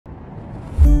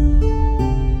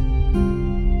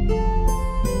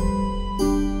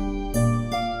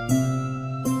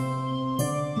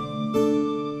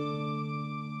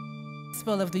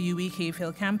Principal of the UE Cave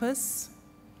Hill campus,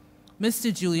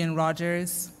 Mr. Julian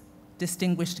Rogers,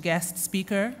 distinguished guest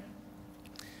speaker,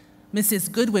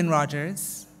 Mrs. Goodwin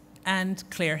Rogers, and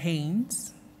Claire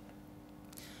Haynes,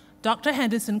 Dr.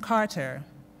 Henderson Carter,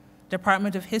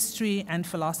 Department of History and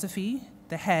Philosophy,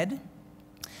 the head,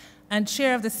 and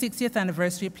chair of the 60th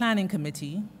Anniversary Planning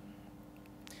Committee,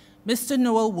 Mr.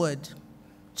 Noel Wood,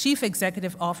 Chief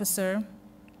Executive Officer,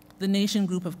 the Nation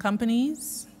Group of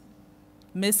Companies,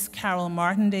 Ms. Carol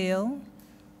Martindale,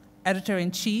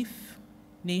 Editor-in-Chief,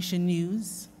 Nation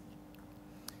News,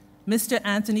 Mr.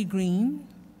 Anthony Green,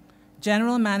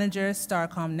 General Manager,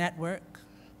 Starcom Network,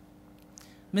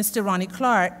 Mr. Ronnie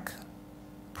Clark,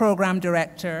 Program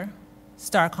Director,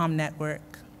 Starcom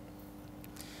Network,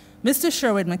 Mr.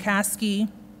 Sherwood McCaskey,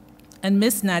 and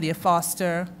Ms. Nadia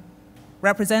Foster,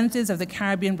 representatives of the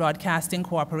Caribbean Broadcasting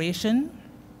Corporation,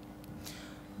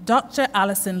 Dr.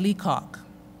 Alison Leacock,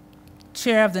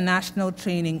 Chair of the National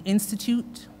Training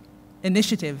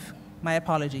Initiative, my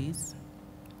apologies,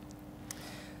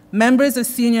 members of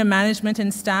senior management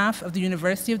and staff of the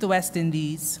University of the West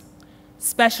Indies,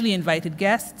 specially invited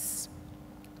guests,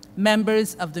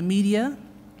 members of the media,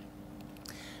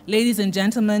 ladies and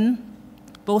gentlemen,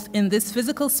 both in this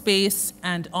physical space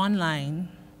and online,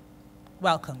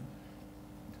 welcome.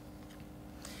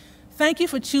 Thank you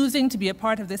for choosing to be a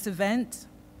part of this event,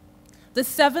 the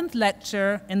 7th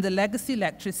lecture in the Legacy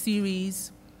Lecture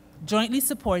Series, jointly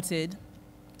supported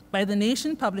by the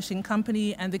Nation Publishing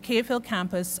Company and the Cave Hill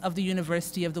campus of the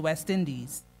University of the West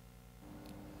Indies.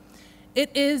 It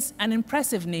is an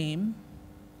impressive name,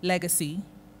 Legacy,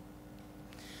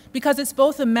 because it's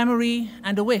both a memory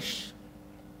and a wish.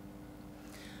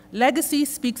 Legacy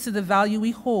speaks to the value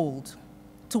we hold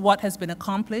to what has been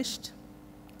accomplished,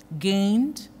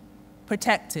 gained,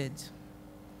 protected,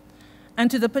 and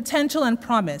to the potential and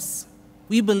promise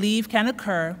we believe can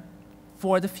occur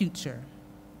for the future.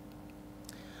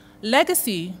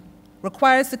 Legacy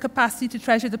requires the capacity to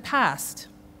treasure the past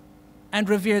and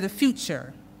revere the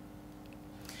future,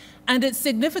 and its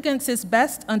significance is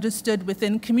best understood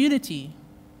within community,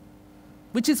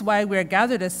 which is why we're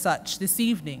gathered as such this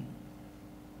evening.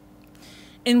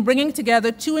 In bringing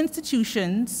together two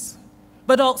institutions,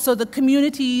 but also the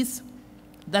communities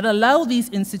that allow these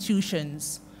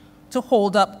institutions to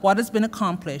hold up what has been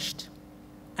accomplished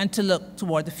and to look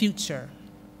toward the future.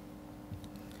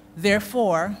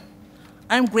 Therefore,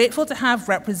 I'm grateful to have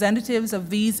representatives of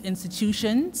these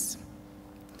institutions,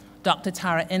 Dr.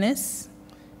 Tara Innes,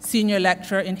 Senior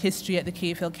Lecturer in History at the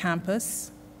Cave Hill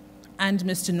campus, and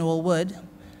Mr. Noel Wood,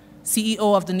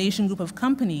 CEO of the Nation Group of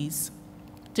Companies,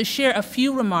 to share a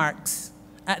few remarks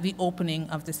at the opening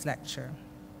of this lecture.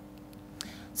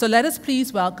 So let us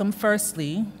please welcome,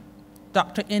 firstly,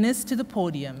 Dr. Innes to the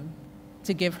podium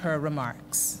to give her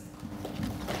remarks.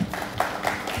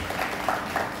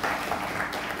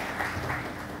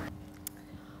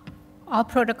 All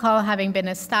protocol having been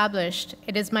established,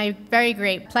 it is my very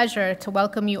great pleasure to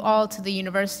welcome you all to the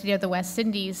University of the West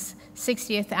Indies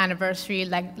 60th Anniversary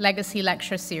Legacy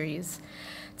Lecture Series.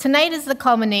 Tonight is the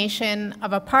culmination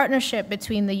of a partnership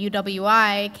between the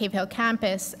UWI Cave Hill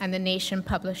campus and the Nation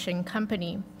Publishing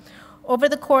Company. Over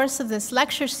the course of this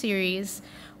lecture series,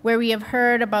 where we have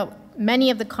heard about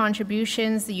many of the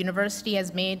contributions the university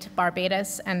has made to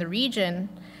Barbados and the region,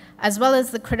 as well as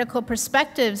the critical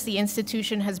perspectives the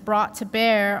institution has brought to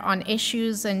bear on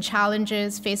issues and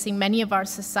challenges facing many of our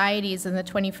societies in the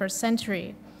 21st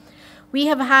century. We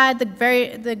have had the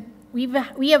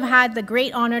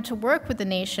great honor to work with the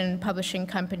Nation Publishing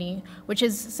Company, which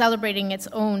is celebrating its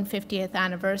own 50th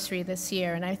anniversary this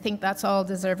year, and I think that's all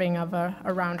deserving of a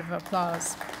round of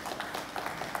applause.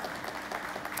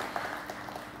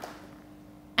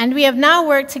 And we have now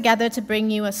worked together to bring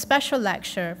you a special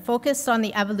lecture focused on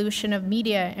the evolution of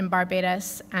media in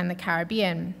Barbados and the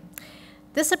Caribbean.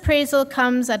 This appraisal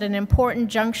comes at an important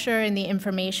juncture in the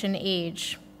information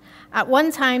age. At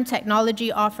one time,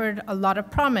 technology offered a lot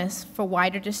of promise for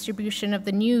wider distribution of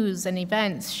the news and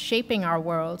events shaping our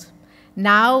world.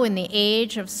 Now, in the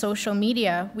age of social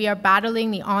media, we are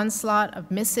battling the onslaught of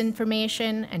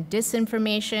misinformation and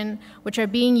disinformation, which are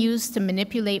being used to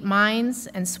manipulate minds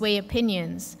and sway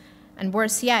opinions, and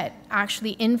worse yet,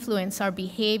 actually influence our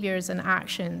behaviors and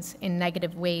actions in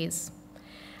negative ways.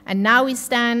 And now we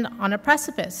stand on a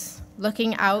precipice,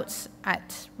 looking out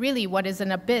at really what is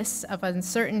an abyss of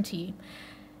uncertainty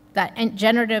that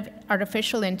generative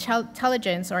artificial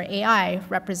intelligence, or AI,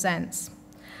 represents.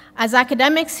 As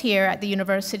academics here at the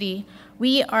university,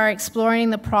 we are exploring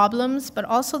the problems, but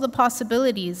also the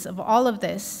possibilities of all of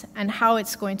this and how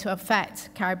it's going to affect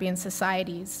Caribbean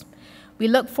societies. We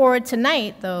look forward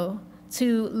tonight, though,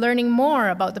 to learning more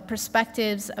about the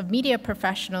perspectives of media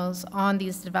professionals on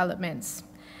these developments.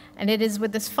 And it is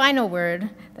with this final word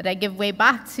that I give way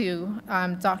back to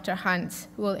Dr. Hunt,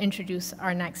 who will introduce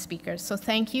our next speaker. So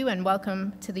thank you and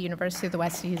welcome to the University of the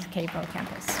West Indies Cape Hill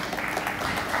campus.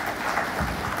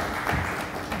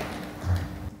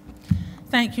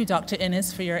 Thank you, Dr.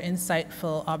 Innes, for your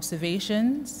insightful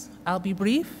observations. I'll be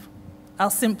brief. I'll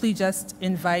simply just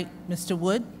invite Mr.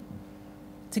 Wood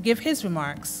to give his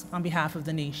remarks on behalf of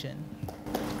the nation.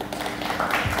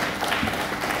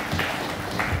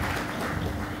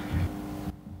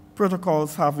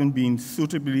 Protocols having been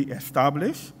suitably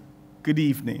established, good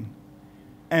evening.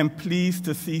 I'm pleased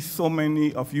to see so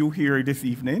many of you here this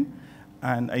evening,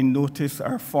 and I notice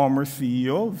our former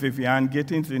CEO, Vivian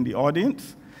Gittins, in the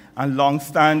audience, and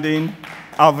long-standing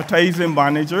advertising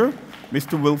manager,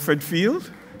 Mr. Wilfred Field,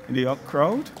 in the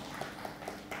crowd.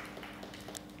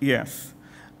 Yes.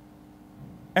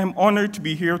 I'm honored to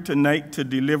be here tonight to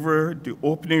deliver the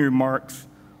opening remarks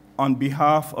on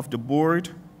behalf of the board,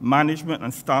 management,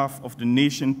 and staff of the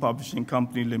Nation Publishing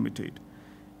Company Limited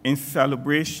in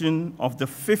celebration of the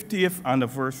 50th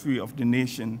anniversary of the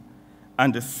Nation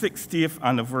and the 60th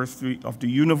anniversary of the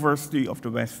University of the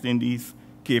West Indies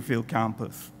Cape Hill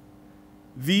campus.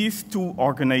 These two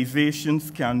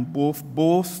organizations can both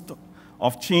boast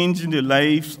of changing the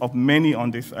lives of many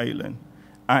on this island,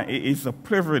 and it is a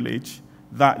privilege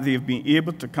that they've been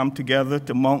able to come together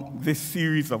to mount this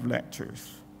series of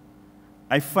lectures.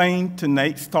 I find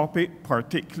tonight's topic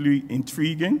particularly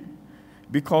intriguing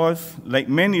because, like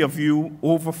many of you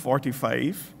over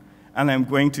 45, and I'm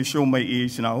going to show my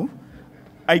age now,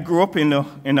 I grew up in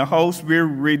a house where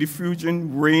Rediffusion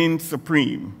reigned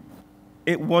supreme.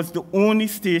 It was the only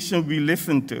station we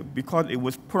listened to because it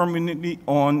was permanently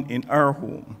on in our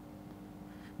home.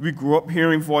 We grew up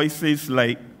hearing voices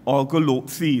like Olga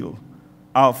Lote-Seal,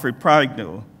 Alfred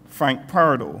Pragnell, Frank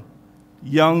Pardo,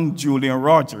 young Julian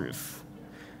Rogers,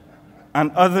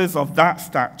 and others of that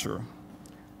stature.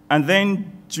 And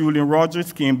then Julian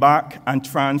Rogers came back and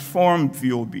transformed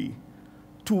VOB,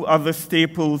 two other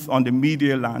staples on the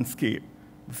media landscape,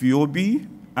 VOB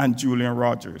and Julian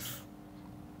Rogers.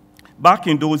 Back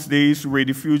in those days,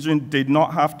 Rediffusion did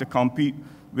not have to compete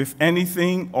with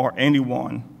anything or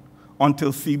anyone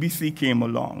until CBC came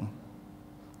along.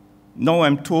 Now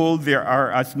I'm told there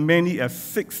are as many as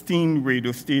 16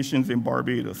 radio stations in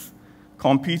Barbados,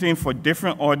 competing for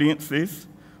different audiences,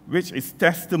 which is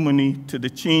testimony to the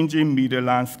changing media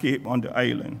landscape on the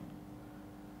island.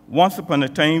 Once upon a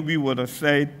time, we would have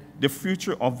said the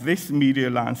future of this media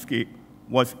landscape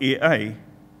was AI.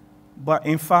 But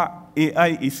in fact,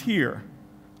 AI is here.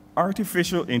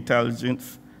 Artificial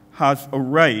intelligence has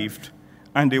arrived,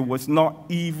 and there was not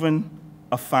even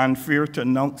a fanfare to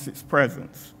announce its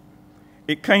presence.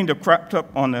 It kind of crept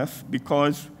up on us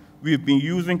because we've been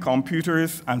using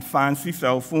computers and fancy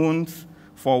cell phones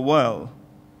for a while,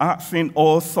 asking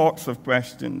all sorts of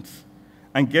questions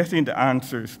and getting the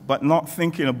answers, but not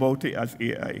thinking about it as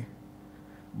AI.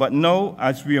 But now,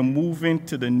 as we are moving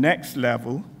to the next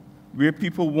level, where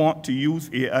people want to use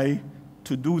AI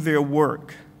to do their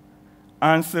work,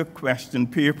 answer question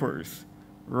papers,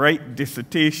 write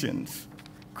dissertations,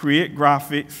 create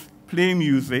graphics, play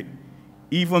music,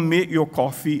 even make your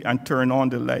coffee and turn on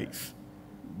the lights,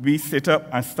 we sit up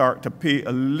and start to pay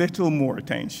a little more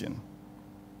attention.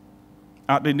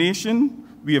 At the Nation,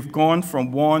 we have gone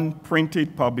from one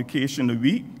printed publication a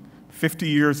week 50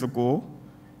 years ago,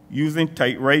 using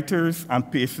typewriters and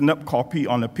pasting up copy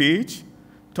on a page,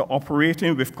 to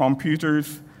operating with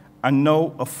computers and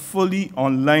now a fully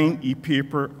online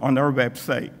e-paper on our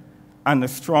website and a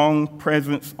strong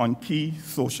presence on key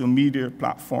social media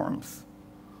platforms.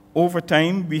 Over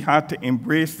time, we had to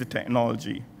embrace the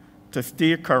technology to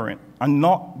stay current, and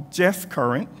not just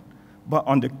current, but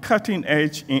on the cutting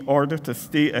edge in order to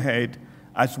stay ahead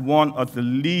as one of the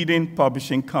leading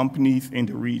publishing companies in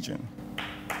the region.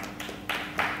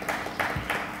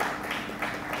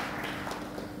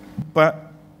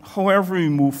 But however we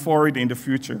move forward in the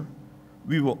future,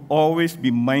 we will always be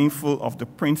mindful of the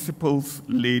principles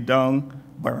laid down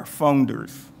by our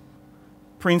founders,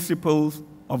 principles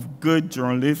of good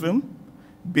journalism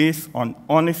based on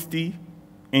honesty,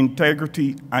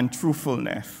 integrity, and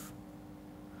truthfulness.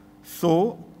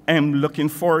 So I'm looking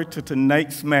forward to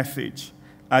tonight's message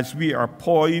as we are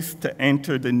poised to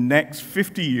enter the next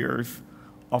 50 years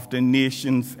of the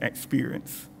nation's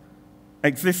existence.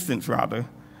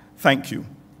 Thank you.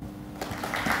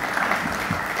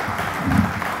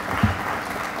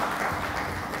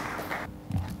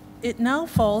 It now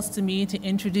falls to me to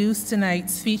introduce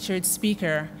tonight's featured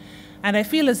speaker, And I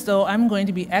feel as though I'm going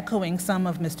to be echoing some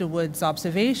of Mr. Wood's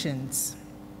observations.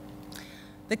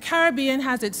 The Caribbean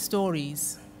has its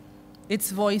stories,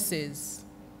 its voices,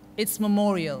 its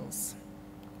memorials.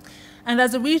 And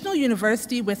as a regional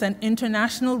university with an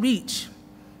international reach,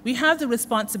 we have the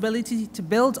responsibility to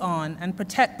build on and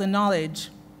protect the knowledge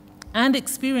and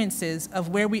experiences of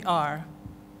where we are,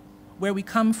 where we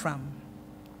come from.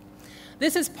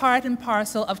 This is part and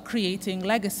parcel of creating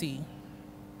legacy.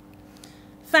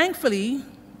 Thankfully,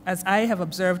 as I have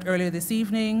observed earlier this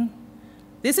evening,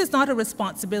 this is not a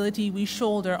responsibility we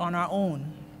shoulder on our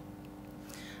own.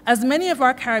 As many of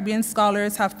our Caribbean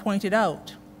scholars have pointed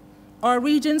out, our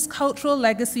region's cultural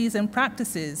legacies and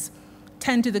practices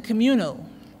tend to the communal,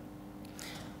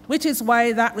 which is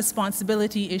why that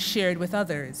responsibility is shared with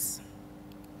others,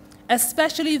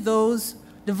 especially those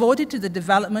devoted to the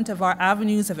development of our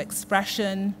avenues of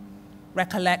expression,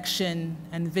 recollection,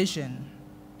 and vision,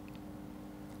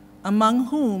 among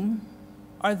whom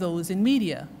are those in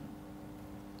media.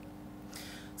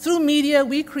 Through media,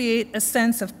 we create a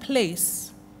sense of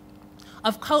place,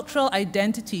 of cultural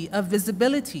identity, of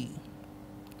visibility,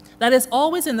 that is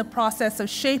always in the process of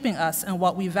shaping us and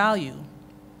what we value.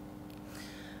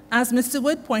 As Mr.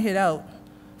 Wood pointed out,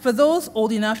 for those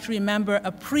old enough to remember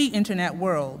a pre-internet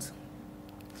world,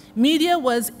 media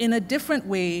was in a different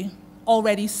way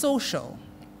already social,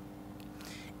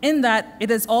 in that it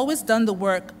has always done the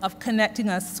work of connecting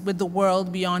us with the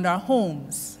world beyond our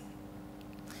homes.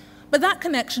 But that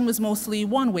connection was mostly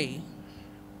one way.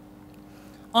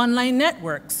 Online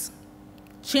networks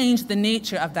changed the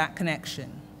nature of that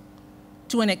connection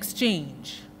to an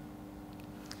exchange.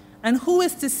 And who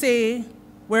is to say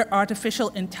where artificial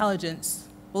intelligence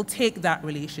will take that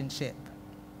relationship?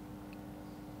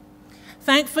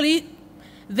 Thankfully,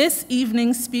 this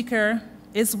evening's speaker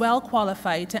is well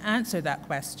qualified to answer that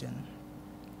question,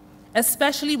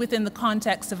 especially within the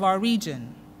context of our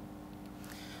region.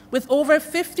 With over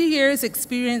 50 years'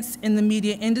 experience in the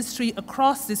media industry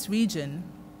across this region,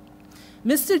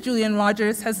 Mr. Julian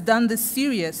Rogers has done the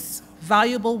serious,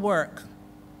 valuable work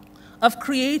of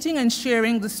creating and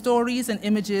sharing the stories and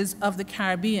images of the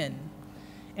Caribbean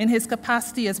in his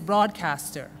capacity as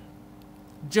broadcaster,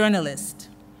 journalist,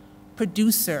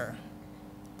 producer,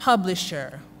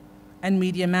 publisher, and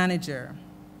media manager.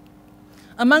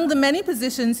 Among the many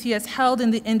positions he has held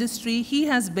in the industry, he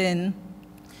has been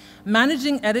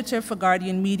managing editor for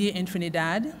Guardian Media in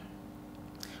Trinidad,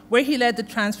 where he led the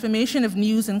transformation of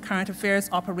news and current affairs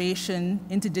operation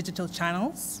into digital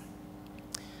channels,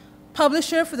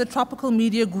 publisher for the Tropical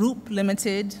Media Group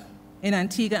Limited in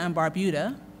Antigua and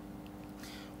Barbuda,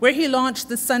 where he launched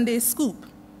the Sunday Scoop,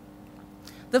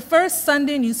 the first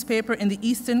Sunday newspaper in the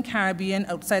Eastern Caribbean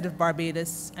outside of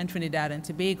Barbados and Trinidad and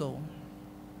Tobago.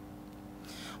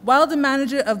 While the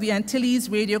manager of the Antilles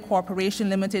Radio Corporation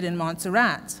Limited in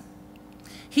Montserrat,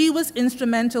 he was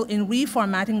instrumental in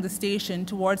reformatting the station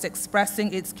towards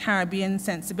expressing its Caribbean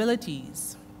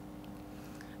sensibilities.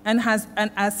 And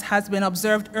as has been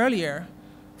observed earlier,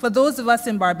 for those of us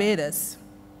in Barbados,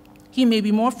 he may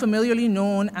be more familiarly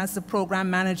known as the program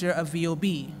manager of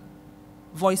VOB,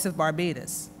 Voice of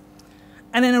Barbados,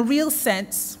 and in a real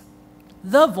sense,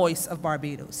 the voice of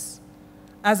Barbados,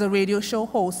 as a radio show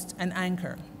host and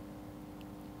anchor.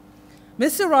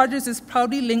 Mr. Rogers is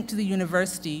proudly linked to the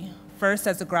university, first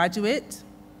as a graduate,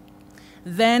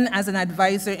 then as an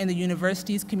advisor in the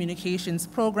university's communications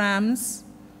programs,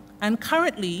 and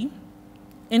currently,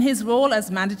 in his role as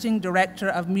managing director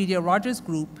of Media Rogers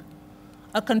Group,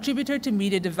 a contributor to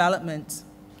media development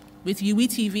with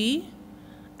UETV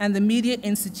and the Media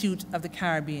Institute of the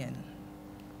Caribbean.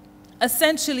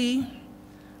 Essentially,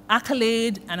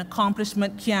 accolade and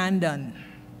accomplishment can done.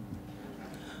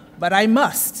 But I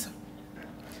must,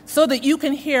 so that you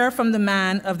can hear from the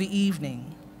man of the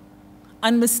evening,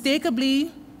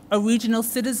 unmistakably a regional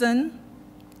citizen,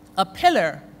 a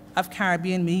pillar of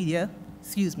Caribbean media,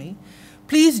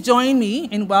 please join me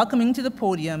in welcoming to the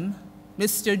podium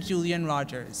Mr. Julian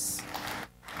Rogers.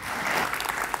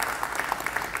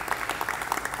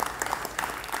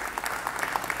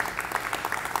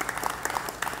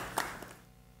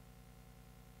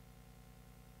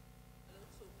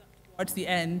 Towards the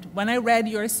end, when I read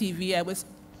your CV,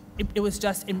 it was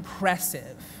just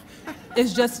impressive.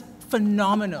 It's just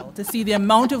phenomenal to see the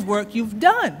amount of work you've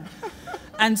done.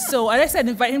 And so, as I said,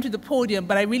 invite him to the podium,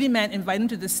 but I really meant invite him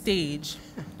to the stage,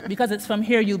 because it's from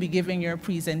here you'll be giving your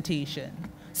presentation.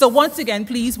 So once again,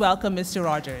 please welcome Mr.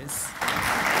 Rogers.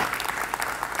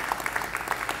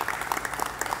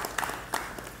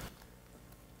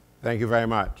 Thank you very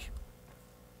much.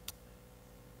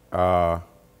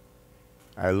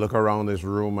 I look around this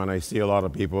room and I see a lot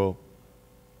of people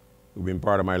who've been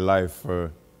part of my life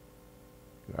for,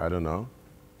 I don't know,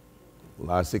 the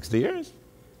last 60 years.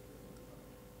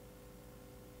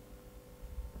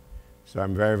 So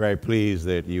I'm very, very pleased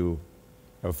that you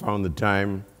have found the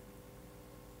time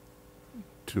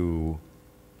to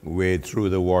wade through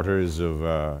the waters of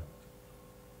the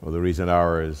recent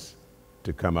hours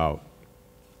to come out.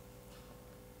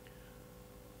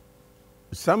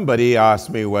 Somebody asked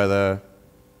me whether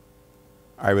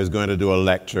I was going to do a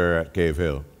lecture at Cave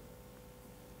Hill.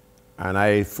 And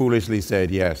I foolishly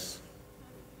said yes.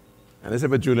 And they said,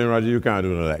 but Julian Rogers, you can't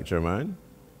do a lecture, man.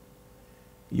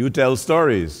 You tell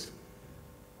stories.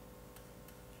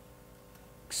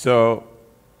 So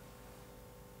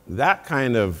that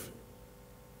kind of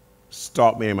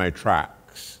stopped me in my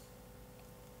tracks.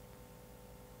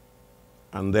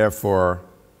 And therefore,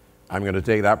 I'm going to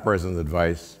take that person's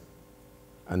advice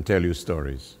and tell you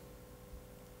stories.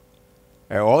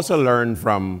 I also learned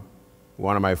from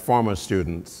one of my former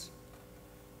students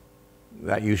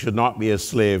that you should not be a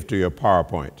slave to your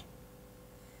PowerPoint,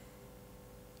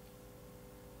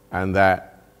 and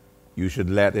that you should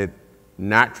let it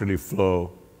naturally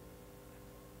flow,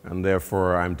 and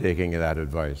therefore I'm taking that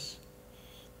advice.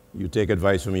 You take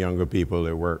advice from younger people,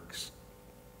 it works.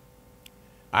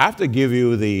 I have to give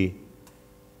you the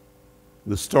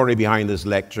story behind this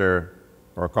lecture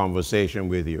or conversation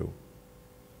with you.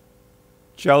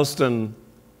 Chelston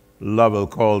Lovell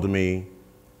called me,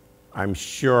 I'm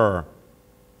sure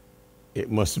it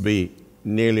must be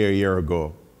nearly a year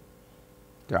ago,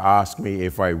 to ask me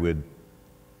if I would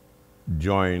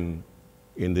join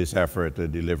in this effort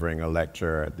of delivering a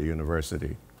lecture at the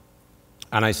university.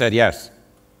 And I said yes,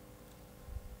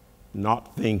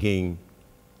 not thinking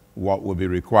what would be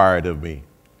required of me.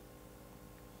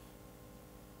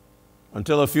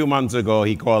 Until a few months ago,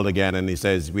 he called again and he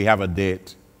says, we have a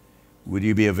date. Would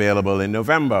you be available in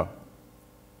November?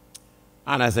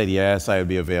 And I said, yes, I will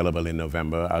be available in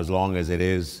November as long as it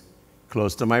is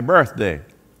close to my birthday,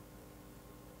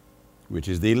 which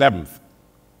is the 11th.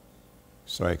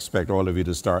 So I expect all of you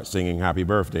to start singing happy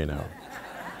birthday now.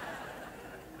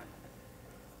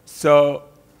 So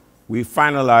we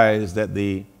finalized that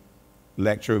the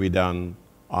lecture will be done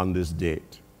on this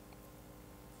date.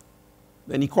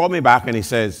 Then he called me back and he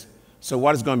says, so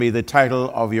what is going to be the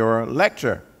title of your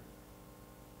lecture?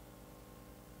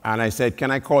 And I said,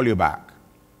 can I call you back?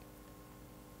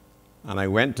 And I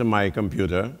went to my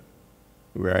computer,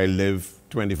 where I live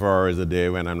 24 hours a day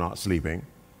when I'm not sleeping,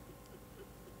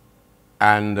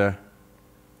 and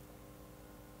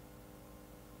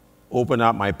opened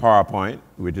up my PowerPoint,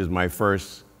 which is my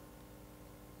first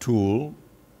tool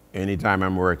anytime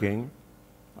I'm working.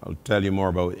 I'll tell you more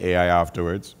about AI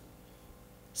afterwards.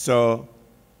 So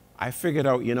I figured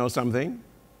out, you know something?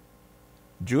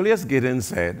 Julius Giddens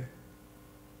said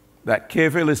that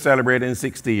Cave Hill is celebrating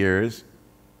 60 years,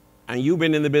 and you've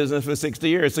been in the business for 60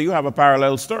 years, so you have a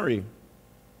parallel story.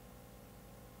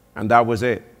 And that was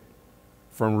it.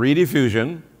 From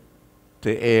rediffusion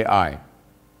to AI.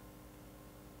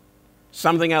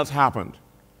 Something else happened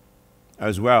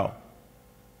as well.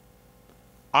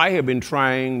 I have been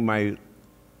trying my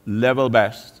level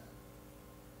best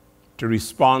to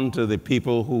respond to the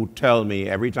people who tell me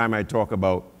every time I talk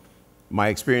about my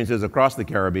experiences across the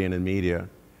Caribbean in media,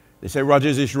 they say,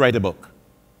 Rogers, you should write a book.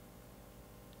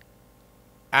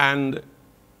 And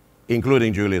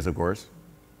including Julius, of course.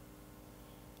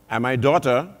 And my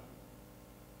daughter,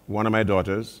 one of my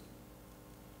daughters,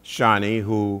 Shani,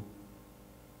 who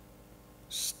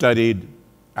studied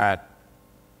at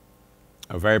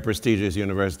a very prestigious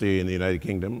university in the United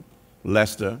Kingdom,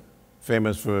 Leicester,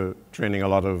 famous for training a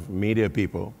lot of media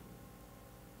people,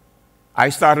 I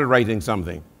started writing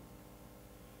something,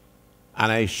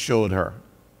 and I showed her.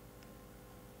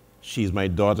 She's my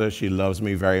daughter, she loves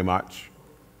me very much,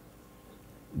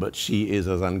 but she is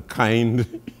as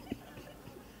unkind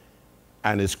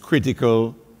and as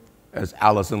critical as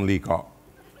Alison Leacock.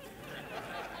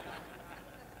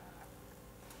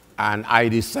 And I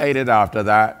decided after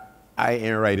that, I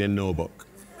ain't writing no book.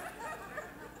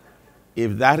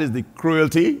 If that is the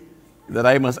cruelty that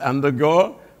I must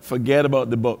undergo, forget about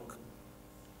the book.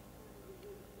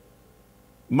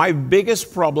 My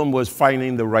biggest problem was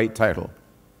finding the right title.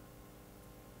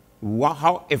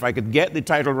 If I could get the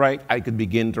title right, I could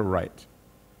begin to write.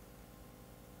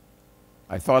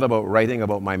 I thought about writing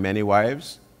about my many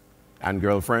wives and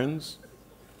girlfriends.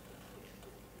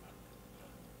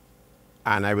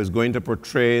 And I was going to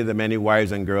portray the many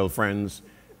wives and girlfriends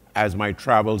as my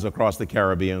travels across the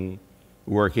Caribbean,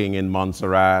 working in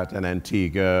Montserrat and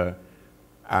Antigua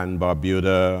and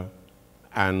Barbuda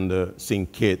and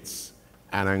St. Kitts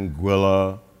and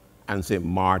Anguilla and St.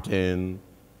 Martin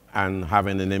and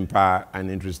having an impact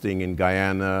and interesting in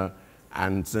Guyana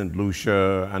and St.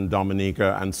 Lucia and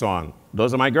Dominica and so on.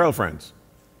 Those are my girlfriends.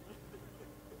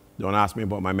 Don't ask me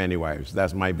about my many wives.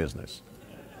 That's my business.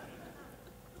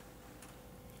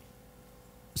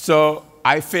 So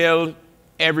I failed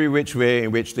every which way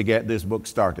in which to get this book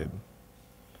started.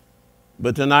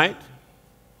 But tonight,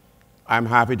 I'm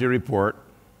happy to report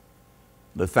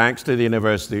that thanks to the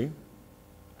university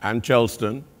and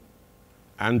Charleston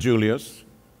and Julius,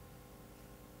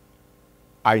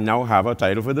 I now have a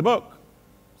title for the book.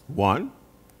 1.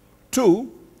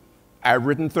 2, I've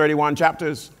written 31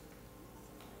 chapters.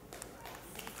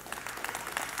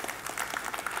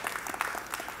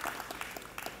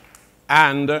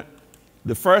 And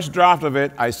the first draft of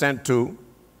it I sent to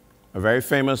a very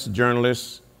famous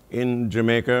journalist in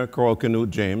Jamaica called Canute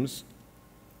James,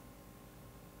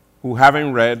 who,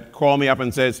 having read, called me up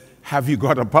and says, "Have you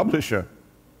got a publisher?"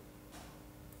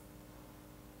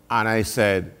 And I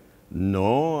said,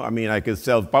 "No, I mean, I could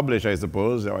self-publish, I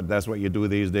suppose, or that's what you do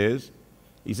these days."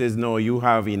 He says, "No, you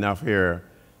have enough here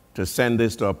to send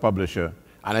this to a publisher."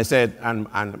 And I said, and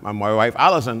my wife,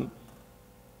 Allison,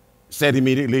 said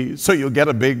immediately, "So you'll get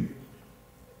a big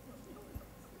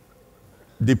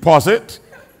deposit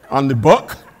on the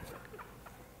book?"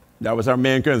 That was our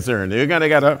main concern. You're going to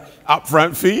get an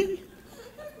upfront fee?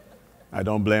 I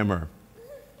don't blame her.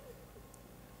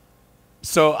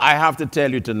 So I have to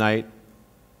tell you tonight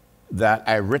that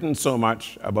I've written so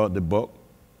much about the book.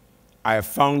 I have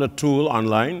found a tool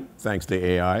online, thanks to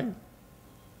AI,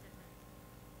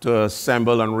 to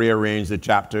assemble and rearrange the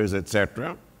chapters,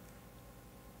 etc.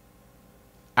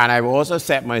 And I've also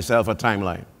set myself a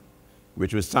timeline,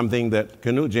 which was something that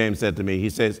Canute James said to me. He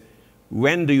says,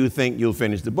 "When do you think you'll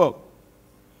finish the book?"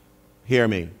 Hear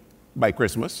me, by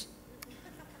Christmas.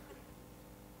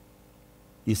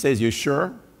 He says, "You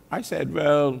sure?" I said,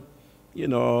 "Well, you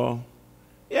know,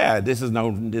 yeah, this is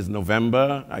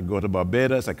November. I go to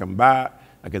Barbados, I come back.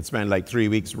 I could spend like 3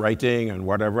 weeks writing and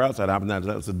whatever else. I'd have nothing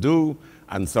else to do,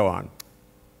 and so on."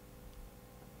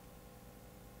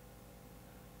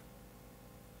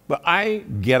 But I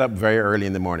get up very early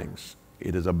in the mornings.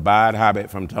 It is a bad habit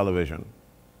from television,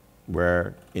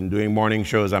 where in doing morning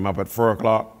shows, I'm up at 4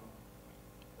 o'clock,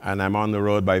 and I'm on the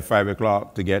road by 5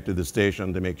 o'clock to get to the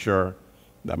station to make sure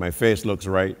that my face looks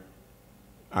right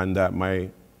and that my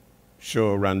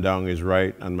show rundown is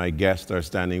right and my guests are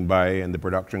standing by and the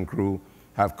production crew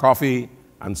have coffee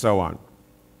and so on.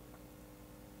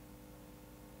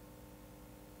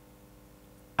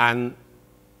 And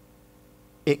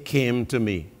it came to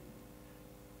me,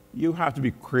 you have to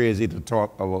be crazy to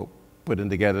talk about putting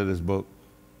together this book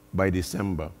by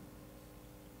December.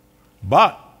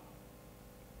 But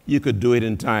you could do it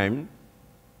in time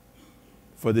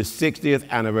for the 60th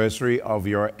anniversary of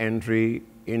your entry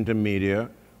into media,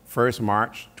 1st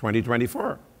March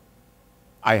 2024.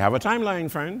 I have a timeline,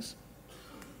 friends.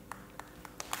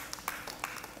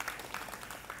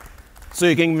 So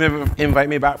you can invite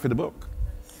me back for the book.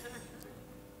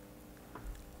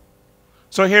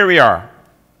 So here we are.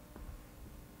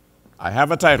 I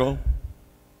have a title.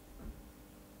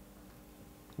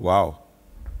 Wow.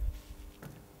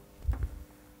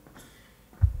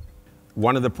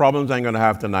 One of the problems I'm going to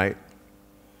have tonight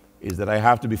is that I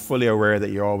have to be fully aware that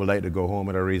you all would like to go home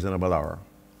at a reasonable hour,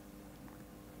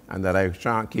 and that I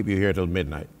shan't keep you here till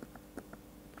midnight.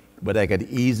 But I could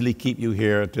easily keep you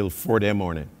here till 4 in the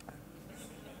morning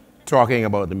talking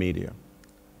about the media.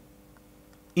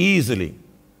 Easily.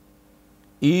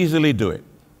 Easily do it.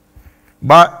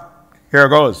 But here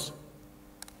goes.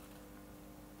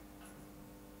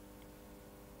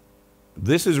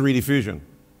 This is Rediffusion.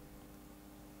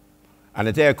 And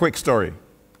I'll tell you a quick story.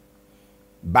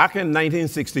 Back in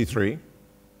 1963,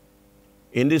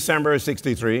 in December of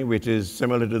 63, which is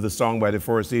similar to the song by the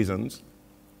Four Seasons,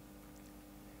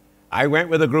 I went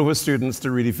with a group of students to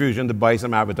Rediffusion to buy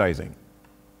some advertising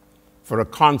for a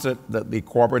concert that the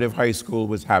cooperative high school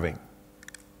was having.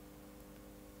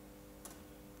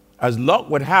 As luck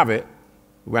would have it,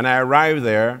 when I arrived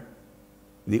there,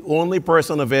 the only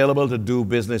person available to do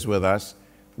business with us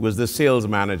was the sales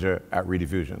manager at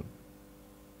Rediffusion.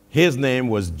 His name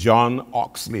was John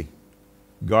Oxley.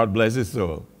 God bless his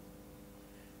soul.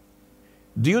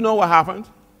 Do you know what happened?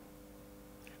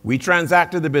 We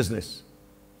transacted the business.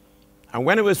 And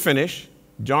when it was finished,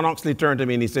 John Oxley turned to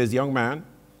me and he says, "Young man,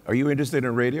 are you interested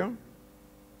in radio?"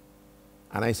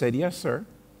 And I said, "Yes, sir.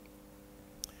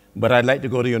 But I'd like to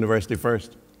go to university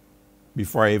first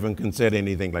before I even consider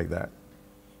anything like that."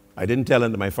 I didn't tell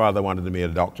him that my father wanted to be a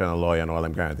doctor and a lawyer and all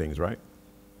them kind of things, right?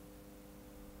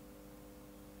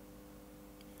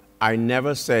 I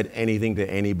never said anything to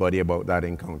anybody about that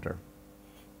encounter.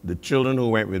 the children who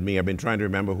went with me, I've been trying to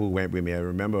remember who went with me. I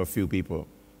remember a few people,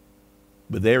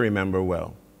 but they remember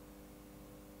well.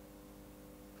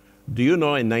 Do you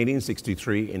know in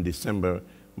 1963, in December,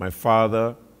 my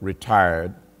father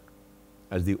retired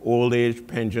as the old age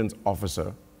pensions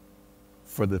officer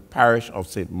for the parish of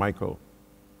St. Michael.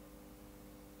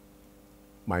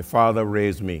 My father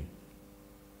raised me,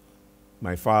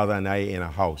 my father and I in a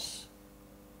house.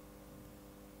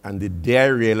 And the day I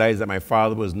realized that my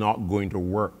father was not going to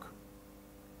work,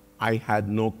 I had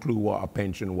no clue what a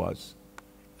pension was.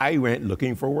 I went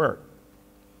looking for work.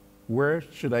 Where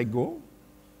should I go?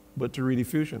 But to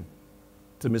Rediffusion,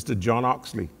 to Mr. John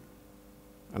Oxley.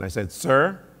 And I said,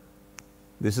 sir,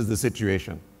 this is the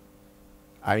situation.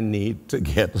 I need to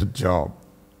get a job.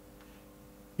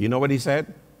 You know what he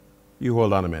said? You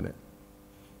hold on a minute.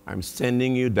 I'm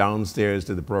sending you downstairs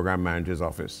to the program manager's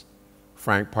office,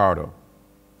 Frank Pardo.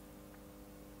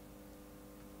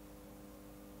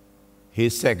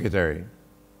 His secretary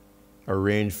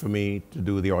arranged for me to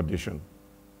do the audition.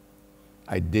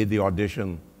 I did the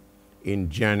audition in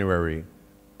January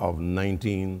of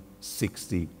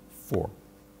 1964.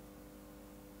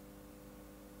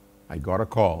 I got a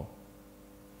call.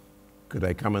 Could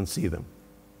I come and see them?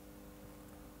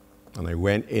 And I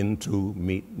went in to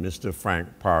meet Mr.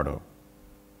 Frank Pardo.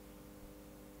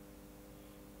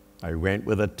 I went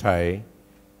with a tie,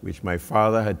 which my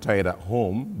father had tied at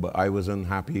home, but I wasn't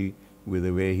happy with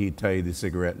the way he tied the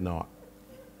cigarette knot.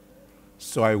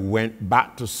 So I went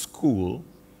back to school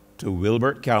to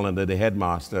Wilbert Callender, the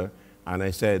headmaster, and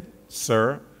I said,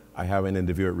 sir, I have an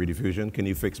interview at Rediffusion. Can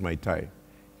you fix my tie?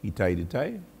 He tied the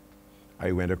tie.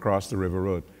 I went across the River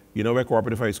Road. You know where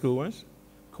Cooperative High School was?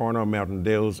 Corner of Mountain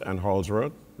Dales and Halls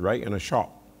Road, right in a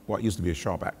shop. What used to be a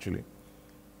shop, actually.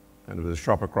 And there was a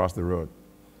shop across the road.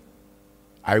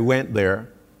 I went there.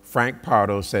 Frank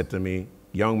Pardo said to me,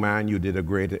 young man, you did a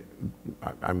great,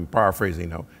 I'm paraphrasing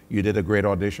now, you did a great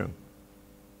audition.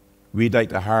 We'd like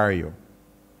to hire you.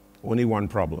 Only one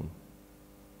problem.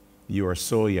 You are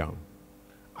so young.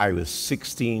 I was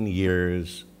 16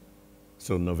 years,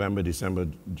 so November, December,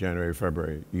 January,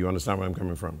 February. You understand where I'm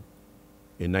coming from?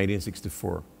 In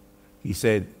 1964. He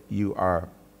said, you are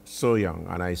so young.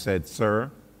 And I said, sir,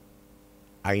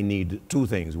 I need two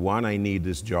things. One, I need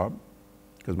this job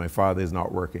because my father is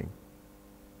not working.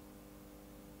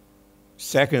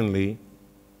 Secondly,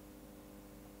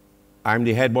 I'm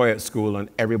the head boy at school and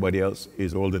everybody else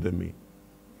is older than me.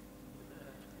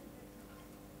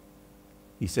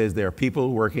 He says, there are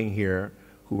people working here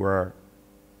who are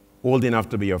old enough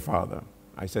to be your father.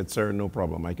 I said, sir, no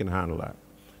problem, I can handle that.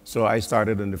 So I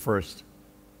started on the 1st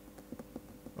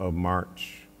of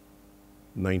March,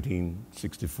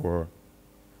 1964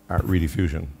 at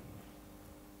Rediffusion.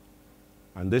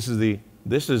 And this is the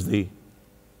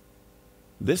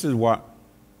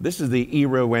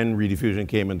era when Rediffusion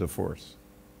came into force.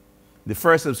 The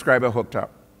first subscriber hooked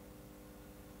up,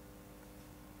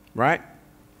 right?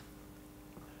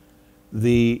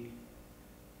 The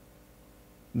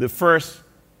first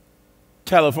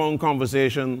telephone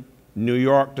conversation, New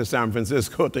York to San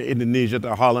Francisco to Indonesia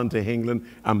to Holland to England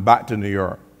and back to New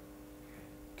York.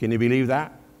 Can you believe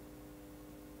that?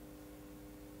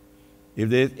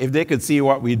 If they could see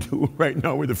what we do right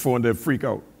now with the phone, they'd freak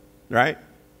out, right?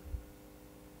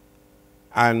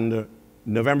 And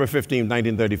November 15,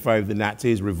 1935, the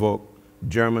Nazis revoked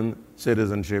German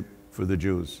citizenship for the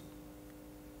Jews.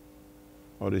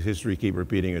 All this history keep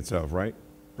repeating itself, right?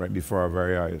 Right before our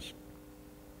very eyes.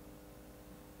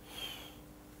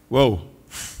 Whoa.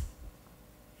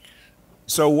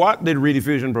 So what did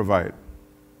Rediffusion provide?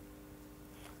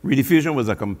 Rediffusion was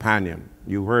a companion.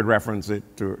 You heard reference to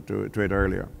it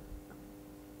earlier.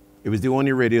 It was the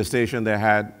only radio station that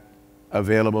had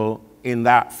available in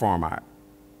that format.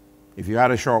 If you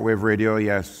had a shortwave radio,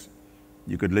 yes,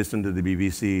 you could listen to the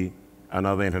BBC and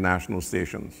other international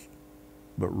stations.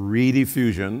 But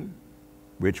Rediffusion,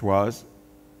 which was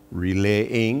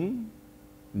relaying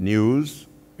news,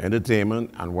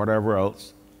 entertainment, and whatever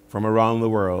else from around the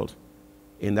world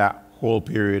in that whole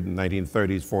period,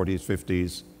 1930s, 40s,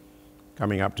 50s,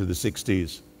 coming up to the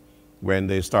 60s, when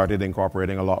they started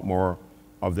incorporating a lot more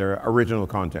of their original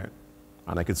content.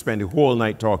 And I could spend the whole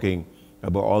night talking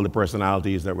about all the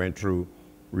personalities that went through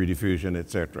Rediffusion,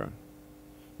 etc.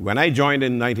 When I joined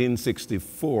in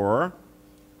 1964,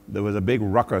 there was a big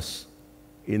ruckus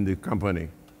in the company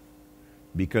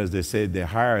because they said they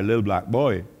hire a little black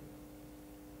boy.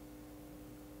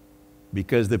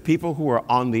 Because the people who are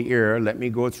on the air, let me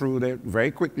go through that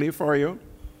very quickly for you.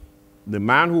 The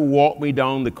man who walked me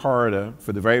down the corridor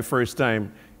for the very first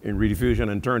time in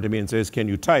Rediffusion and turned to me and says, "Can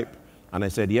you type?" And I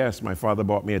said, "Yes, my father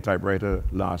bought me a typewriter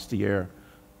last year."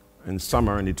 in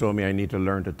summer, and he told me I need to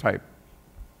learn to type.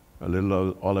 A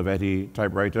little Olivetti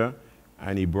typewriter,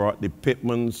 and he brought the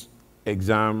Pitman's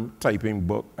exam typing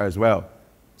book as well.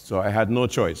 So I had no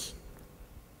choice.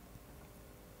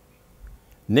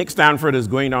 Nick Stanford is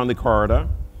going down the corridor,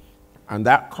 and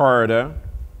that corridor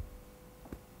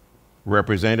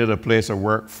represented a place of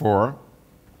work for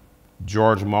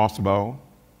George Mossbaugh,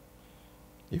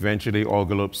 eventually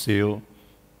Olga Seal,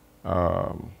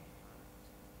 Arnold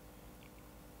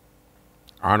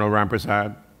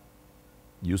Rampersad,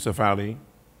 Yusuf Ali,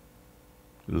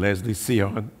 Leslie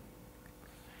Sion,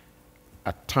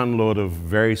 a ton load of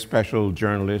very special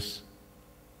journalists,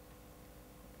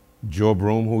 Joe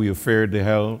Broom, who you feared to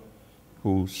hell,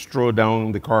 who strode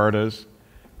down the corridors,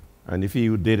 and if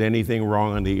you did anything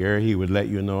wrong on the air, he would let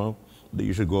you know that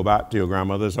you should go back to your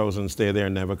grandmother's house and stay there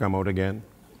and never come out again.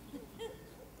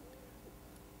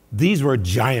 These were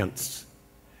giants.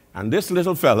 And this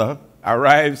little fella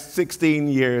arrived 16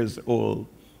 years old,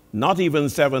 not even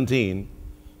 17,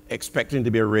 expecting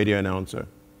to be a radio announcer.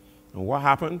 And what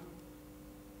happened?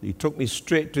 He took me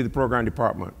straight to the program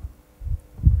department.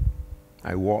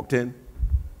 I walked in,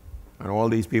 and all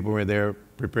these people were there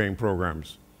preparing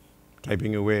programs,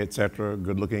 typing away, etc.,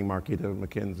 good-looking Marquita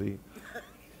McKenzie,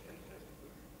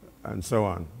 and so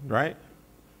on, right?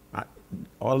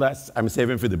 All that I'm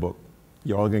saving for the book.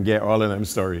 You all can get all of them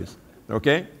stories,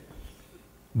 okay?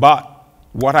 But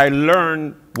what I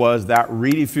learned was that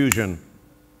rediffusion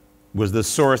was the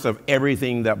source of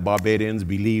everything that Barbadians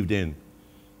believed in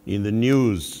the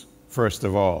news, first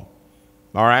of all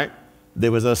right?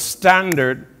 There was a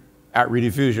standard at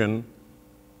Rediffusion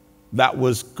that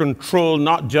was controlled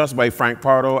not just by Frank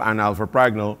Pardo and Alpha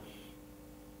Pragnell,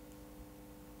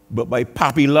 but by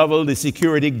Pappy Lovell, the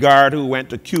security guard who went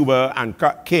to Cuba and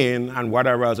cut cane and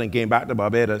whatever else and came back to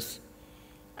Barbados.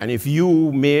 And if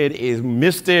you made a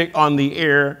mistake on the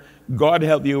air, God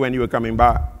help you when you were coming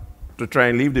back to try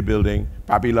and leave the building,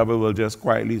 Pappy Lovell will just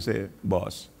quietly say,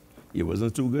 boss, it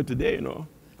wasn't too good today, you know.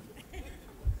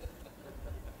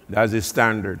 That's his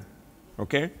standard,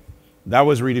 okay? That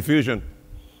was Rediffusion.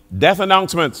 Death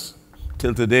announcements.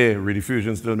 Till today,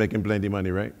 Rediffusion still making plenty of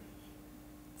money, right?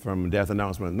 From death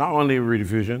announcements. Not only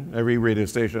Rediffusion, every radio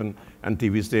station and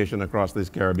TV station across this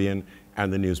Caribbean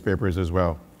and the newspapers as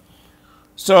well.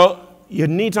 So you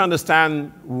need to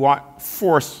understand what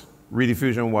force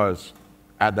Rediffusion was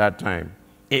at that time.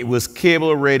 It was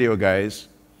cable radio, guys.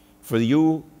 For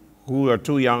you who are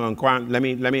too young and let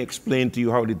me explain to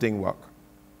you how the thing worked.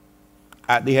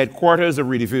 At the headquarters of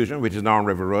Rediffusion, which is now on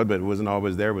River Road, but it wasn't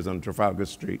always there, it was on Trafalgar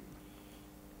Street,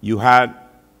 you had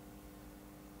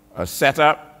a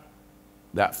setup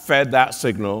that fed that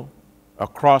signal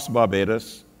across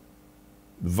Barbados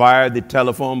via the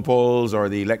telephone poles or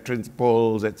the electric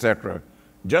poles, etc.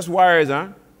 Just wires, huh?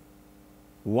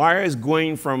 Wires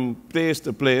going from place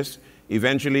to place.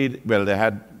 Eventually, well, they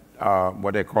had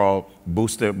what they call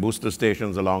booster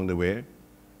stations along the way.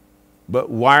 But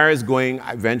wires going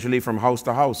eventually from house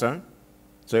to house, huh?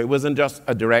 So it wasn't just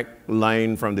a direct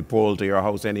line from the pole to your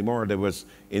house anymore. There was,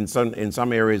 in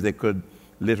some areas, they could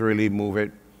literally move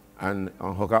it and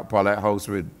hook up Paulette House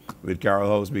with Carroll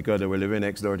House because they were living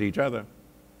next door to each other.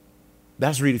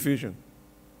 That's Rediffusion,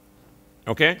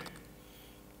 okay?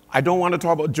 I don't want to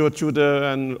talk about Joe Tudor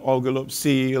and Olga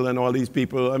Seal and all these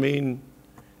people. I mean,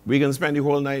 we can spend the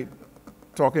whole night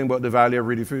talking about the value of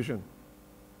Rediffusion.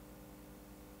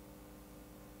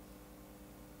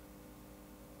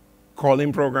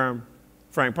 Calling program.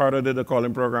 Frank Pardo did a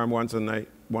calling program once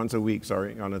a week,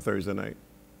 on a Thursday night.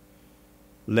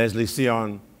 Leslie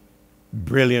Sion,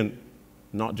 brilliant,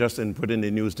 not just in putting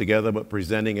the news together, but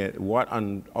presenting it. What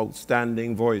an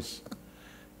outstanding voice,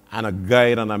 and a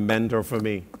guide and a mentor for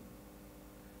me.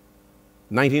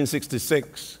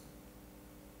 1966,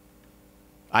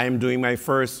 I am doing my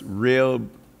first real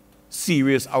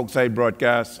serious outside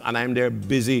broadcast, and I'm there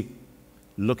busy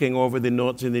looking over the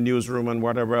notes in the newsroom and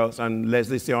whatever else, and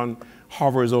Leslie Sion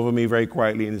hovers over me very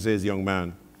quietly and says, young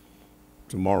man,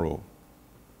 tomorrow,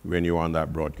 when you're on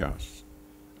that broadcast,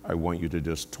 I want you to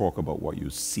just talk about what you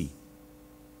see.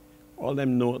 All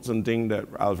them notes and things that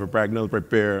Alpha Pragnell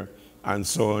prepare, and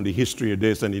so on, the history of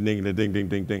this and the ding.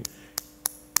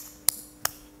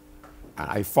 And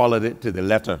I followed it to the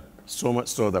letter, so much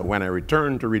so that when I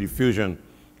returned to Rediffusion,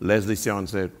 Leslie Sion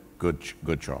said, good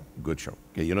show.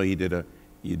 Okay, you know, you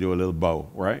do a little bow,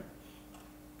 right?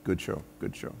 Good show.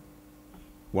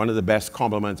 One of the best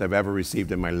compliments I've ever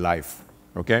received in my life,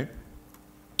 okay?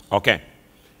 Okay,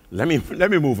 let me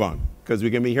move on, because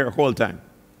we can be here a whole time.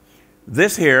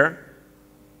 This here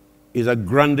is a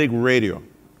Grundig radio.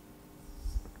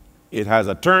 It has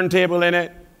a turntable in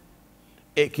it.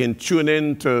 It can tune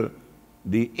in to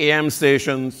The AM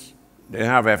stations, they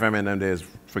didn't have FM in them days.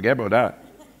 Forget about that.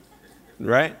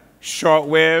 Right?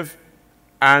 Shortwave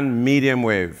and medium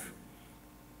wave.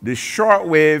 The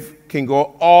shortwave can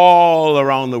go all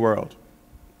around the world.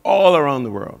 All around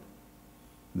the world.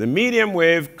 The medium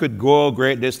wave could go a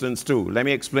great distance too. Let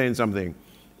me explain something.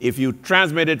 If you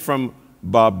transmitted from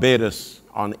Barbados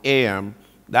on AM,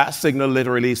 that signal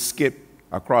literally skipped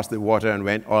across the water and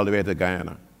went all the way to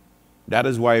Guyana. That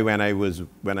is why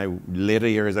later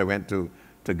years I went to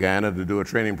Guyana to do a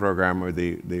training program with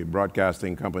the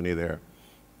broadcasting company there.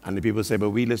 And the people say,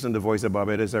 but we listen to Voice of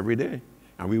Barbados every day.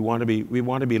 And we want to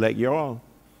be like you all,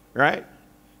 right?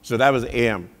 So that was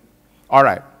AM. All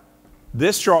right.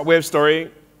 This shortwave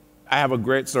story, I have a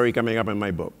great story coming up in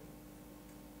my book.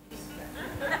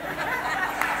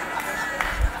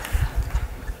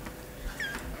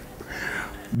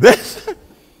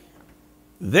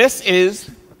 This is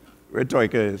where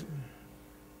Toyka is,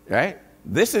 right?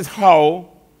 This is how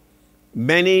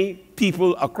many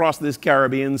people across this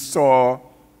Caribbean saw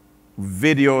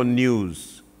video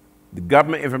news. The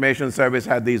Government Information Service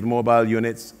had these mobile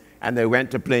units, and they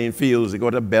went to playing fields. They go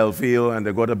to Belfield, and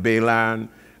they go to Bayland,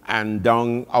 and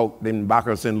down out in back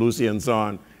of St. Lucie and so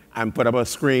on, and put up a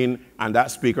screen, and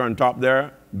that speaker on top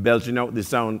there, belching out the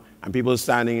sound, and people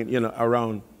standing,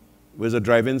 around. It was a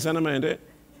drive-in cinema, isn't it?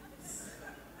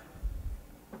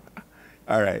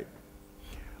 All right.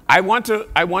 I want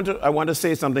to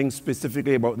say something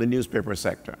specifically about the newspaper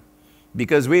sector,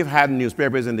 because we've had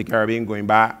newspapers in the Caribbean going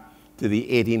back to the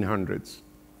 1800s.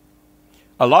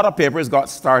 A lot of papers got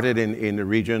started in the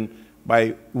region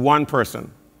by one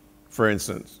person, for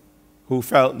instance, who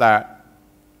felt that,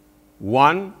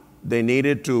 one, they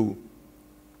needed to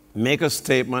make a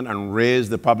statement and raise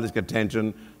the public's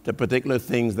attention to particular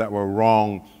things that were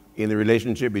wrong in the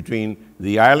relationship between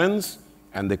the islands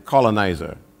and the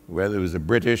colonizer, whether it was the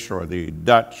British or the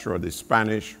Dutch or the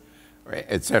Spanish,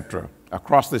 etc.,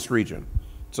 across this region.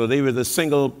 So they were the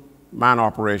single-man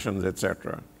operations,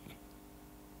 etc.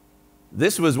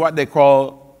 This was what they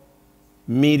call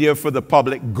media for the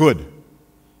public good.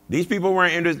 These people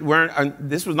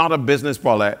this was not a business,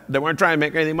 Paulette. They weren't trying to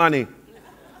make any money.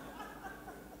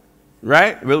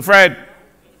 Right, Wilfred?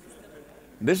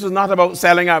 This is not about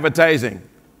selling advertising.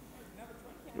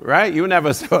 Right? You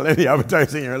never sell any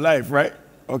advertising in your life, right?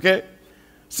 Okay?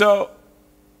 So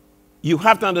you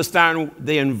have to understand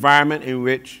the environment in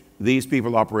which these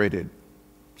people operated.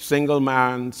 Single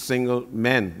men,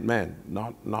 I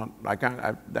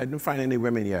didn't find any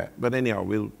women yet. But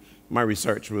anyhow, my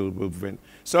research will win.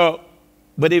 So,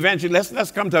 but eventually,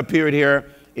 let's come to a period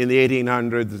here in the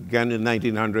 1800s, again in the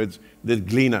 1900s, the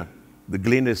Gleaner. The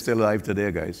Gleaner is still alive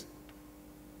today, guys.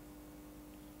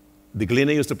 The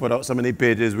Gleaner used to put out so many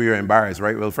pages we were embarrassed,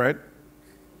 right, Wilfred?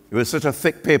 It was such a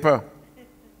thick paper,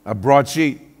 a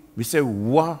broadsheet. We said,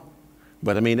 what?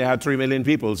 But I mean, they had 3 million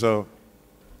people, so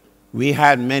we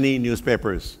had many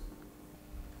newspapers.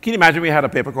 Can you imagine we had a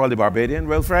paper called The Barbadian,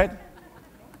 Wilfred?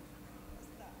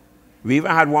 We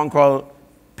even had one called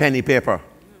Penny Paper.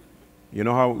 You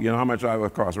know how much that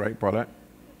would cost, right, Paulette?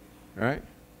 All right?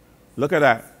 Look at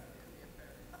that.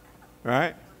 All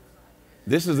right?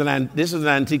 This is an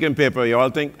Antiguan paper. You all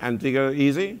think Antigua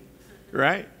easy?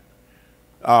 Right?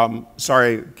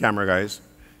 Sorry, camera guys.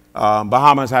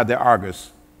 Bahamas had the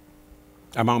Argus,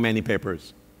 among many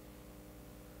papers.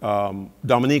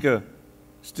 Dominica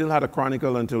still had a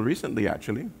Chronicle until recently,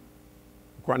 actually.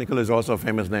 Chronicle is also a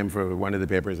famous name for one of the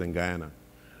papers in Guyana.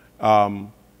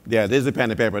 Yeah, this is the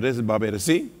Penny paper. This is Barbados.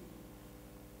 See?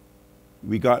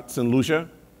 We got St. Lucia,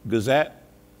 Gazette.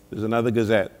 There's another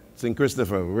Gazette. St.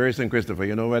 Christopher. Where is St. Christopher?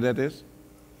 You know where that is?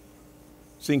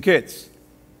 St. Kitts.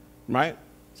 Right?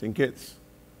 St. Kitts.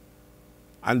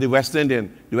 And the West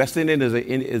Indian. The West Indian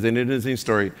is an interesting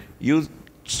story. You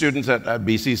students at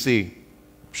BCC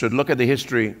should look at the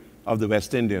history of the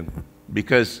West Indian,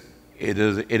 because it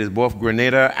is both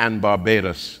Grenada and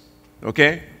Barbados.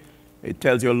 Okay? It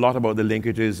tells you a lot about the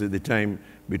linkages at the time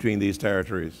between these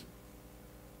territories.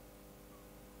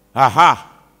 Aha!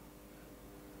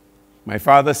 My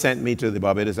father sent me to the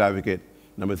Barbados Advocate,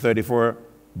 number 34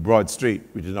 Broad Street,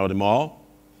 which is now the mall,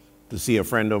 to see a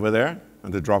friend over there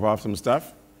and to drop off some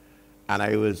stuff. And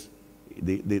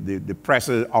the press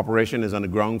operation is on the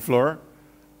ground floor,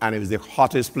 and it was the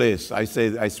hottest place. I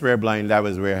swear blind, that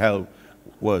was where hell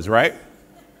was, right?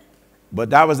 But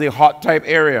that was the hot type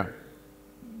area.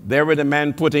 There were the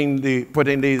men putting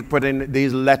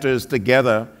these letters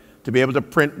together to be able to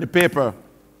print the paper.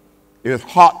 It was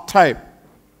hot type.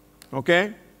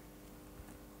 Okay?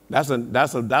 That's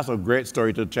a great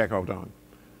story to check out on.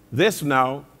 This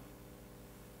now,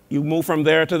 you move from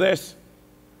there to this.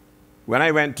 When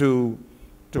I went to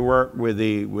to work with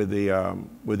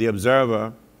the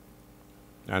Observer,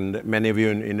 and many of you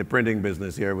in the printing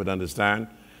business here would understand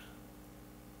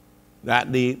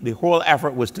that the whole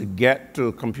effort was to get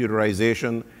to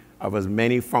computerization of as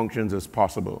many functions as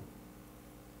possible.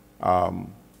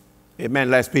 It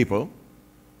meant less people,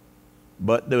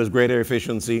 but there was greater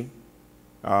efficiency,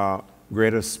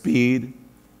 greater speed,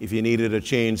 if you needed to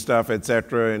change stuff,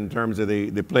 etc., in terms of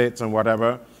the plates and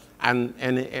whatever.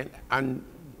 And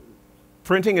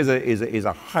printing is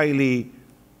a highly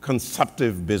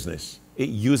consumptive business. It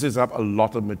uses up a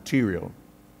lot of material.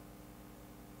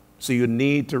 So you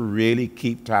need to really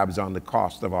keep tabs on the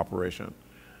cost of operation.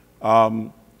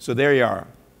 So there you are.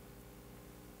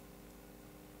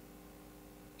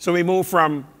 So we move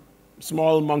from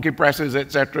small monkey presses,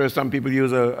 etc. Some people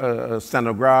use a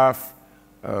stenograph,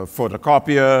 a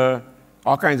photocopier,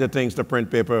 all kinds of things to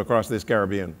print paper across this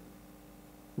Caribbean.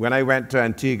 When I went to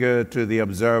Antigua to the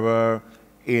Observer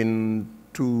in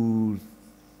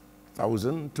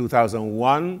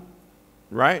 2001,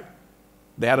 right?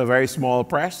 They had a very small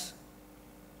press.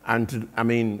 And I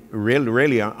mean,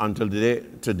 really until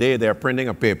today, they're printing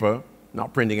a paper,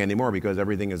 not printing anymore because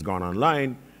everything has gone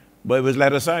online, but it was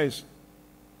letter size.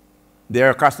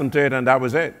 They're accustomed to it, and that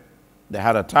was it. They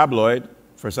had a tabloid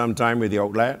for some time with the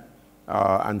outlet,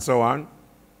 and so on.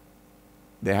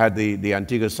 They had the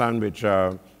Antigua Sun, which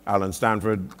Alan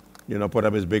Stanford, put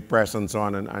up his big press and so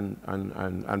on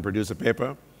and produce a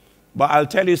paper. But I'll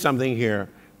tell you something here,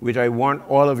 which I want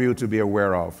all of you to be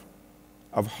aware of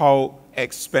how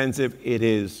expensive it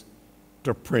is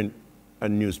to print a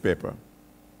newspaper.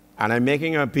 And I'm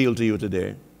making an appeal to you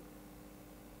today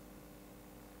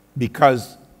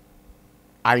because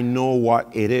I know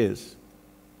what it is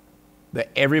that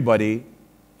everybody,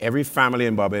 every family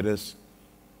in Barbados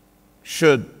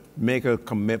should make a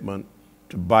commitment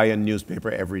to buy a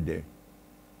newspaper every day.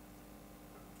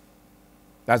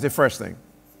 That's the first thing.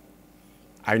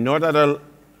 I know that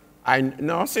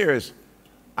no, serious.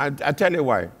 I tell you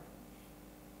why.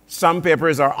 Some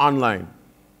papers are online.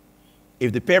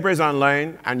 If the paper is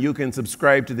online and you can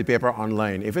subscribe to the paper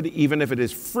online, even if it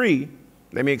is free,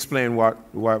 let me explain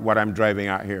what I'm driving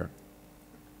at here.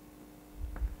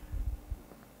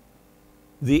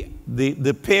 The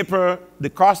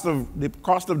cost of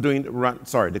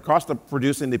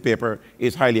producing the paper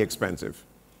is highly expensive.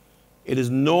 It is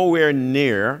nowhere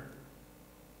near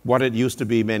what it used to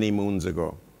be many moons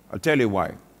ago. I'll tell you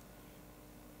why.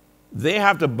 They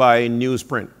have to buy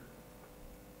newsprint.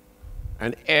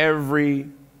 And every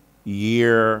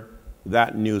year,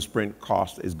 that newsprint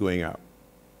cost is going up.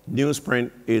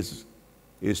 Newsprint is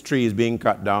trees being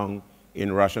cut down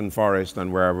in Russian forest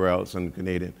and wherever else, and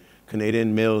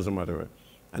Canadian mills and whatever.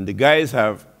 And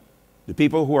the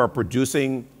people who are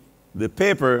producing the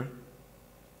paper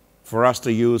for us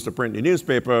to use to print the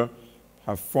newspaper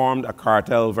have formed a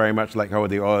cartel very much like how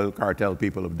the oil cartel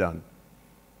people have done.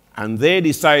 And they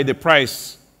decide the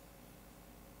price.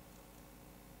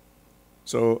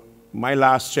 So my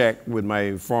last check with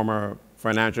my former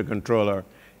financial controller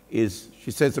is, she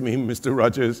said to me, Mr.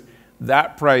 Rogers,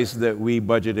 that price that we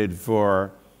budgeted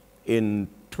for in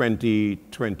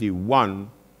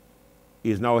 2021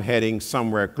 is now heading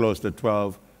somewhere close to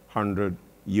 $1,200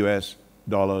 US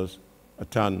a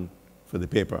ton for the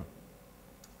paper.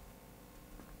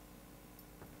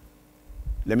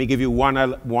 Let me give you one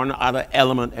other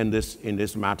element in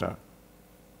this matter,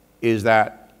 is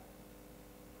that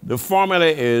the formula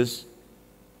is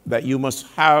that you must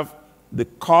have the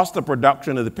cost of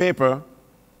production of the paper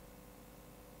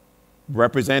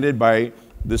represented by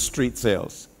the street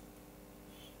sales.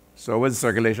 So what's the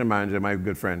circulation manager, my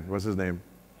good friend? What's his name?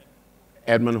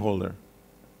 Edmund Holder.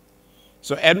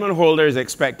 So Edmund Holder is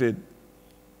expected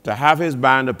to have his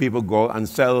band of people go and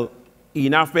sell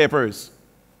enough papers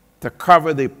to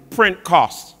cover the print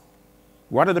costs.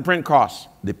 What are the print costs?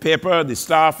 The paper, the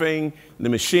staffing, the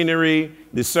machinery,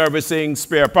 the servicing,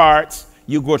 spare parts.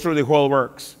 You go through the whole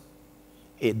works.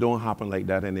 It don't happen like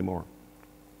that anymore.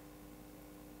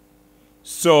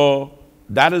 So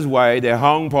that is why they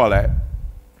hung Paulette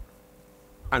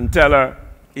and tell her,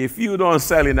 if you don't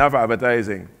sell enough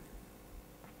advertising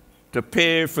to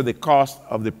pay for the cost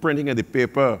of the printing of the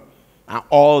paper and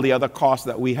all the other costs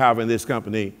that we have in this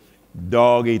company,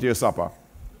 dog, eat your supper.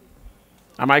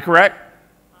 Am I correct?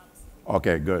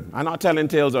 Okay, good. I'm not telling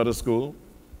tales out of school.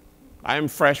 I am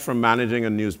fresh from managing a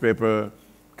newspaper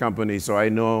company, so I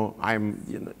know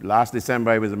last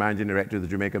December I was the managing director of the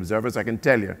Jamaica Observer, so I can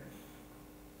tell you.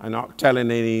 I'm not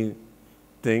telling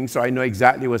anything, so I know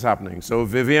exactly what's happening. So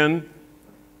Vivian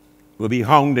will be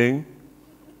hounding,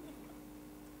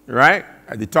 right,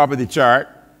 at the top of the chart,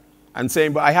 and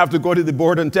saying, but I have to go to the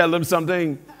board and tell them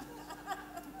something.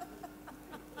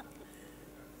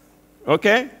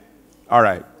 Okay? All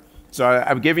right. So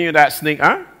I'm giving you that sneak,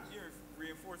 huh? You're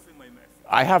reinforcing my message.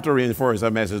 I have to reinforce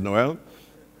that message, Noel.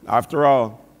 After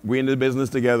all, we're in the business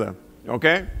together.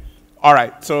 Okay? All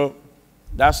right. So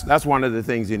that's one of the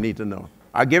things you need to know.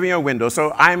 I'll give you a window.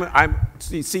 So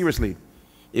seriously,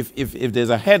 if there's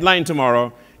a headline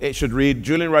tomorrow, it should read,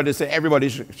 Julian Rogers said everybody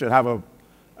should have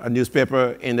a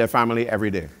newspaper in their family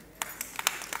every day.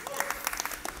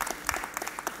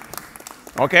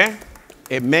 Okay?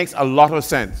 It makes a lot of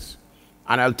sense.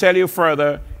 And I'll tell you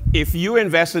further, if you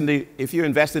invest in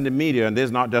the media, and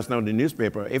there's not just now the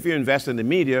newspaper, if you invest in the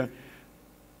media,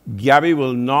 Gabby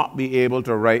will not be able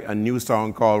to write a new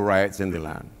song called Riots in the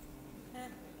Land.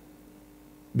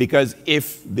 Because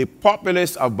if the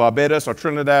populace of Barbados or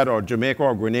Trinidad or Jamaica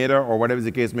or Grenada or whatever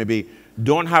the case may be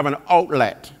don't have an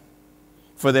outlet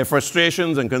for their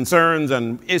frustrations and concerns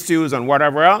and issues and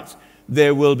whatever else,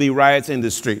 there will be riots in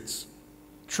the streets.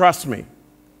 Trust me.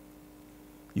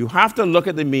 You have to look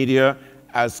at the media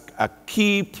as a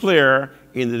key player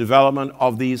in the development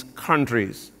of these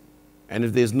countries. And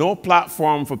if there's no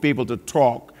platform for people to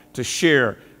talk, to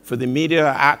share, for the media to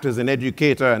act as an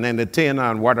educator and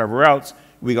entertainer and whatever else,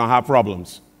 we're going to have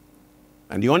problems.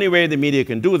 And the only way the media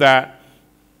can do that,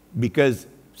 because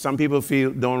some people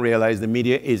don't realize the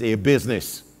media is a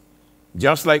business.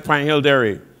 Just like Pine Hill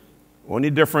Dairy. Only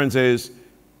difference is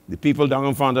the people down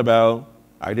in Fontabelle,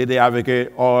 either the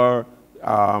Advocate or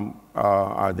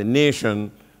the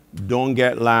Nation, don't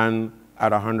get land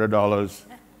at $100.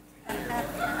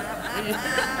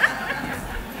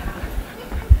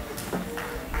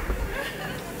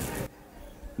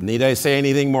 Need I say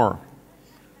anything more?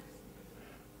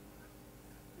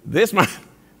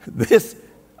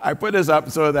 I put this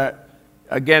up so that,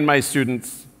 again, my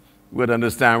students would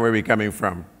understand where we're coming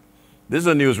from. This is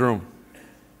a newsroom.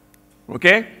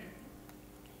 Okay?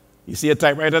 You see a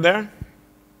typewriter there?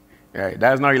 All right,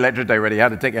 that's not electric typewriter. You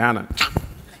have to take your hand out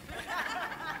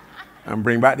and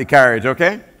bring back the carriage,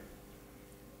 okay?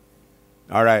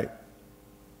 All right.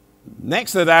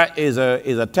 Next to that is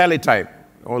a teletype.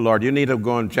 Oh, Lord, you need to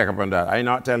go and check up on that. I'm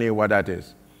not telling you what that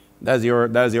is. That's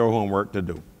your homework to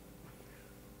do.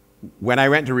 When I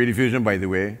went to Rediffusion, by the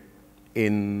way,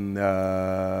 in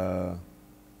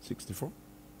 64?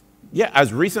 Yeah,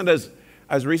 as recent as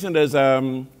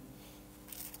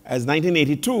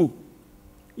 1982.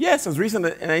 Yes, as recent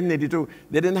as 1982.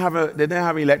 They didn't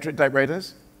have electric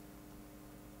typewriters.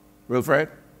 Wilfred?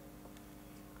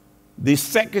 The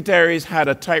secretaries had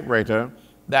a typewriter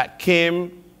that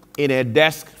came in a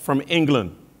desk from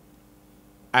England,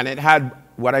 and it had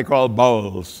what I call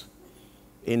bowels.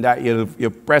 In that you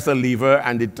press a lever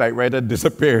and the typewriter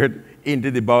disappeared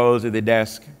into the bowels of the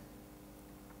desk.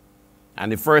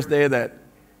 And the first day that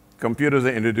computers were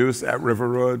introduced at River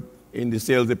Road in the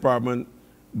sales department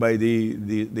by the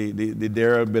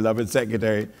dear beloved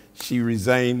secretary, she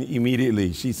resigned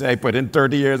immediately. She said, I put in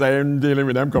 30 years, I ain't dealing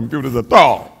with them computers at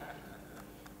all.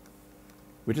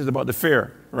 Which is about the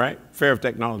fear, right? Fear of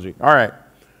technology. All right.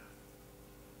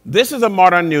 This is a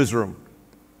modern newsroom.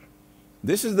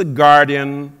 This is the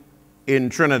Guardian in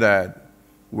Trinidad,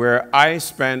 where I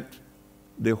spent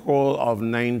the whole of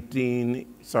 2018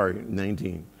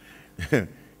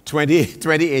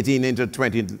 into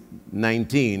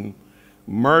 2019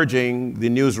 merging the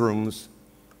newsrooms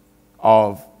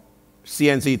of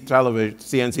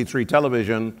CNC3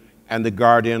 television and the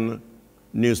Guardian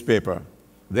newspaper.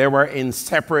 They were in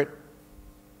separate,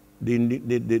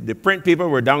 the print people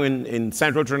were down in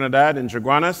central Trinidad, in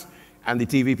Chaguanas, and the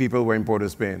TV people were in Port of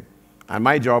Spain. And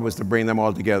my job was to bring them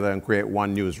all together and create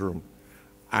one newsroom.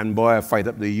 And boy, I fight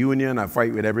up the union, I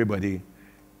fight with everybody.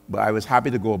 But I was happy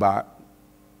to go back.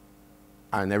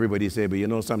 And everybody said, but you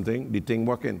know something? The thing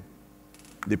working.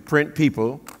 The print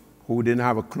people who didn't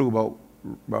have a clue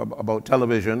about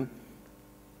television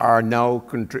are now,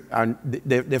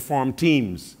 they form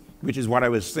teams, which is what I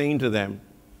was saying to them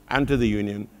and to the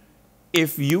union.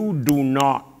 If you do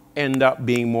not end up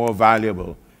being more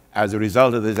valuable as a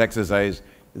result of this exercise,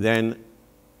 then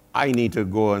I need to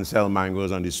go and sell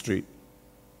mangoes on the street.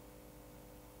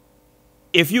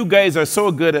 If you guys are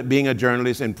so good at being a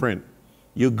journalist in print,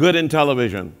 you're good in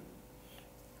television,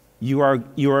 you are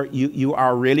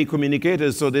really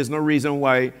communicators, so there's no reason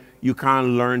why you can't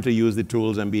learn to use the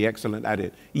tools and be excellent at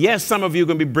it. Yes, some of you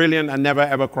can be brilliant and never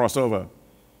ever cross over,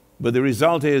 but the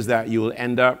result is that you will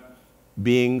end up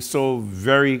being so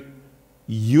very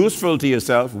useful to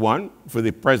yourself, one, for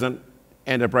the present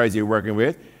enterprise you're working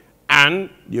with, and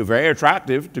you're very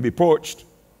attractive to be poached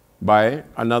by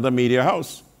another media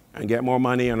house and get more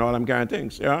money and all them kind of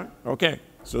things. Yeah? Okay.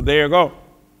 So there you go.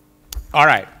 All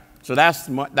right. So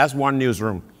that's one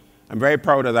newsroom. I'm very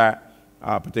proud of that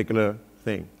particular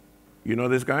thing. You know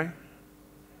this guy?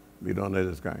 We don't know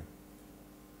this guy.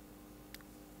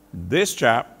 This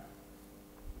chap,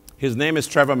 his name is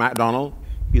Trevor MacDonald.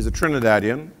 He's a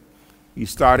Trinidadian. He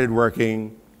started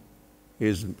working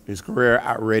his career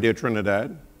at Radio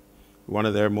Trinidad, one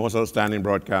of their most outstanding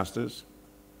broadcasters.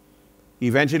 He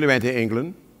eventually went to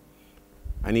England,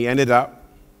 and he ended up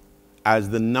as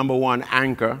the #1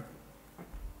 anchor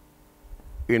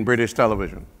in British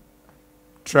television.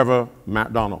 Trevor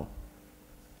MacDonald.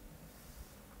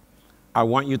 I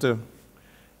want you to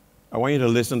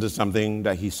listen to something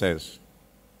that he says.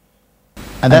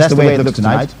 And that's the way it looks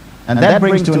tonight. And that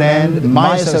brings to an end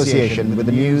my association with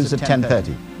the news at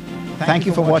 10:30. Thank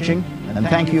you for watching, and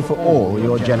thank you for all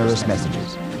your generous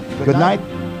messages. Good night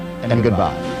and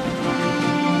goodbye.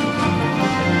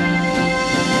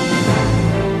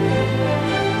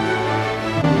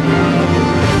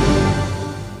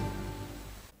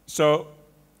 So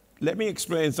let me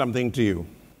explain something to you.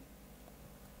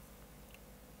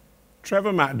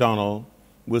 Trevor MacDonald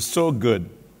was so good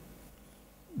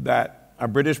that a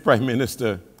British Prime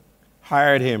Minister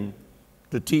hired him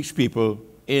to teach people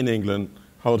in England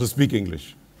how to speak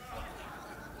English.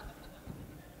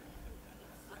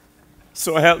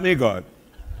 So help me God.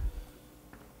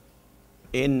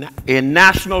 In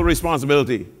national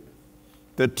responsibility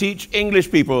to teach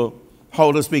English people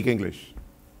how to speak English.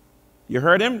 You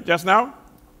heard him just now?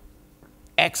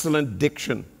 Excellent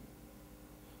diction.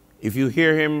 If you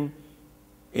hear him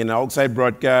in an outside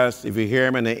broadcast, if you hear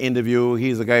him in an interview,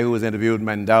 he's the guy who was interviewed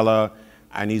Mandela,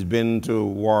 and he's been to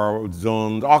war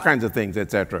zones, all kinds of things,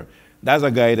 etc. That's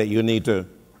a guy that you need to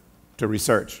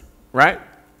research, right?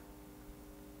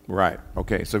 Right,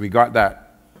 okay, so we got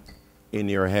that in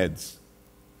your heads.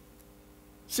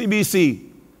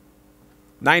 CBC,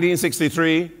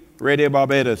 1963, Radio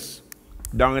Barbados,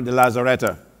 down in the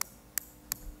Lazaretta.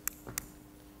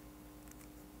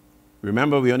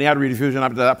 Remember, we only had rediffusion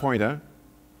up to that point, huh?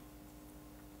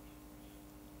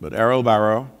 But Errol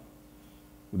Barrow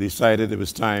decided it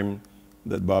was time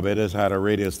that Barbados had a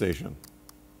radio station.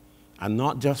 And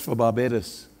not just for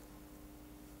Barbados.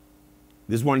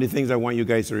 This is one of the things I want you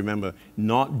guys to remember.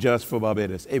 Not just for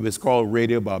Barbados. It was called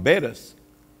Radio Barbados,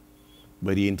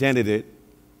 but he intended it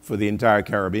for the entire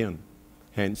Caribbean,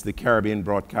 hence the Caribbean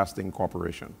Broadcasting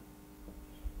Corporation.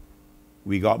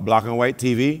 We got black and white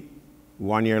TV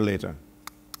 1 year later.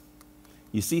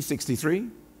 You see, 63,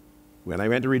 when I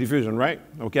went to Rediffusion, right?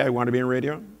 Okay, I want to be in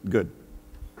radio? Good.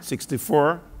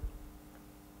 64,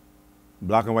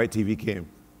 black and white TV came.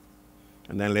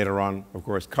 And then later on, of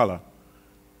course, color.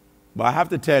 But I have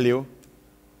to tell you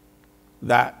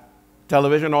that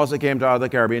television also came to other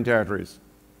Caribbean territories.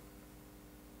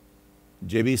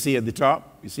 JBC at the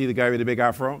top, you see the guy with the big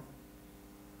afro?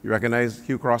 You recognize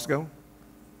Hugh Crossgill?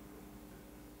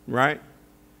 Right?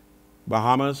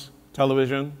 Bahamas,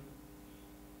 television.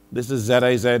 This is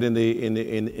ZIZ in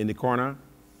the corner.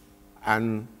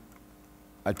 And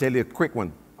I'll tell you a quick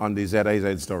one on the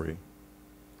ZIZ story.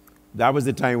 That was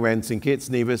the time when St. Kitts,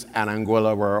 Nevis, and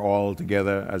Angola were all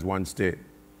together as one state.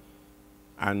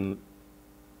 And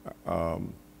Mr.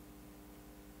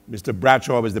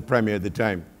 Bradshaw was the premier at the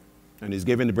time. And he's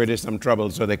giving the British some trouble,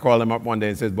 so they called him up one day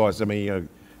and said, boss, I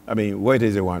mean, what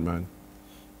is it want, man?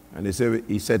 And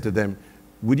he said to them,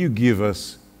 would you give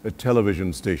us a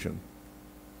television station?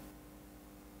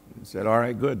 He said, all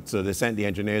right, good. So they sent the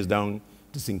engineers down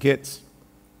to St. Kitts,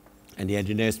 and the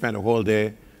engineers spent a whole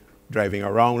day driving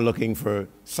around looking for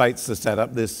sites to set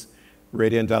up this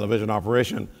radio and television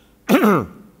operation.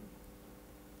 And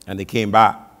they came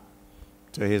back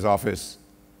to his office,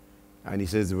 and he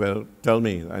says, well, tell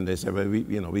me. And they said, well,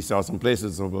 we saw some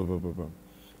places, blah, blah, blah, blah.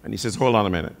 And he says, hold on a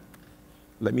minute.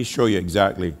 Let me show you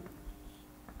exactly.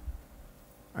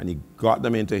 And he got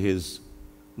them into his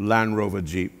Land Rover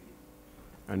Jeep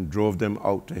and drove them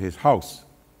out to his house.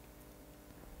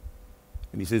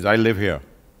 And he says, I live here.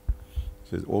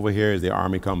 He says, over here is the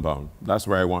Army compound. That's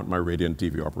where I want my radio and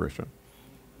TV operation.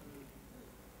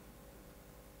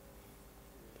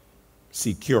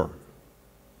 Secure.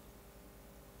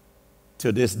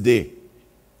 To this day,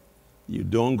 you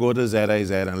don't go to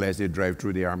ZIZ unless you drive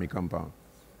through the Army compound.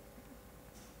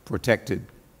 Protected,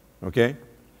 okay?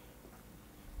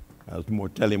 I'll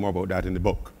tell you more about that in the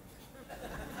book.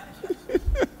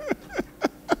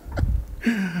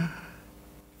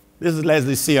 This is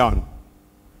Leslie Sion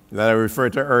that I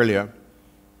referred to earlier.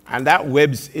 And that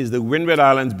WIBS is the Windward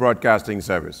Islands Broadcasting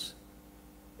Service.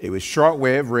 It was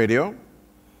shortwave radio,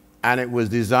 and it was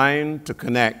designed to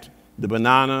connect the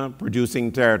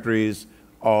banana-producing territories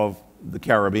of the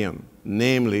Caribbean,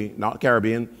 namely, not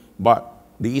Caribbean, but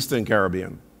the Eastern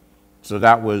Caribbean. So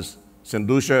that was St.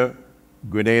 Lucia,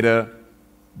 Grenada,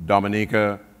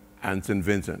 Dominica, and St.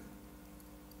 Vincent.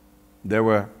 There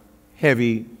were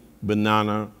heavy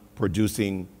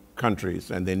banana-producing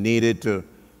countries, and they needed to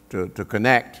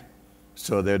connect.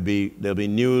 So there'll be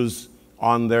news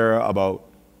on there about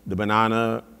the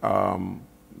banana.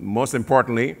 Most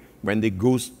importantly, when the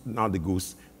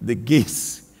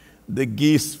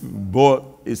geese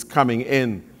boat is coming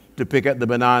in to pick up the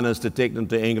bananas to take them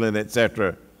to England,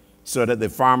 etc., so that the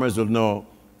farmers will know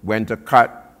when to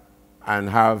cut and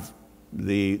have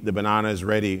the bananas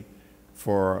ready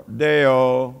for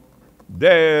day-o,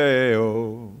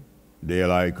 day-o,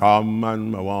 daylight come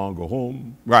and I want to go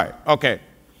home. Right, okay.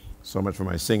 So much for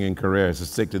my singing career, so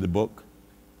stick to the book.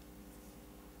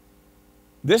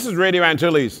 This is Radio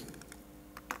Antilles.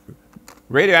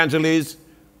 Radio Antilles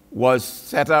was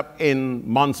set up in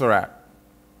Montserrat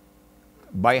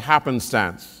by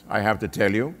happenstance, I have to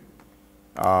tell you.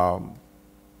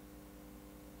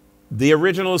 The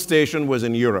original station was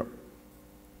in Europe.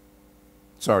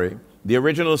 Sorry. The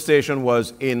original station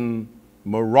was in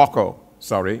Morocco,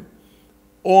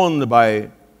 owned by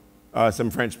some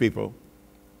French people.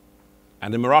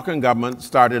 And the Moroccan government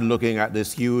started looking at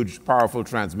this huge, powerful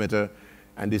transmitter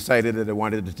and decided that they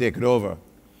wanted to take it over.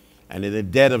 And in the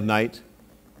dead of night,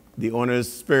 the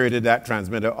owners spirited that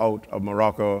transmitter out of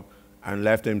Morocco and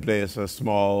left in place a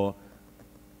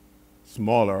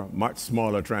much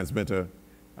smaller transmitter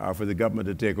for the government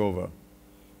to take over.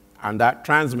 And that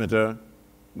transmitter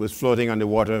was floating on the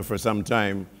water for some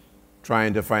time,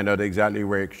 trying to find out exactly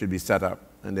where it should be set up.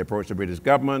 And they approached the British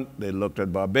government. They looked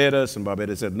at Barbados, and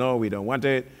Barbados said, no, we don't want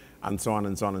it, and so on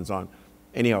and so on and so on.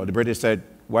 Anyhow, the British said,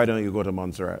 why don't you go to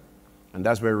Montserrat? And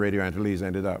that's where Radio Antilles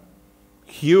ended up.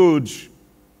 Huge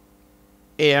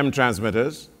AM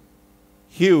transmitters,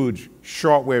 huge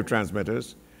shortwave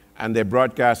transmitters, and they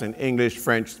broadcast in English,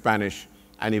 French, Spanish,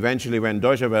 and eventually when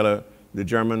Deutsche Welle, the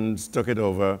Germans, took it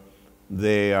over,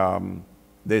 they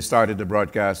started to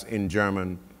broadcast in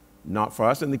German, not for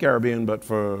us in the Caribbean, but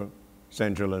for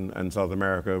Central and South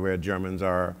America, where Germans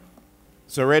are.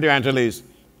 So Radio Antilles,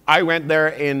 I went there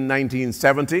in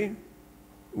 1970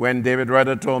 when David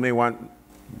Rudder told me you're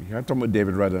talking about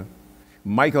David Rudder,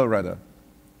 Michael Rudder.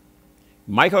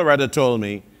 Michael Rudder told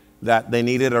me that they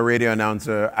needed a radio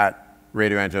announcer at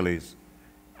Radio Antilles.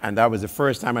 And that was the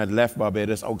first time I'd left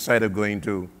Barbados outside of going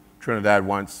to Trinidad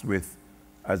once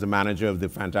as a manager of the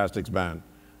Fantastics band.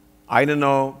 I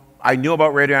knew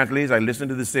about Radio Antilles. I listened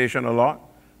to the station a lot.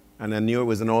 And I knew it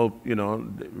was an old,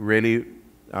 really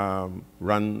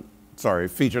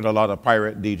featured a lot of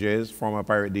pirate DJs, former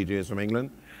pirate DJs from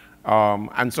England.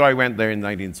 And so I went there in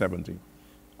 1970.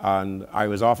 And I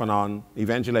was off and on.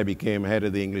 Eventually, I became head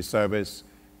of the English service.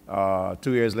 2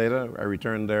 years later, I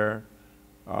returned there.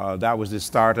 That was the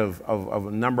start of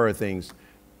a number of things.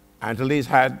 Antilles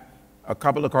had a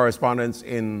couple of correspondents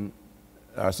in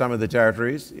some of the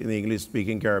territories in the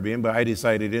English-speaking Caribbean, but I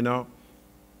decided,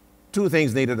 two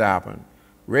things needed to happen.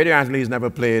 Radio Antilles never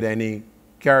played any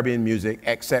Caribbean music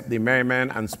except the Merryman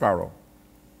and Sparrow.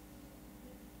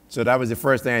 So that was the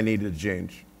first thing I needed to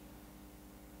change.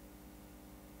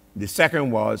 The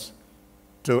second was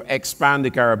to expand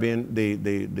the Caribbean,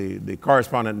 the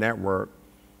correspondent network,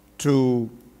 to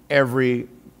every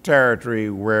territory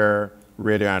where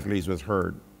Radio Antilles was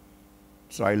heard.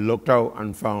 So I looked out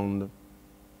and found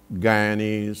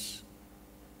Guyanese,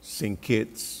 St.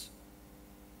 Kitts,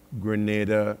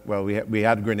 Grenada. Well, we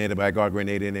had Grenada, but I got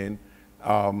Grenadian in.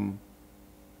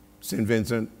 St.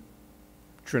 Vincent,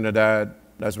 Trinidad.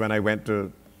 That's when I went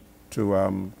to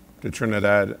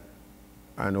Trinidad,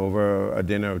 and over a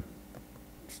dinner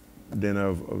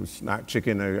of snack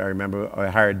chicken, I remember I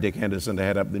hired Dick Henderson to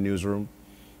head up the newsroom,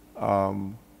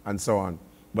 and so on.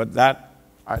 But that's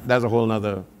a whole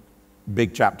other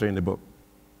big chapter in the book.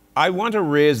 I want to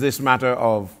raise this matter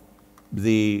of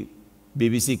the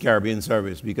BBC Caribbean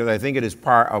service because I think it is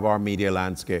part of our media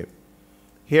landscape.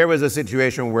 Here was a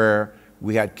situation where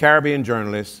we had Caribbean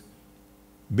journalists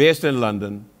based in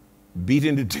London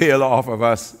beating the tail off of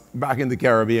us back in the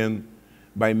Caribbean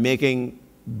by making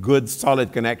good,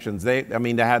 solid connections. They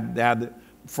had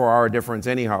 4-hour difference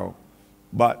anyhow.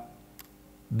 But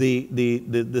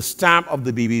the stamp of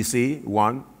the BBC,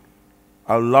 one,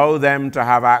 allow them to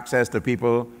have access to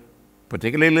people,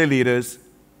 particularly leaders,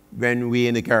 when we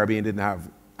in the Caribbean didn't have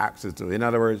access to. In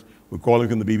other words, we're calling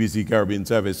from the BBC Caribbean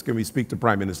service. Can we speak to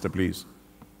Prime Minister, please?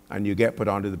 And you get put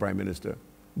on to the Prime Minister.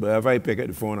 But if I pick up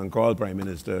the phone and call Prime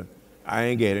Minister, I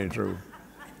ain't getting through.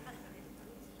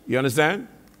 You understand?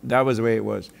 That was the way it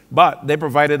was. But they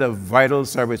provided a vital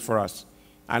service for us.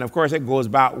 And of course, it goes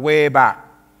back, way back,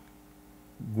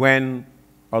 when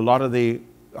a lot of the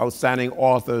outstanding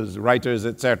authors, writers,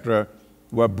 etc.,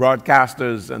 were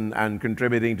broadcasters and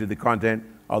contributing to the content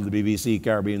of the BBC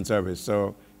Caribbean service.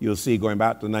 So you'll see going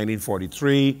back to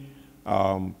 1943,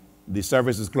 the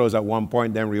service is closed at one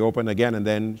point, then reopened again, and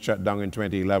then shut down in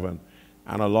 2011.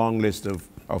 And a long list of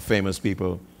famous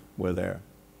people were there.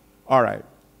 All right,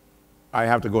 I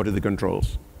have to go to the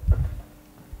controls,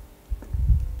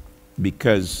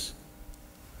 because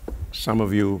some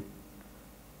of you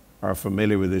are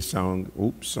familiar with this sound.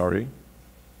 Oops, sorry.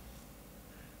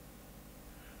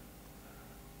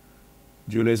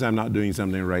 Julius, I'm not doing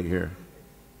something right here.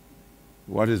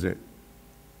 What is it?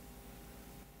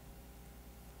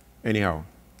 Anyhow,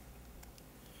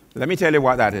 let me tell you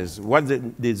what that is. What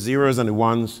the zeros and the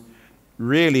ones,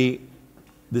 really,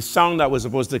 the sound that was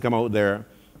supposed to come out there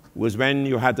was when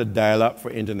you had to dial up for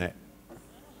internet.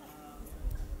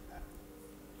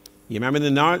 You remember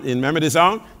the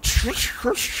song?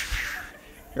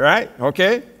 Right?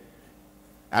 Okay?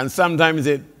 And sometimes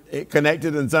it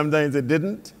connected and sometimes it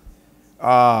didn't.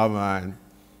 Oh, man.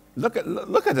 Look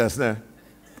at us now.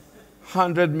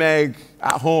 100 meg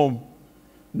at home.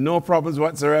 No problems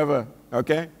whatsoever.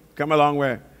 Okay? Come a long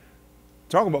way.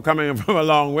 Talk about coming from a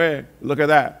long way. Look at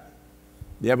that.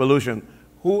 The evolution.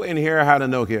 Who in here had a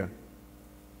Nokia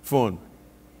phone?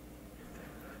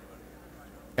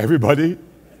 Everybody?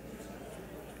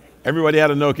 Everybody had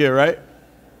a Nokia, right?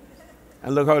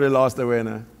 And look how they lost their way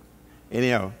now.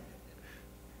 Anyhow.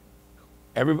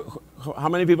 How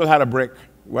many people had a brick?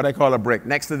 What I call a brick,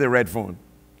 next to the red phone?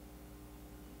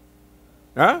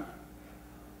 Huh?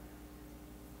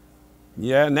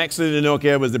 Yeah, next to the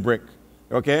Nokia was the brick.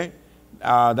 Okay?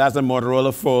 That's a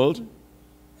Motorola Fold,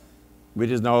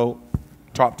 which is now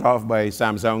topped off by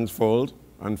Samsung's Fold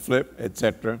and Flip,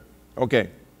 etc. Okay,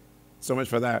 so much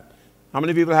for that. How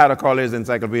many people had a Collier's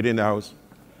Encyclopedia in the house?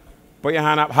 Put your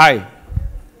hand up high.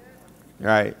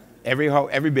 Right. Every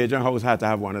Bajan house had to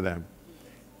have one of them.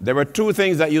 There were two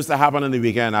things that used to happen on the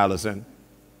weekend, Allison.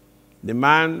 The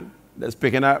man that's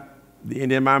picking up, the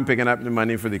Indian man picking up the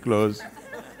money for the clothes,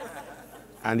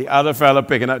 and the other fella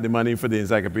picking up the money for the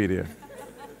encyclopedia.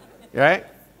 Right?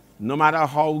 No matter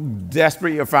how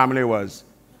desperate your family was,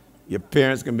 your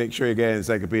parents can make sure you get an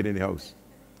encyclopedia in the house.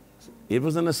 It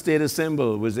wasn't a status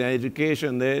symbol. It was an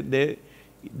education. They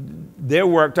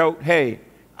worked out, hey,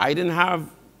 I didn't have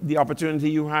the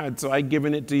opportunity you had, so I've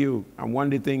given it to you. And one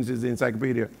of the things is the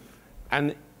encyclopedia.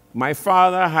 And my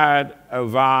father had a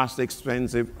vast,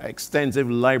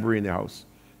 extensive library in the house.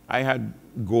 I had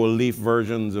gold leaf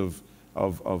versions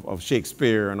of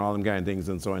Shakespeare and all them kind of things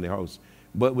and so in the house.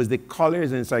 But it was the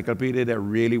Collier's Encyclopedia that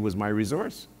really was my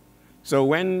resource. So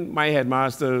when my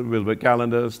headmaster, Wilbert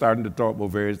Callender, started to talk about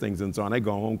various things and so on, I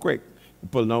go home quick,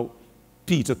 pulling out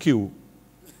Peter Q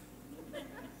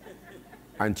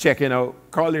and checking out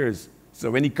Collier's. So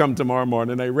when he come tomorrow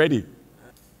morning, I'm ready.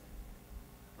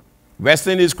 West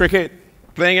Indies cricket,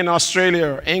 playing in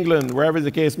Australia or England, wherever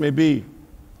the case may be.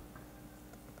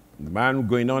 The man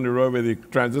going down the road with the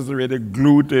transistor radio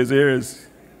glued to his ears.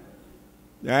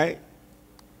 Right?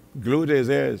 Glued to his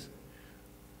ears.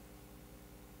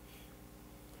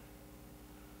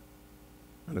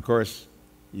 And of course,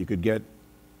 you could get,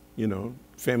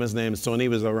 famous names. Sony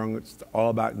was around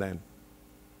all back then.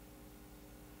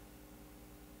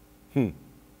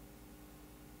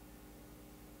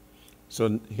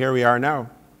 So here we are now.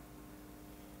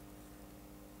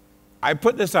 I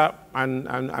put this up, and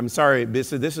I'm sorry,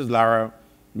 this is Lara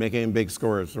making big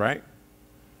scores, right?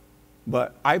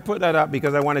 But I put that up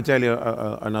because I want to tell you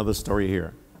another story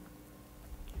here.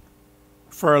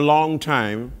 For a long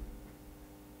time,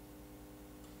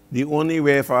 the only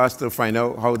way for us to find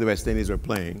out how the West Indies were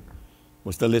playing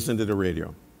was to listen to the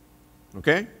radio.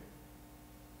 Okay?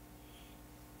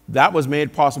 That was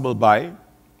made possible by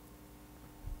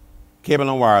cable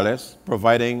and wireless,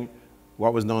 providing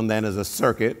what was known then as a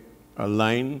circuit, a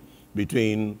line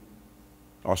between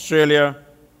Australia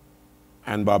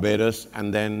and Barbados,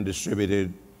 and then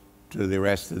distributed to the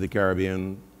rest of the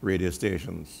Caribbean radio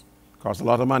stations. Cost a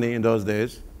lot of money in those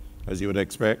days, as you would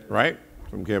expect, right?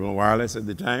 From cable and wireless at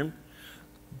the time,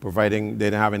 providing they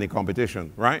didn't have any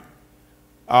competition, right?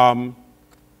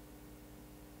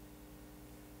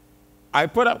 I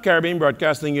put up Caribbean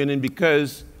Broadcasting Union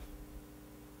because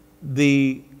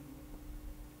the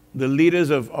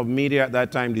leaders of media at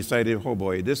that time decided, oh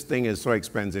boy, this thing is so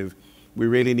expensive, we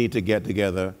really need to get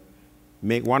together,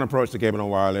 make one approach to cable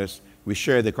and wireless, we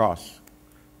share the costs.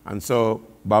 And so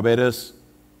Barbados,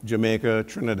 Jamaica,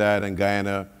 Trinidad, and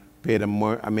Guyana paid a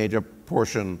major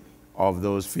portion of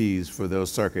those fees for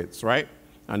those circuits, right?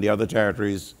 And the other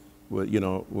territories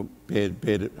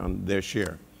paid on their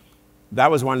share. That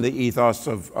was one of the ethos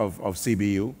of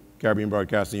CBU, Caribbean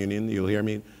Broadcasting Union. You'll hear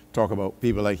me talk about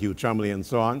people like Hugh Chumley and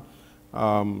so on.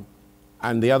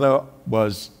 And the other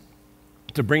was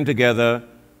to bring together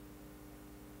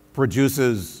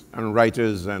producers and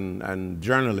writers and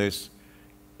journalists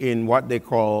in what they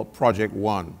call Project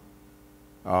One.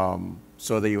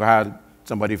 So that you had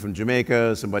somebody from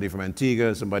Jamaica, somebody from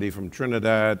Antigua, somebody from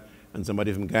Trinidad, and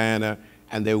somebody from Guyana,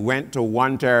 and they went to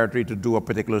one territory to do a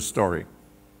particular story.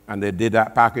 And they did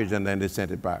that package, and then they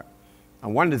sent it back.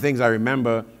 And one of the things I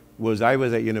remember was I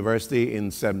was at university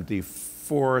in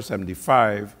 74,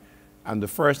 75, and the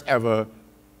first ever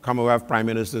Commonwealth Prime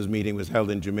Minister's meeting was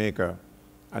held in Jamaica,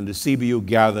 and the CBU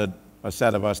gathered a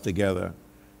set of us together.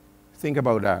 Think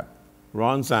about that.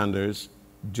 Ron Sanders,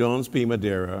 Jones P.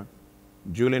 Madeira,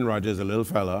 Julian Rogers, a little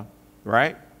fella,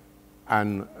 right?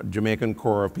 And a Jamaican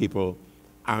core of people.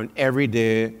 And every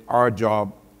day, our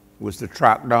job was to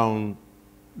track down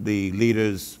the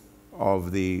leaders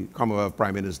of the Commonwealth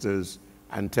Prime Ministers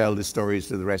and tell the stories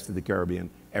to the rest of the Caribbean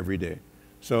every day.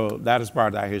 So that is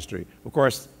part of that history. Of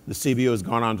course, the CBO has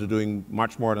gone on to doing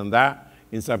much more than that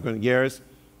in subsequent years.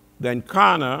 Then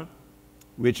Kana,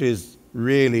 which is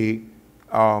really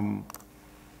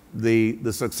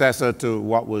the successor to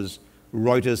what was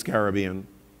Reuters Caribbean,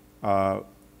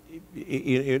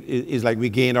 is like we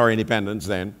gained our independence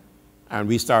then, and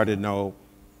we started now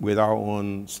with our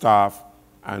own staff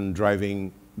and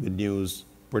driving the news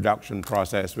production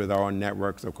process with our own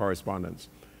networks of correspondents.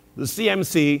 The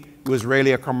CMC was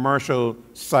really a commercial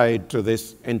side to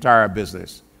this entire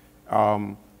business.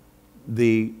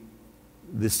 The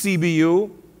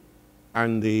CBU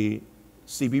and the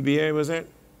CBBA, was it?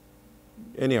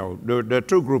 Anyhow, there are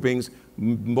two groupings,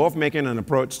 both making an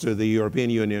approach to the European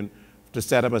Union to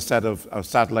set up a set of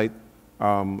satellite,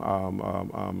 what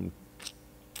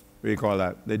do you call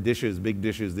that? The dishes, big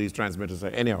dishes, these transmitters.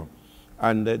 Anyhow,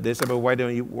 and they said, well, why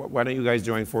don't you guys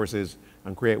join forces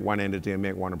and create one entity and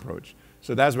make one approach?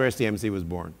 So that's where CMC was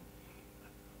born.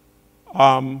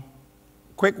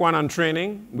 Quick one on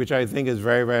training, which I think is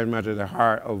very, very much at the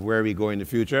heart of where we go in the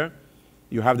future.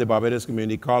 You have the Barbados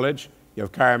Community College, you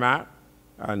have CARIMAT,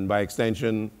 and by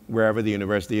extension, wherever the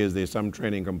university is, there's some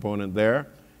training component there.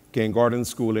 King Gordon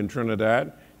School in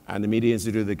Trinidad, and the Media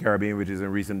Institute of the Caribbean, which is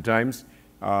in recent times,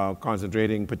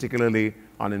 concentrating particularly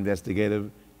on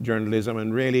investigative journalism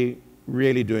and really,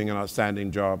 really doing an outstanding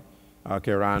job.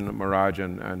 Kiran Maraj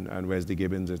and Wesley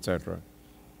Gibbons, etc.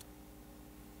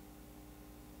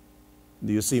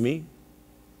 Do you see me?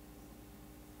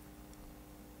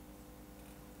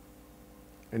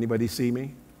 Anybody see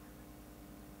me?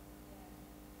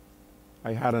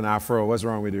 I had an afro. What's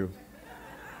wrong with you?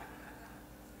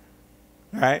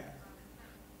 Right?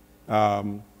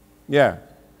 Yeah.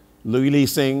 Louis Lee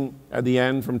Singh at the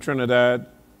end from Trinidad.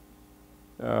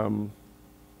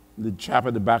 The chap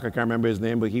at the back, I can't remember his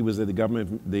name, but he was at the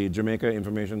government, the Jamaica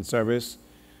Information Service.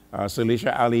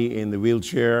 Salisha Ali in the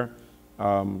wheelchair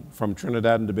from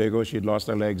Trinidad and Tobago. She had lost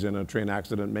her legs in a train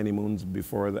accident many moons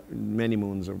before that, many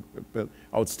moons.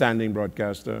 Outstanding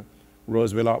broadcaster.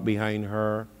 Rose Willott behind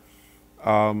her.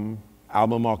 Alma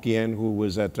Mokien, who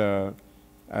was at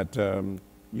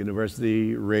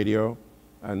University Radio,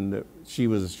 and she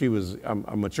was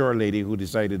a mature lady who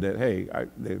decided that, hey,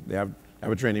 they have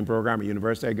a training program at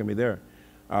university, I'm going to be there.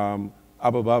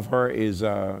 Up above her is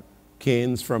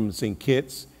Keynes from St.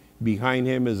 Kitts. Behind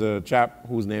him is a chap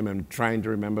whose name I'm trying to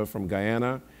remember from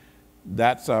Guyana.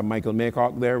 That's Michael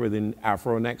Maycock there with an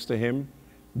afro next to him.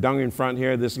 Down in front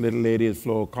here, this little lady is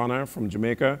Flo O'Connor from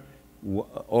Jamaica.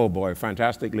 Oh boy,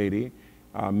 fantastic lady.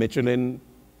 Michelin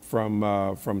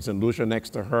from St. Lucia next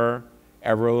to her.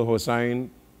 Avril Hossain,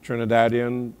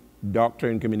 Trinidadian, doctor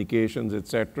in communications,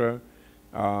 etc.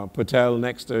 Patel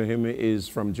next to him is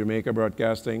from Jamaica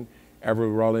Broadcasting.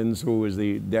 Avril Rollins, who was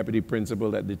the deputy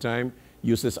principal at the time.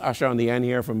 Eustace Usher on the end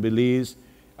here from Belize.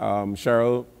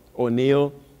 Cheryl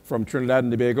O'Neill from Trinidad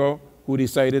and Tobago, who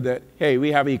decided that, hey,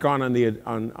 we have econ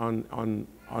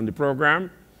on the program.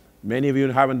 Many of you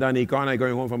haven't done econ. I'm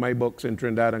going home for my books in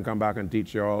Trinidad and come back and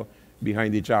teach you all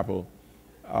behind the chapel.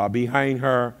 Behind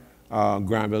her,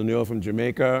 Granville Newell from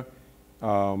Jamaica.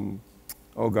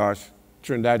 Oh gosh,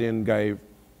 Trinidadian guy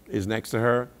is next to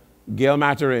her. Gail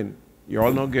Maturin. You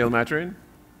all know Gail Maturin?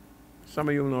 Some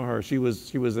of you know her. She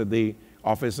was at the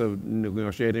Office of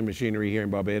Negotiating Machinery here in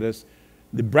Barbados.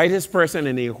 The brightest person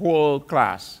in the whole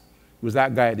class was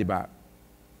that guy at the back,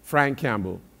 Frank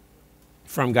Campbell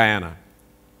from Guyana.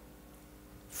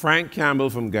 Frank Campbell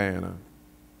from Guyana.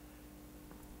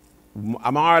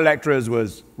 Among our lecturers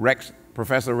was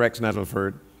Professor Rex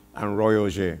Nettleford and Roy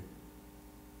Auger.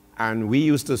 And we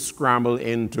used to scramble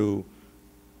into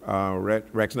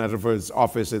Rex Netterford's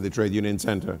office at the Trade Union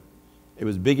Center. It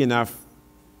was big enough,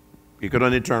 you could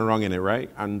only turn wrong in it, right?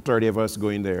 And 30 of us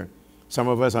going there. Some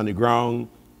of us on the ground,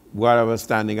 one of us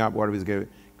standing up, what was going,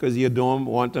 because you don't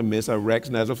want to miss a Rex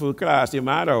Netterford class, no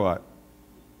matter what.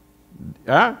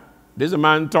 Yeah? There's a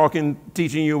man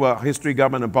teaching you about history,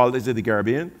 government, and politics of the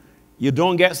Caribbean. You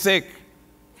don't get sick.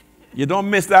 You don't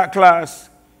miss that class.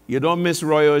 You don't miss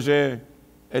Roy Auger,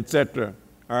 etc.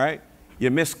 All right? You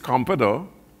miss Compa, though,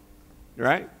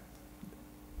 right?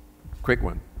 Quick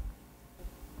one.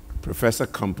 Professor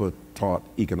Compa taught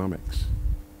economics.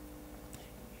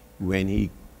 When he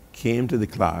came to the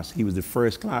class, he was the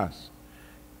first class.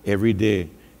 Every day,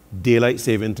 daylight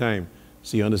saving time.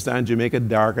 So you understand Jamaica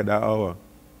dark at that hour.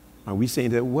 And we saying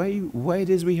that, why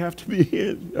does we have to be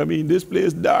here? I mean, this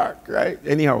place dark, right?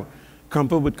 Anyhow,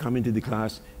 Compa would come into the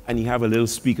class and he have a little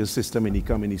speaker system and he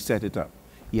come and he set it up.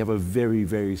 He have a very,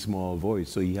 very small voice,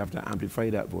 so you have to amplify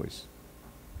that voice.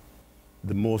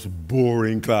 The most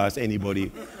boring class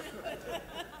anybody.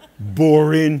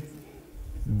 boring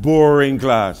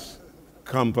class.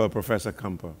 Compa, Professor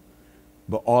Compa.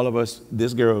 But all of us,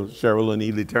 this girl, Cheryl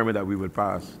O'Neill, determined that we would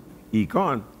pass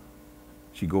econ.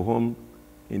 She go home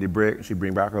in the break, she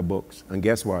bring back her books. And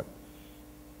guess what?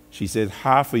 She said,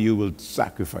 half of you will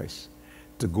sacrifice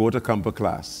to go to Compa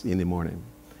class in the morning.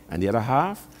 And the other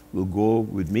half will go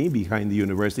with me behind the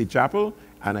university chapel,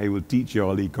 and I will teach you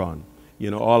all econ.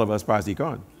 You know, all of us pass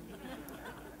econ.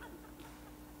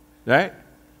 Right?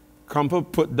 Compa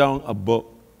put down a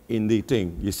book in the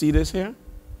thing. You see this here?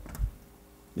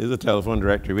 This is a telephone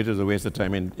directory, which is a waste of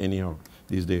time anyhow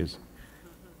these days.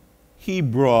 He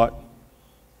brought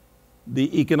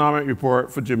the economic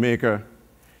report for Jamaica,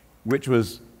 which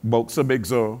was about so big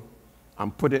so,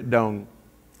 and put it down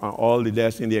on all the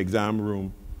desks in the exam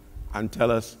room and tell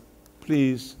us,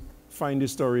 please find the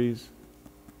stories.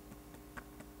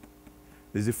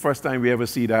 This is the first time we ever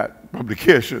see that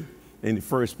publication in the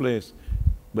first place.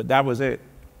 But that was it.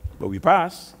 But we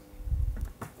passed.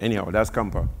 Anyhow, that's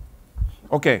Compa.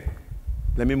 Okay,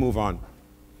 let me move on.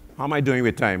 How am I doing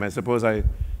with time? I suppose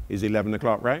it's 11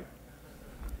 o'clock, right?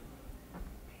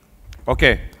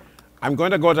 Okay, I'm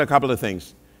going to go to a couple of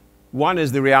things. One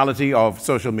is the reality of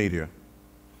social media.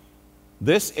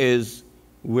 This is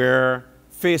where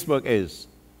Facebook is.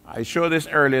 I showed this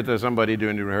earlier to somebody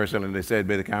during the rehearsal, and they said,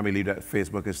 but I can't believe that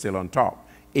Facebook is still on top.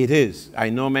 It is. I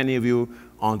know many of you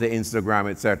on the Instagram,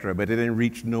 etc., but it didn't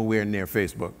reach nowhere near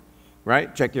Facebook,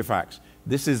 right? Check your facts.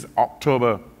 This is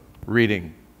October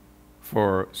reading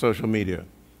for social media.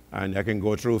 And I can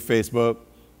go through Facebook,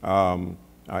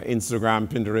 Instagram,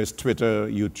 Pinterest, Twitter,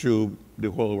 YouTube, the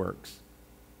whole works.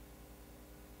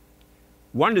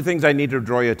 One of the things I need to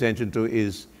draw your attention to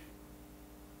is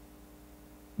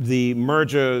the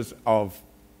mergers of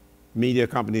media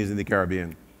companies in the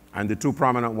Caribbean. And the two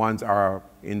prominent ones are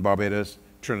in Barbados,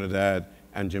 Trinidad,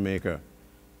 and Jamaica.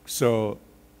 So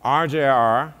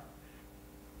RJR,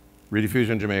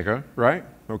 Rediffusion Jamaica, right?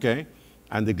 Okay.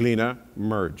 And the Gleaner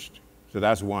merged. So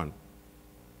that's one.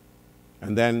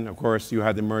 And then, of course, you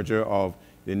had the merger of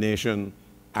the Nation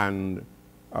and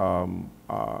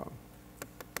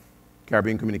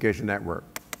Caribbean Communication Network,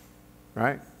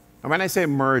 right? And when I say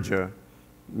merger,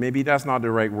 maybe that's not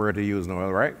the right word to use,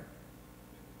 Noel, right?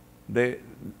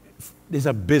 There's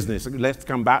a business. Let's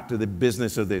come back to the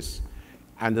business of this.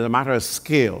 And in a matter of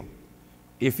scale,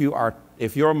 if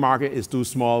your market is too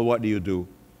small, what do?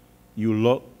 You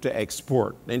look to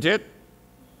export, ain't it?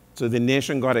 So the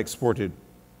Nation got exported.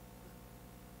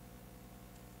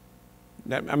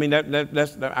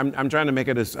 I'm trying to make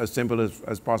it as simple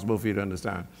as possible for you to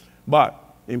understand.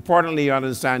 But importantly, you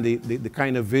understand the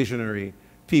kind of visionary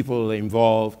people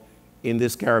involved in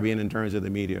this Caribbean in terms of the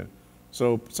media.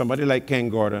 So somebody like Ken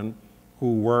Gordon,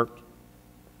 who worked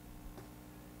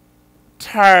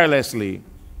tirelessly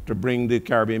to bring the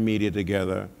Caribbean media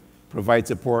together, provide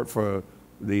support for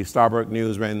the Starbuck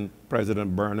News when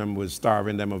President Burnham was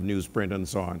starving them of newsprint and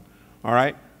so on. All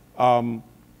right?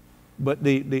 But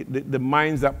the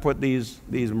minds that put these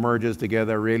mergers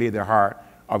together are really the heart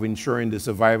of ensuring the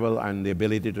survival and the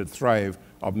ability to thrive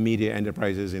of media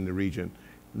enterprises in the region.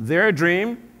 Their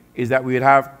dream is that we would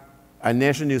have a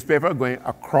Nation newspaper going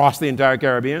across the entire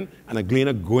Caribbean and a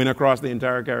Gleaner going across the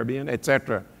entire Caribbean,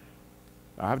 etc.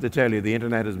 I have to tell you, the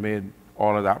internet has made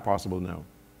all of that possible now.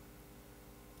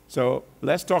 So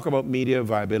let's talk about media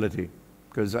viability,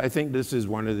 because I think this is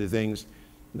one of the things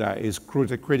that is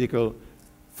critical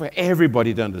for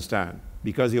everybody to understand,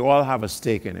 because you all have a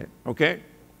stake in it, okay?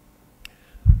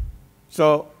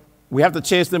 So we have to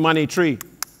chase the money tree.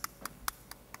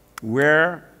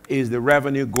 Where is the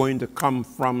revenue going to come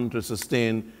from to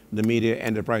sustain the media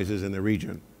enterprises in the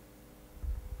region?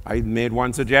 I made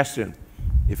one suggestion.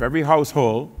 If every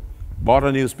household bought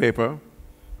a newspaper,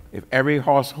 if every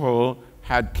household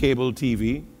had cable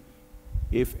TV,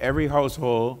 if every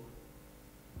household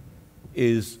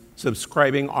is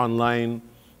subscribing online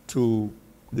to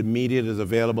the media that is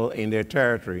available in their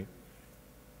territory,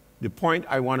 the point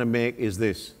I want to make is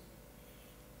this.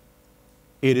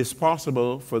 It is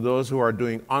possible for those who are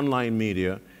doing online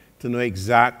media to know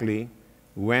exactly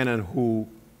when and who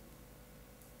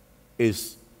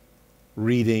is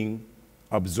reading,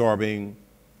 absorbing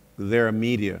their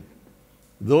media.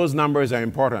 Those numbers are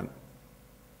important.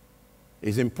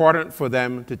 It's important for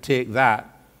them to take that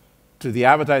to the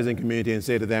advertising community and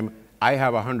say to them, I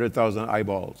have 100,000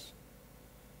 eyeballs.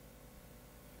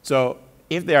 So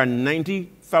if there are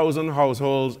 90,000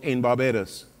 households in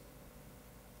Barbados,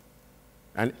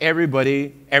 and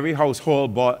every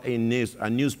household bought a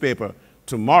newspaper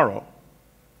tomorrow,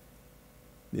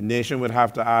 the nation would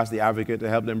have to ask the advocate to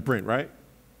help them print, right?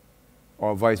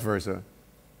 Or vice versa.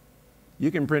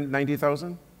 You can print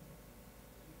 90,000?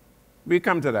 We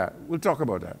come to that. We'll talk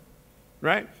about that,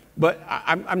 right? But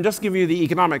I'm just giving you the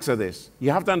economics of this.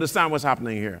 You have to understand what's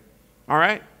happening here, all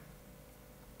right?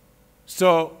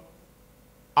 So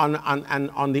on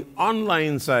the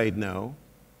online side now,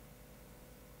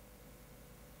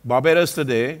 Barbados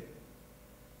Today,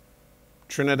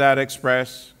 Trinidad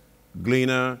Express,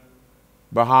 Gleaner,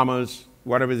 Bahamas,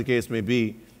 whatever the case may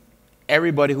be,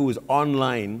 everybody who is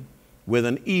online with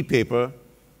an e-paper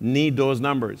need those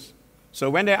numbers. So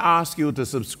when they ask you to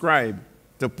subscribe,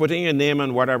 to put in your name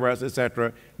and whatever else,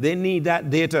 etc., they need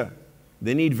that data.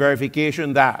 They need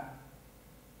verification that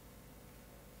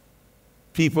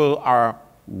people are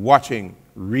watching,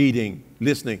 reading,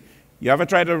 listening. You ever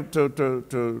try to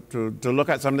look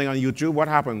at something on YouTube? What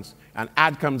happens? An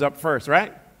ad comes up first,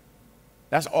 right?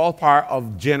 That's all part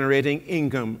of generating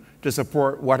income to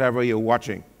support whatever you're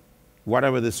watching,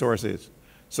 whatever the source is.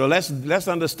 So let's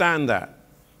understand that.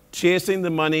 Chasing the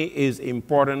money is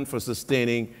important for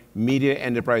sustaining media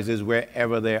enterprises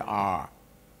wherever they are.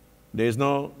 There's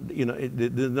no,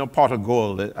 there's no pot of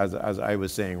gold, as I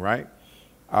was saying, right?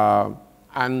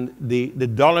 And the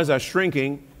dollars are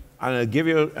shrinking. And I'll give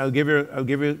you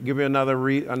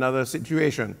another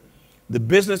situation. The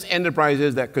business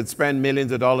enterprises that could spend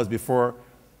millions of dollars before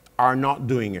are not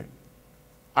doing it.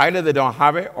 Either they don't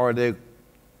have it or they're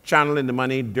channeling the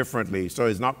money differently. So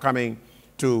it's not coming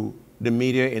to the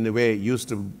media in the way it used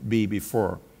to be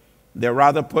before. They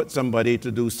rather put somebody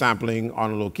to do sampling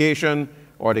on a location,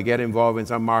 or to get involved in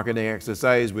some marketing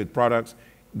exercise with products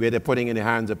where they're putting in the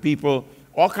hands of people,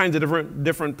 all kinds of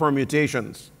different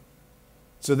permutations.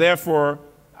 So therefore,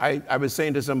 I was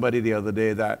saying to somebody the other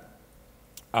day that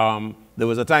there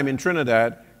was a time in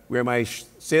Trinidad where my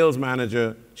sales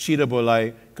manager, Sheeta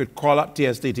Bolai, could call up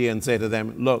TSTT and say to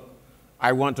them, look,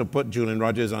 I want to put Julian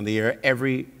Rogers on the air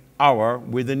every hour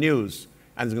with the news,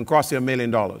 and it's going to cost you $1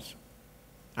 million.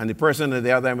 And the person at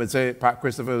the other end would say, Pat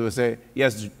Christopher would say,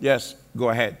 yes, go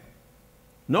ahead.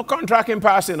 No contract in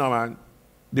passing, no, man.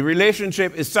 The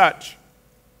relationship is such.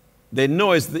 They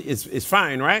know it's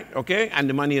fine, right? Okay? And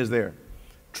the money is there.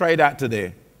 Try that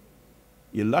today.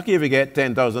 You're lucky if you get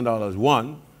 $10,000,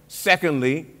 one.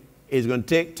 Secondly, it's going to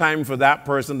take time for that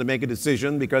person to make a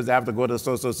decision because they have to go to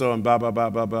so and blah, blah, blah,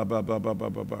 blah, blah, blah, blah, blah, blah,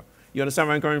 blah, blah. You understand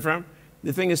where I'm coming from?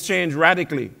 The thing has changed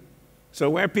radically. So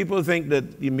where people think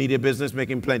that the media business is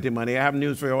making plenty of money, I have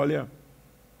news for you all here.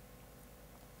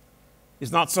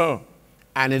 It's not so.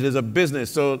 And it is a business.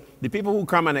 So the people who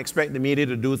come and expect the media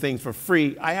to do things for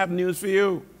free, I have news for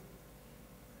you.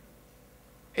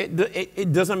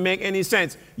 It doesn't make any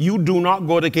sense. You do not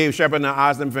go to Cave Shepherd and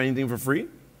ask them for anything for free.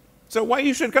 So why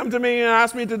you should come to me and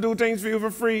ask me to do things for you for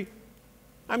free?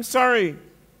 I'm sorry.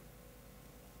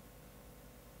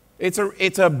 It's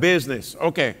a business.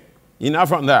 Okay,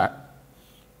 enough on that.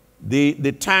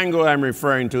 The tango I'm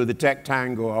referring to, the tech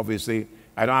tango, obviously,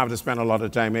 I don't have to spend a lot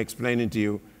of time explaining to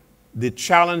you. The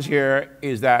challenge here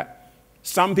is that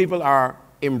some people are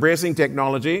embracing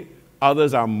technology,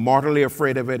 others are mortally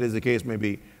afraid of it, as the case may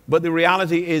be. But the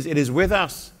reality is it is with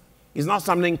us. It's not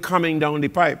something coming down the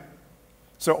pipe.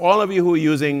 So all of you who are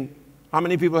using, how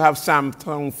many people have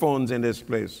Samsung phones in this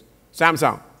place?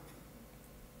 Samsung.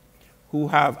 Who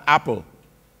have Apple?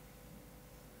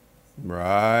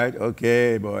 Right,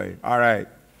 okay, boy, all right.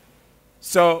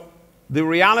 So the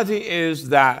reality is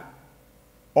that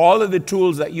all of the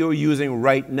tools that you're using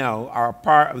right now are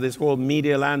part of this whole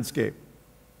media landscape.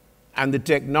 And the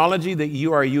technology that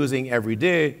you are using every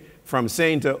day, from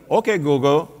saying to, okay,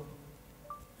 Google,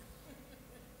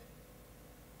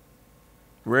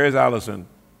 where's Allison?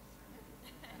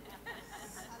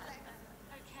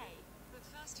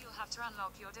 to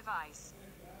unlock your device.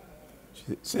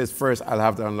 She says first, I'll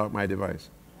have to unlock my device.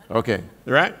 Okay,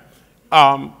 right?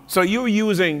 So you're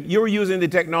using the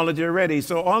technology already.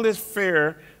 So all this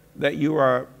fear that you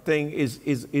are thing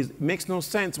makes no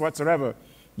sense whatsoever.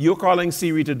 You're calling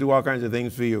Siri to do all kinds of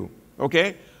things for you.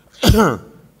 Okay?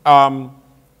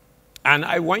 And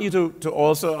I want you to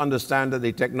also understand that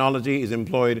the technology is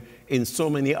employed in so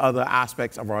many other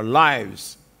aspects of our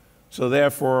lives. So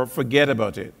therefore, forget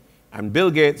about it. And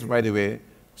Bill Gates, by the way,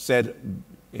 said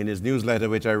in his newsletter,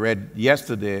 which I read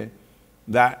yesterday,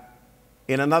 that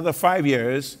in another 5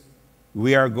 years,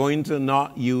 we are going to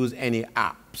not use any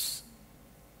apps,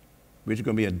 which is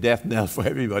going to be a death knell for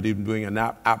everybody doing an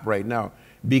app right now.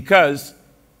 Because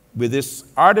with this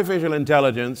artificial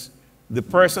intelligence, the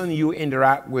person you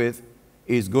interact with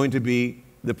is going to be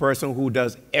the person who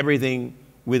does everything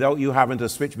without you having to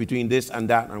switch between this and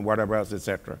that and whatever else,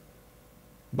 etc.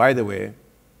 By the way,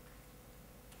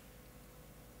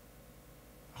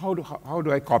 how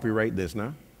do I copyright this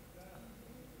now?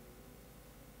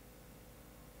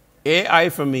 AI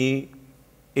for me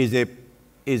is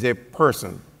a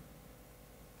person.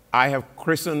 I have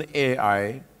christened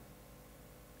AI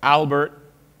Albert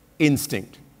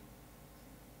Instinct.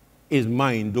 Is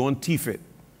mine, don't thief it.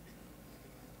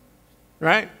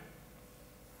 Right?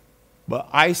 But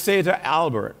I say to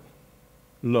Albert,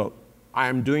 look,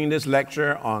 I'm doing this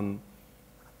lecture on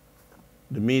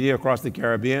the media across the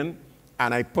Caribbean,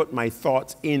 and I put my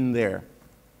thoughts in there.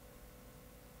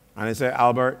 And I say,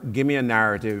 Albert, give me a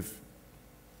narrative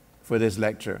for this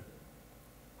lecture.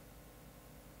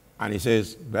 And he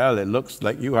says, well, it looks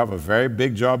like you have a very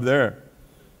big job there,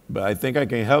 but I think I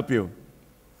can help you.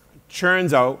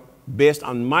 Turns out, based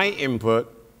on my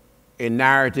input, a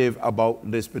narrative about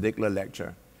this particular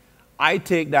lecture. I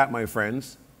take that, my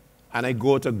friends, and I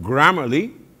go to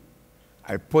Grammarly.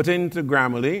 I put into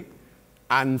Grammarly,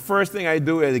 and first thing I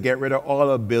do is get rid of all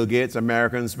of Bill Gates'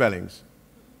 American spellings.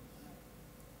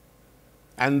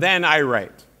 And then I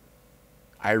write.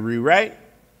 I rewrite,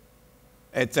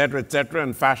 etc.,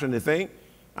 and fashion the thing.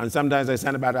 And sometimes I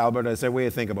send it back to Albert. I say, what do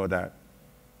you think about that?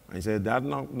 I said, that's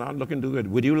not looking too good.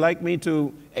 Would you like me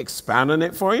to expand on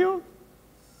it for you?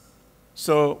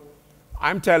 So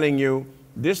I'm telling you,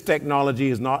 this technology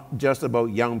is not just about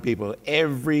young people.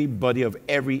 Everybody of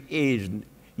every age,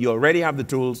 you already have the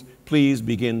tools. Please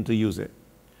begin to use it.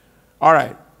 All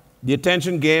right, the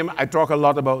attention game, I talk a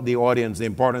lot about the audience, the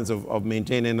importance of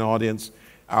maintaining an audience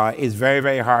is very,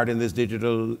 very hard in this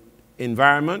digital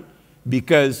environment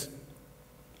because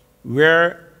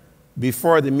where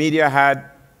before the media had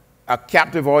a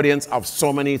captive audience of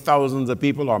so many thousands of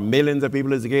people or millions of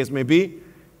people as the case may be,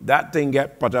 that thing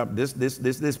get put up,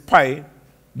 this pie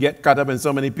get cut up in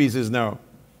so many pieces now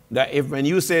that when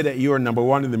you say that you're number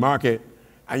one in the market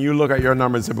and you look at your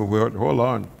numbers and say, well, hold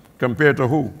on, compared to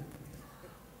who?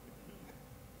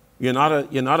 You're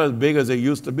not as big as it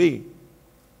used to be,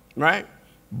 right?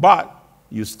 But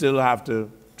you still have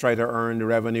to try to earn the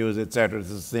revenues, etc., to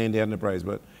sustain the enterprise,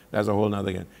 but that's a whole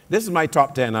nother game. This is my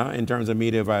top 10 in terms of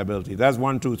media viability. That's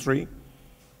 1, 2, 3.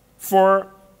 4,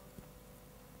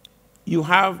 you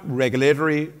have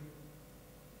regulatory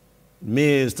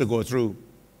maze to go through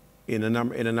in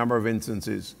a number of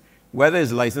instances, whether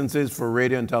it's licenses for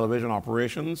radio and television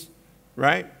operations,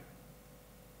 right,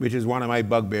 which is one of my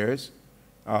bugbears.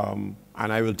 And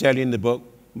I will tell you in the book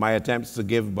my attempts to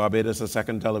give Barbados a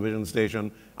second television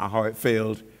station and how it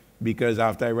failed, because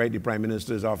after I write the Prime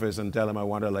Minister's office and tell him I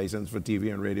want a license for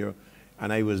TV and radio,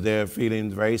 and I was there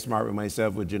feeling very smart with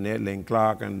myself with Jeanette Lane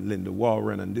Clark and Linda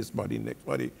Warren and this body, next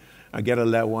body, I get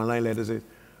a one-line letter that says,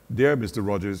 Dear Mr.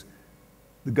 Rogers,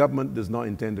 the government does not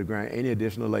intend to grant any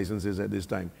additional licenses at this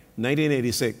time.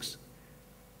 1986,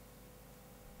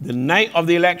 the night of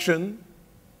the election,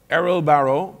 Errol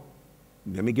Barrow,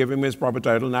 let me give him his proper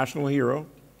title, National Hero,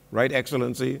 Right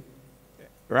Excellency,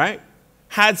 right,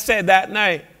 had said that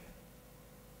night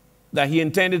that he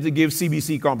intended to give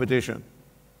CBC competition.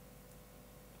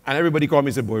 And everybody called me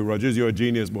and said, boy, Rogers, you're a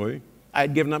genius, boy.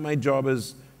 I'd given up my job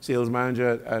as sales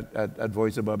manager at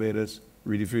Voice of Barbados,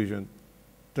 Rediffusion,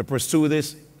 to pursue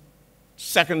this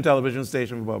second television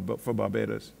station for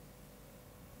Barbados.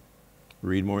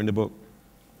 Read more in the book.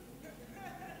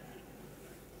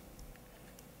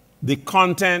 The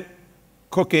content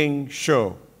cooking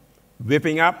show,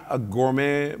 whipping up a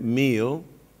gourmet meal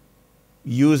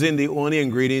using the only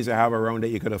ingredients I have around that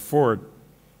you could afford,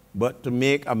 but to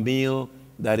make a meal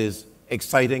that is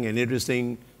exciting and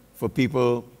interesting for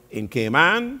people in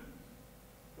Cayman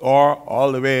or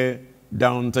all the way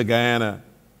down to Guyana.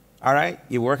 All right?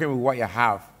 You're working with what you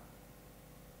have.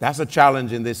 That's a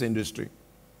challenge in this industry.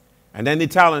 And then the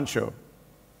talent show.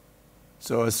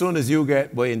 So as soon as you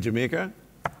get, boy, in Jamaica,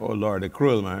 oh Lord, they're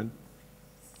cruel, man.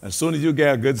 As soon as you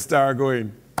get a good star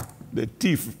going, the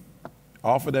thief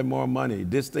offer them more money,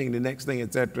 this thing, the next thing,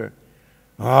 etc.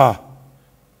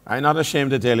 I'm not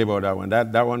ashamed to tell you about that one.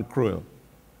 That one cruel.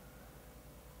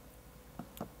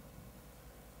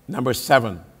 Number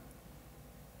 7.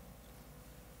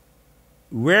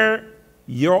 Where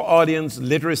your audience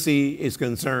literacy is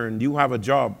concerned, you have a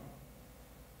job.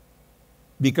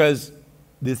 Because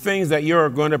the things that you're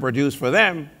going to produce for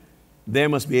them, they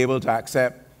must be able to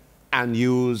accept and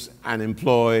use and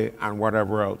employ and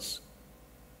whatever else.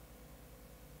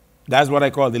 That's what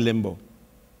I call the limbo.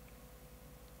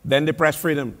 Then the press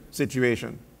freedom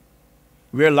situation.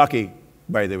 We're lucky,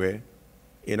 by the way,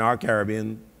 in our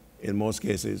Caribbean, in most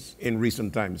cases, in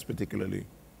recent times particularly.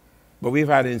 But we've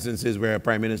had instances where a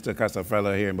prime minister cussed a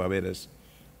fellow here in Barbados,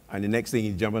 and the next thing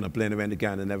he jump on a plane and went to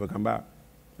Canada and never come back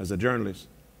as a journalist.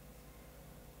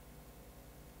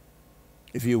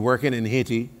 If you're working in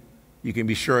Haiti, you can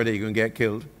be sure that you're going to get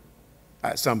killed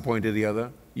at some point or the other.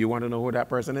 You want to know who that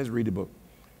person is? Read the book.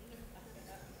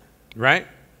 Right?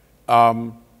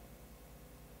 And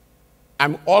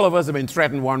all of us have been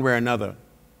threatened one way or another.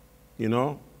 You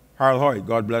know? Harold Hoyt,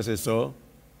 God bless his soul,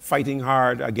 fighting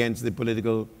hard against the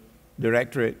political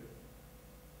directorate,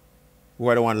 who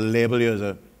I don't want to label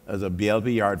you as a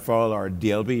BLP yard fowl or a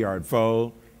DLP yard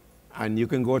fowl. And you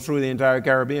can go through the entire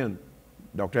Caribbean.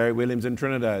 Dr. Eric Williams in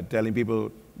Trinidad telling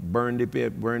people, burn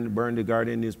the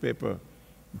Guardian newspaper.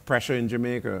 Pressure in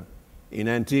Jamaica. In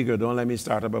Antigua, don't let me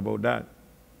start up about that.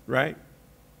 Right?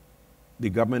 The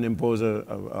government imposed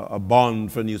a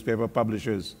bond for newspaper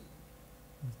publishers.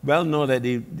 Well, know that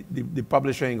the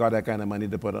publisher ain't got that kind of money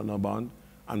to put on no bond,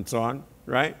 and so on,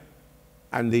 right?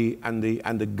 And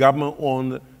the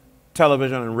government-owned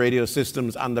television and radio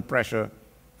systems under pressure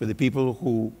for the people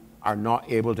who are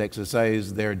not able to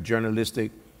exercise their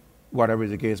journalistic, whatever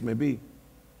the case may be.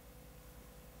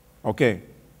 Okay,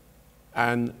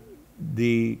 and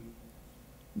this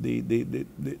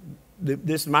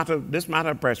matter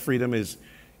of press freedom is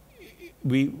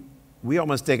we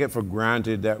almost take it for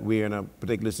granted that we're in a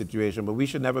particular situation, but we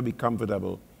should never be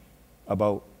comfortable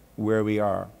about where we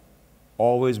are.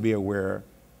 Always be aware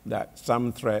that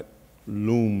some threat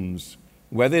looms.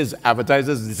 Whether it's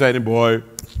advertisers deciding, boy,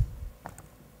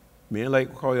 me ain't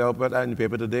like how y'all put that in the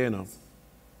paper today, you know.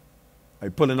 I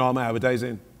put in all my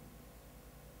advertising.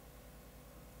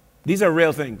 These are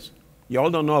real things. Y'all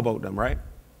don't know about them, right?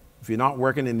 If you're not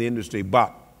working in the industry,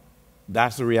 but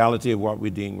that's the reality of what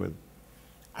we're dealing with.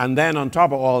 And then on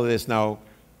top of all of this now,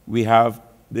 we have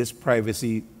this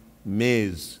privacy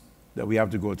maze that we have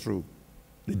to go through.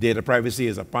 The data privacy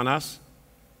is upon us.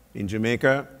 In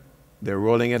Jamaica, they're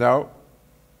rolling it out.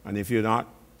 And if you're not,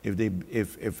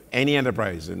 if any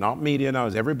enterprise, and not media now,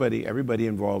 it's everybody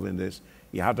involved in this,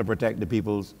 you have to protect the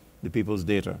people's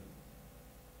data.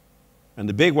 And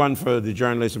the big one for the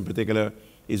journalists in particular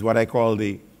is what I call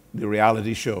the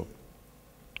reality show,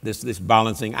 this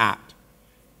balancing act.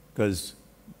 Because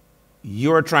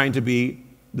you're trying to be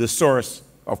the source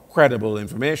of credible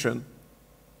information,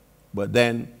 but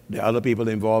then the other people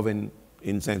involved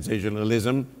in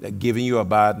sensationalism, they're giving you a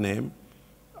bad name.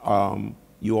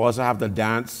 You also have to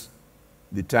dance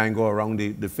the tango around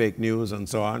the fake news and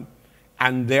so on.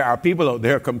 And there are people out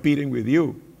there competing with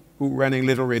you who are running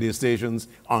little radio stations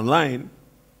online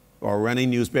or running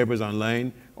newspapers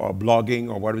online or blogging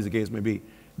or whatever the case may be.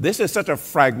 This is such a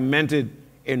fragmented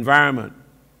environment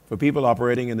for people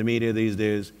operating in the media these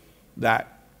days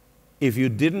that if you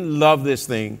didn't love this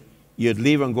thing, you'd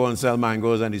leave and go and sell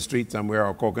mangoes on the street somewhere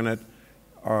or coconut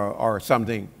or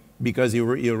something because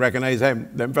you recognize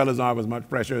them fellas don't have as much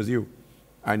pressure as you.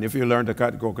 And if you learn to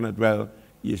cut coconut well,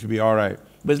 you should be all right.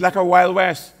 But it's like a Wild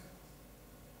West.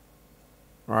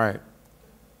 All right.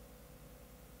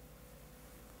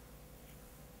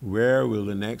 Where will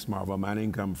the next Marva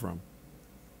Manning come from?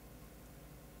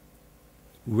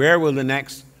 Where will the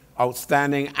next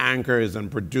outstanding anchors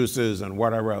and producers and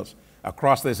whatever else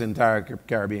across this entire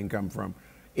Caribbean come from?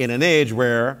 In an age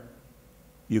where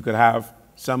you could have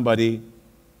somebody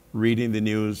reading the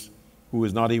news who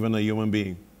is not even a human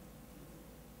being.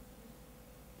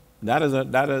 That is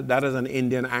an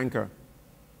Indian anchor.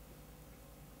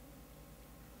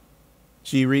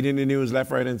 She reading the news left,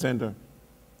 right, and center.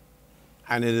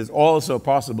 And it is also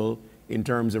possible in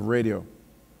terms of radio.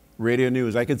 Radio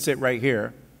news. I could sit right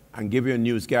here and give you a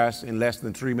newscast in less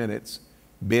than 3 minutes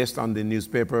based on the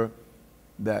newspaper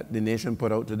that the nation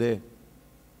put out today.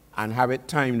 And have it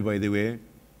timed, by the way,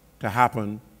 to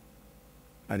happen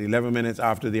at 11 minutes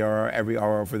after the hour, every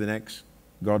hour for the next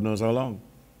God knows how long.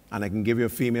 And I can give you a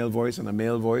female voice and a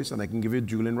male voice, and I can give you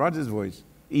Julian Rogers' voice,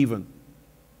 even.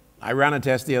 I ran a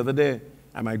test the other day,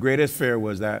 and my greatest fear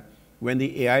was that when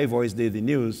the AI voice did the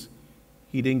news,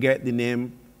 he didn't get the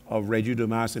name of Reggie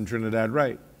Dumas in Trinidad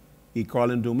right. He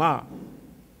called him Dumas.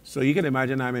 So you can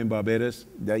imagine I'm in Barbados,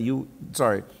 you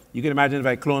can imagine if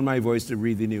I clone my voice to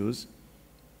read the news,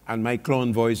 and my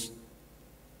clone voice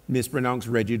mispronounced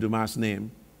Reggie Dumas'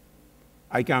 name.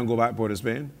 I can't go back to Port of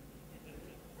Spain.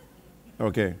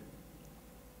 Okay.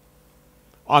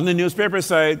 On the newspaper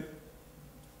side,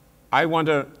 I want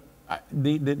to,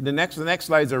 the next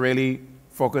slides are really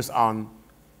focused on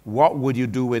what would you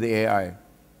do with AI.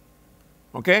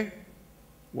 Okay?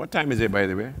 What time is it, by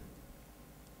the way?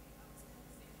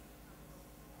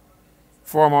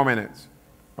 4 more minutes.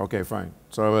 Okay, fine.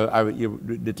 So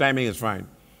the timing is fine.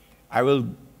 I will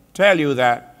tell you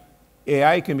that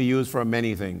AI can be used for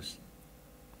many things.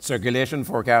 Circulation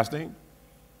forecasting,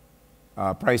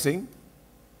 pricing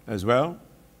as well,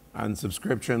 and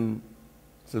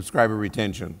subscriber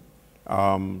retention.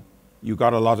 You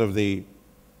got a lot of the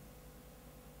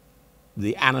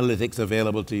analytics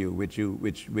available to you, which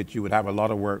you would have a lot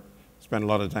of work, spend a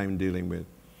lot of time dealing with.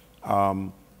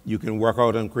 You can work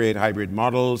out and create hybrid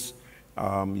models.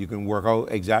 You can work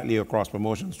out exactly across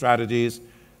promotion strategies,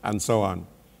 and so on.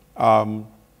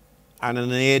 And in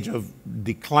an age of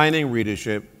declining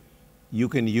readership, you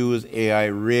can use AI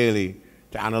really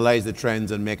to analyze the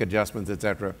trends and make adjustments,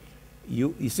 etc.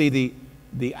 You see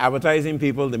the advertising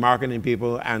people, the marketing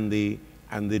people, and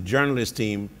the journalist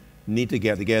team need to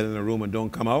get together in a room and don't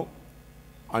come out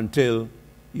until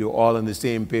you're all on the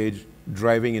same page,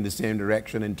 driving in the same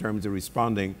direction in terms of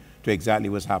responding to exactly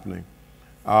what's happening.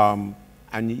 And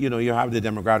you have the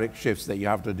demographic shifts that you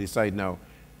have to decide now.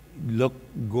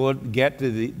 Get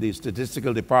to the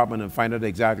statistical department and find out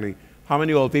exactly how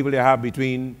many old people you have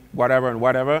between whatever and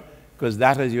whatever, because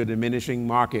that is your diminishing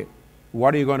market.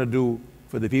 What are you going to do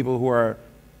for the people who are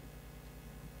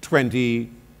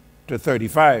 20 to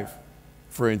 35,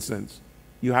 for instance?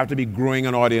 You have to be growing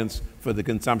an audience for the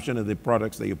consumption of the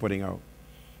products that you're putting out.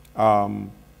 A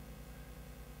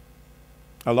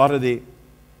lot of the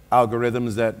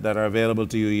algorithms that are available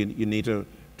to you, you need to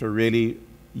really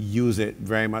use it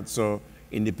very much so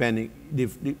independent.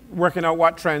 Working out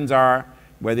what trends are,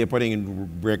 where they're putting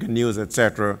in breaking news,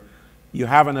 etc. You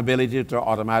have an ability to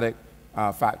automatic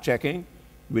fact checking,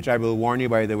 which I will warn you,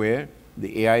 by the way,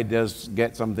 the AI does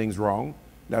get some things wrong.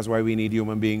 That's why we need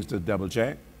human beings to double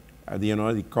check.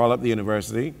 You call up the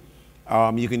university.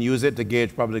 You can use it to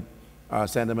gauge public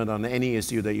sentiment on any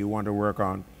issue that you want to work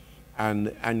on,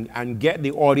 and get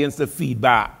the audience to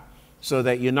feedback, so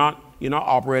that you're not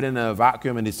operating in a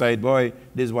vacuum and decide, boy,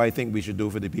 this is what I think we should do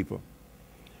for the people.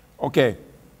 Okay.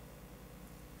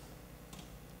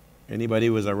 Anybody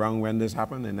was around when this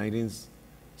happened in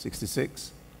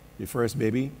 1966? Your first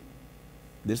baby?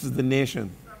 This is the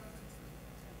nation.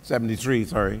 73,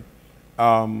 sorry.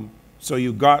 So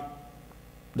you got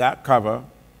that cover,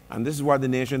 and this is what the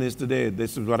nation is today.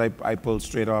 This is what I pulled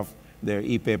straight off their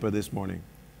e-paper this morning.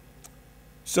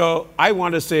 So I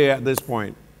want to say at this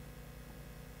point,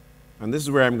 and this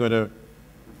is where I'm going to,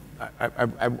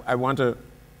 I want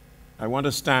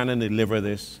to stand and deliver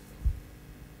this,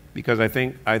 because I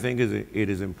think it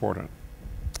is important.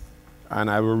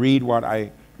 And I will read what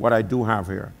I do have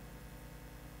here.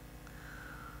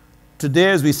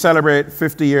 Today, as we celebrate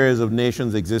 50 years of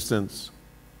nation's existence,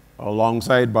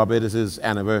 alongside Barbados'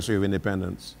 anniversary of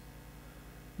independence,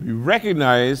 we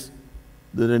recognize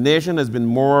that the nation has been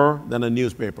more than a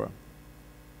newspaper.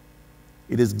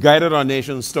 It has guided our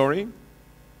nation's story,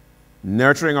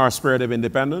 nurturing our spirit of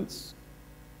independence,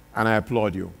 and I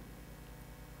applaud you.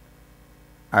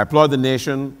 I applaud the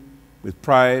nation with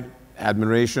pride,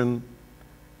 admiration,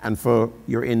 and for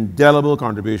your indelible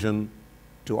contribution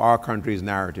to our country's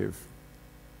narrative.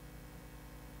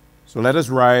 So let us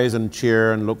rise and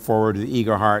cheer and look forward with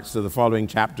eager hearts to the following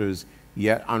chapters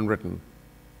yet unwritten.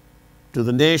 To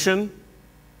the nation,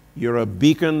 you're a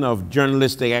beacon of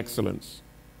journalistic excellence.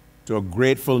 To a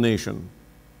grateful nation,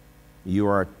 you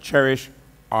are a cherished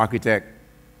architect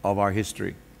of our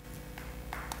history.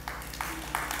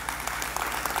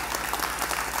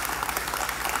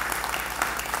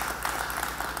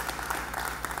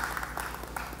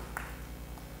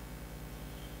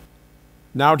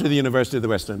 Now to the University of the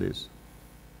West Indies.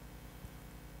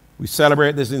 We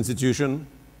celebrate this institution,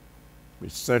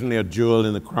 which is certainly a jewel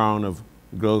in the crown of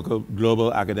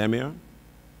global academia.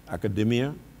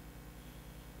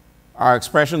 Our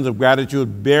expressions of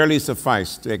gratitude barely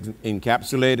suffice to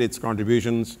encapsulate its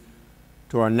contributions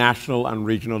to our national and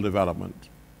regional development.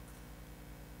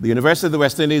 The University of the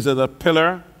West Indies is a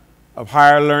pillar of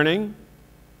higher learning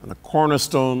and a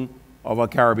cornerstone of our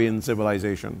Caribbean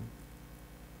civilization.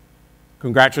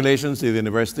 Congratulations to the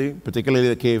university, particularly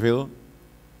at Cave Hill.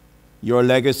 Your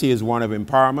legacy is one of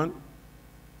empowerment,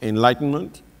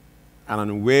 enlightenment, and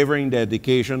unwavering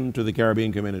dedication to the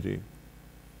Caribbean community.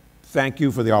 Thank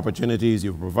you for the opportunities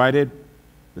you've provided,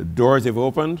 the doors you've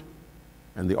opened,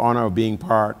 and the honor of being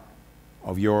part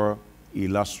of your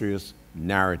illustrious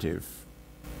narrative.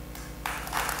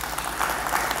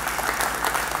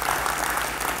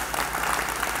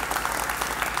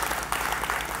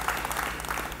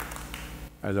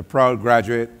 As a proud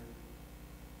graduate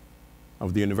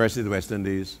of the University of the West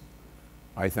Indies,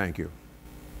 I thank you.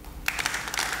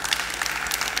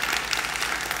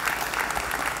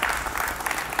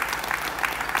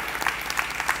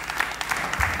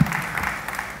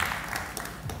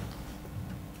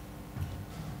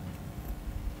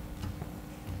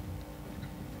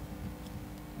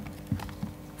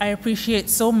 I appreciate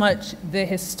so much the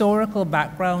historical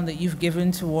background that you've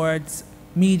given towards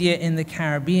media in the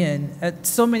Caribbean.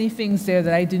 So many things there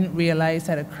that I didn't realize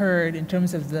had occurred in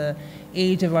terms of the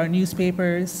age of our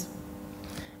newspapers.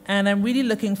 And I'm really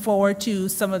looking forward to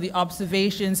some of the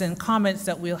observations and comments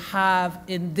that we'll have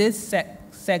in this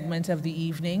segment of the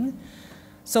evening.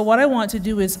 So what I want to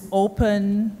do is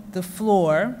open the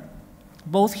floor,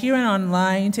 both here and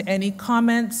online, to any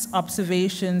comments,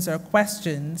 observations, or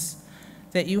questions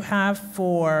that you have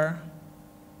for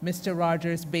Mr.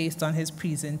 Rogers based on his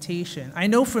presentation. I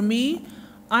know for me,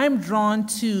 I'm drawn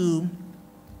to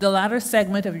the latter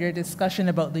segment of your discussion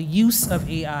about the use of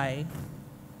AI.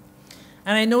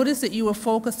 And I noticed that you were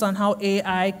focused on how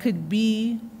AI could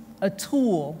be a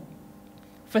tool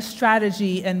for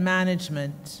strategy and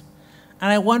management.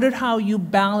 And I wondered how you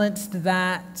balanced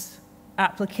that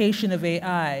application of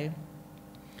AI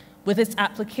with its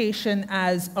application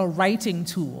as a writing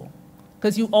tool.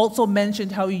 Because you also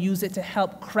mentioned how you use it to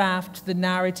help craft the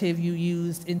narrative you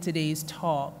used in today's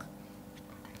talk.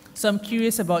 So I'm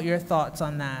curious about your thoughts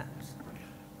on that.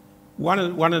 One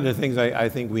of the things I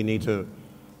think we need to,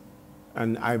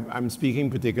 and I'm speaking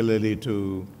particularly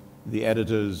to the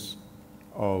editors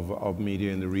of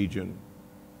media in the region.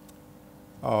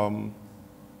 I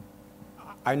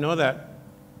know that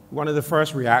one of the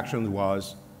first reactions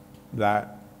was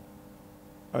that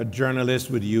a journalist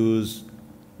would use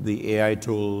the AI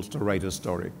tools to write a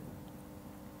story.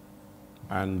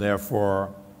 And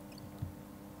therefore,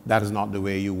 that is not the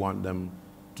way you want them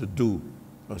to do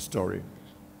a story.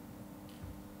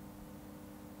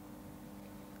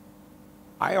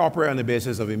 I operate on the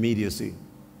basis of immediacy.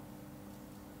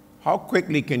 How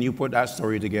quickly can you put that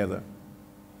story together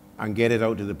and get it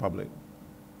out to the public?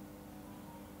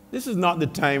 This is not the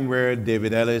time where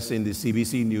David Ellis in the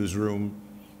CBC newsroom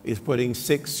is putting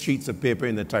 6 sheets of paper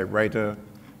in the typewriter,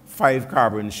 5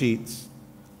 carbon sheets,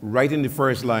 writing the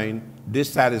first line,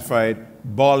 dissatisfied,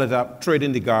 ball it up, throw it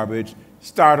in the garbage,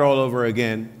 start all over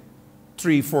again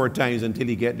 3-4 times until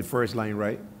you get the first line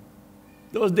right.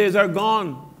 Those days are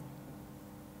gone.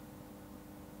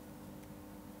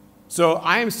 So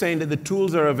I am saying that the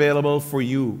tools are available for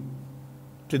you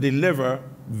to deliver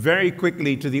very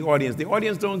quickly to the audience. The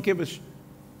audience don't give a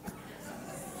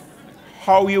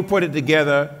how you put it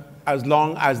together as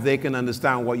long as they can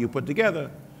understand what you put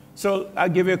together. So I'll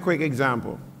give you a quick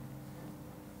example.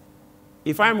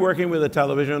 If I'm working with a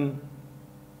television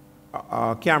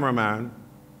cameraman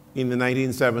in the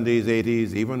 1970s,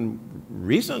 80s, even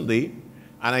recently,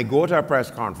 and I go to a press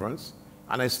conference,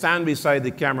 and I stand beside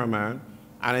the cameraman,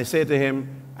 and I say to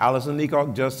him, Alison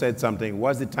Leacock just said something.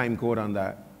 What's the time code on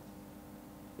that?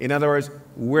 In other words,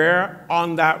 where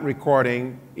on that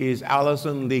recording is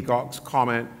Alison Leacock's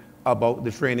comment about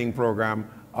the training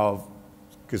program of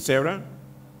Coursera,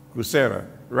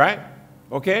 right?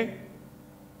 Okay?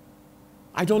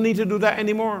 I don't need to do that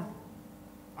anymore.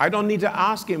 I don't need to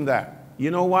ask him that.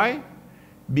 You know why?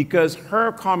 Because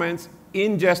her comments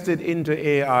ingested into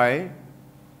AI,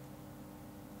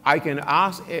 I can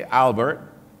ask Albert,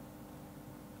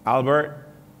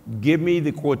 give me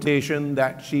the quotation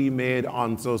that she made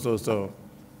on so.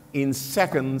 In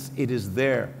seconds, it is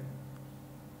there.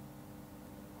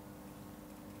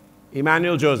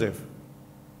 Emmanuel Joseph,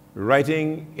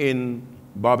 writing in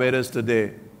Barbados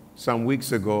Today some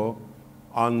weeks ago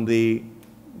on the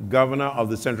governor of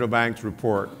the central bank's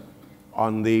report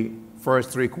on the first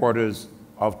 3 quarters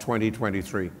of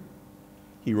 2023.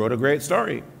 He wrote a great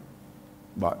story,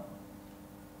 but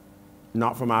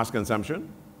not for mass consumption,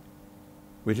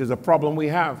 which is a problem we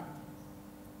have.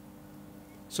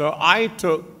 So I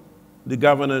took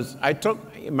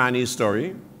Manny's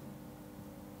story,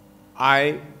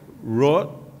 I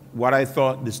wrote what I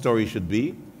thought the story should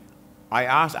be. I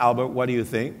asked Albert, what do you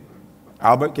think?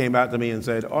 Albert came back to me and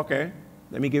said, okay,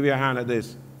 let me give you a hand at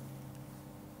this.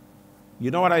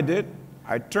 You know what I did?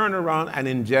 I turned around and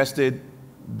ingested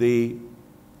the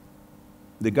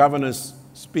governor's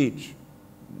speech,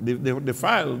 the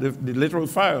file, the literal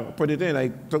file, put it in. I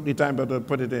took the time to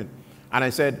put it in. And I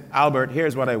said, Albert,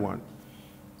 here's what I want.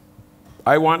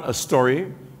 I want a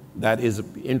story that is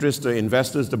of interest to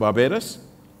investors to Barbados.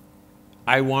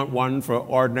 I want one for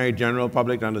ordinary general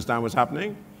public to understand what's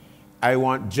happening. I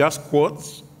want just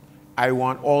quotes. I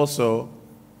want also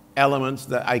elements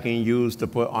that I can use to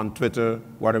put on Twitter,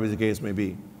 whatever the case may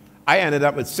be. I ended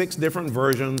up with 6 different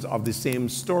versions of the same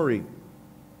story,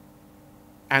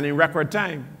 and in record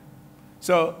time.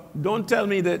 So don't tell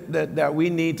me that we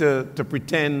need to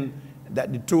pretend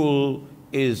that the tool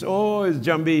is, oh, it's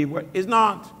Jumbie. It's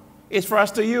not. It's for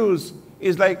us to use.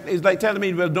 It's like telling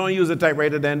me, well, don't use a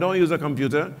typewriter then, don't use a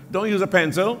computer, don't use a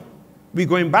pencil. We're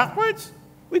going backwards.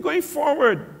 We're going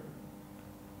forward.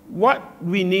 What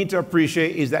we need to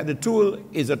appreciate is that the tool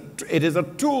is a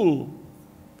tool.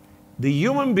 The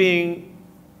human being,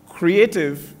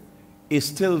 creative, is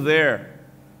still there.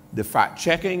 The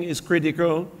fact-checking is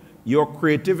critical. Your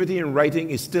creativity in writing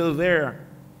is still there.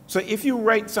 So if you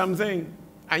write something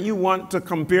and you want to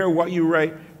compare what you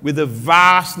write with the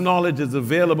vast knowledge that's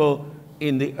available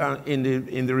in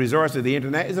the resource of the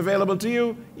internet is available to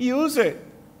you, use it.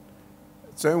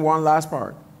 So in one last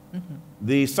part,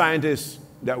 the scientist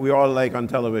that we all like on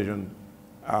television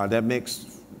that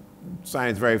makes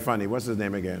science very funny. What's his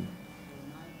name again?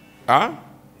 Huh?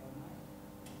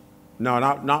 No,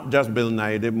 not just Bill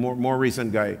Nye, the more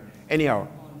recent guy. Anyhow.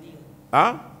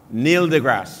 Huh? Neil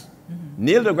deGrasse.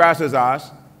 Neil deGrasse has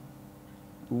asked,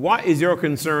 what is your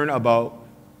concern about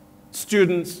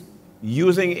students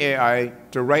using AI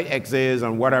to write essays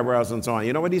and whatever else and so on?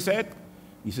 You know what he said?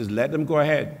 He says, let them go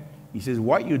ahead. He says,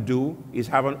 what you do is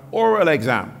have an oral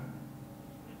exam.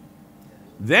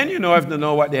 Then you know if to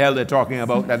know what the hell they're talking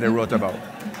about that they wrote about.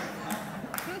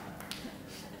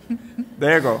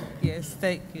 There you go. Yes,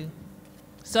 thank you.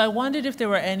 So I wondered if there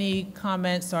were any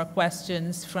comments or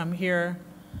questions from here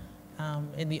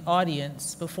in the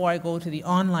audience before I go to the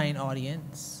online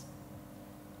audience.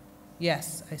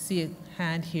 Yes, I see a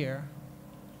hand here.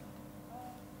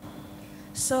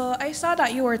 So I saw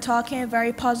that you were talking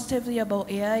very positively about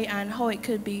AI and how it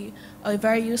could be a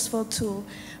very useful tool.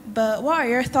 But what are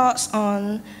your thoughts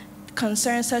on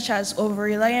concerns such as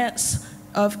over-reliance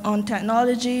on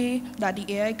technology that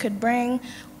the AI could bring,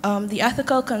 the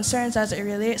ethical concerns as it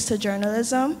relates to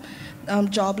journalism,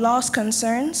 job loss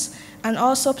concerns, and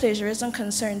also plagiarism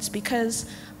concerns? Because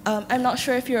I'm not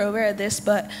sure if you're aware of this,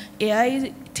 but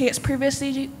AI takes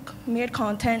previously made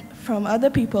content from other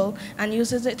people and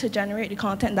uses it to generate the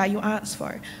content that you asked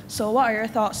for. So what are your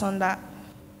thoughts on that?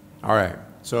 All right,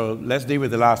 so let's deal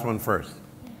with the last one first,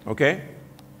 okay?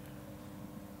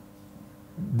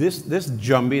 This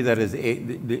Jumbie that is,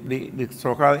 the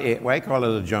so-called, why I call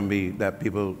it a Jumbie that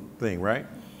people think, right?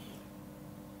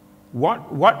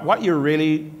 What you're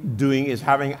really doing is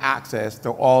having access to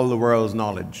all the world's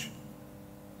knowledge.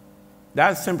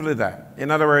 That's simply that.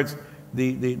 In other words,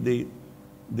 the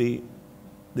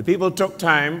people took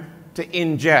time to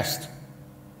ingest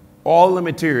all the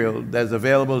material that's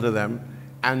available to them,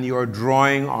 and you're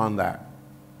drawing on that.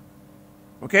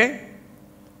 Okay?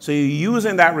 So you're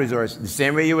using that resource the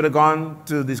same way you would have gone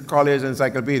to this college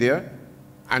encyclopedia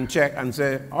and check and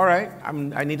say, all right,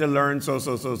 I need to learn so.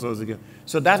 So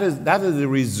that is the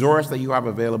resource that you have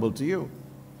available to you.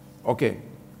 Okay,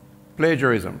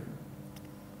 plagiarism.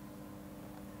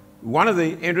 One of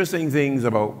the interesting things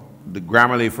about the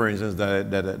Grammarly, for instance,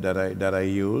 that I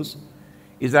use,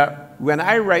 is that when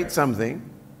I write something,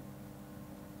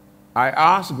 I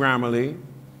ask Grammarly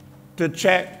to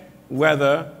check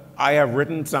whether I have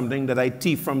written something that I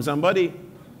thieved from somebody.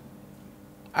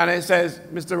 And it says,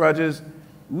 Mr. Rogers,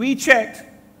 we checked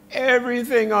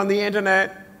everything on the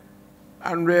internet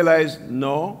and realized,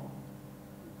 no,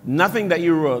 nothing that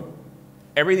you wrote,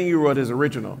 everything you wrote is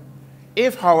original.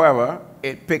 If, however,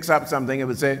 it picks up something, it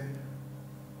would say,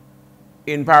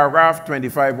 in paragraph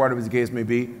 25, whatever the case may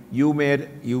be,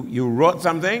 you wrote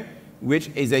something which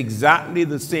is exactly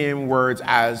the same words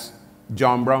as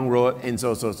John Brown wrote in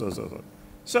so.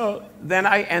 So then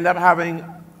I end up having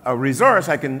a resource,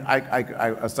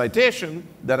 a citation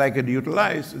that I could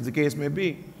utilize, as the case may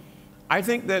be. I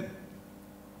think that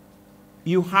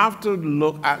you have to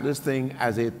look at this thing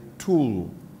as a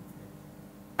tool,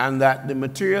 and that the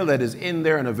material that is in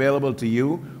there and available to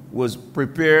you was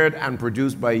prepared and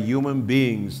produced by human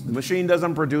beings. The machine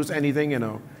doesn't produce anything, you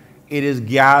know. It is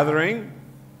gathering,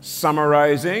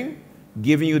 summarizing,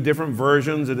 giving you different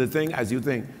versions of the thing as you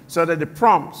think. So that the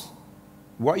prompts,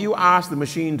 what you ask the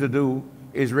machine to do,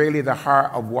 is really the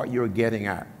heart of what you're getting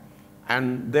at.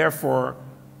 And therefore,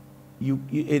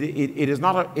 it is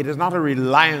not a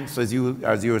reliance, as you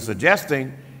were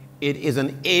suggesting. It is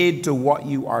an aid to what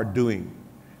you are doing.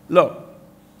 Look,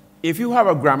 if you have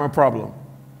a grammar problem,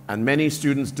 and many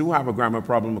students do have a grammar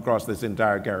problem across this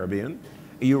entire Caribbean,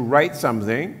 you write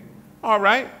something, all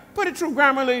right, put it through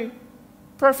Grammarly,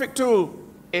 perfect tool.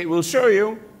 It will show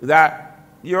you that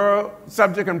your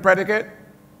subject and predicate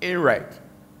ain't right.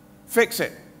 Fix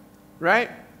it, right?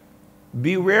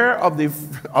 Beware of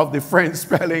the French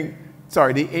spelling,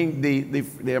 sorry,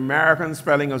 the American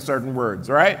spelling of certain words,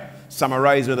 right?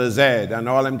 Summarize with a Z and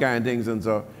all them kind of things. And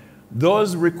so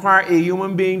those require a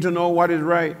human being to know what is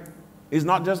right. It's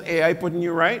not just AI putting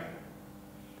you right.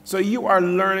 So you are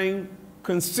learning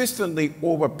consistently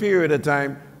over a period of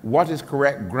time what is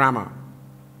correct grammar.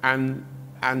 And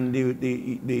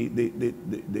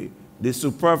the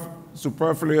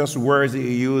superfluous words that you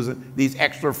use, these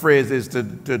extra phrases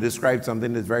to describe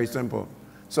something that's very simple.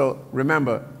 So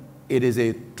remember, it is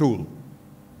a tool.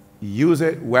 Use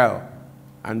it well.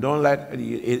 And don't let,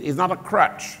 it's not a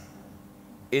crutch.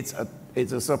 It's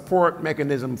a support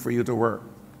mechanism for you to work.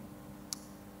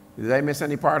 Did I miss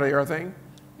any part of your thing?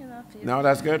 No,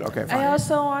 that's good? Okay, fine. I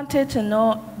also wanted to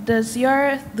know,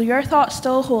 do your thoughts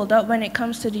still hold up when it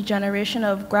comes to the generation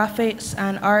of graphics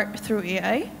and art through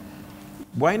AI?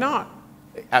 Why not?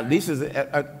 At least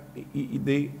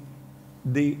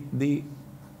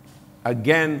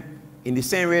again, in the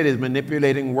same way it is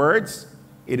manipulating words,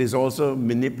 it is also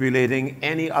manipulating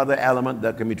any other element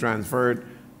that can be transferred.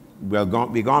 We're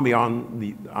gone beyond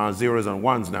the zeros and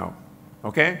ones now,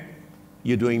 okay?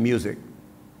 You're doing music.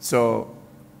 So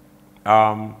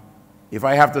if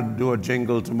I have to do a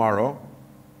jingle tomorrow,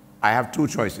 I have two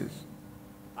choices.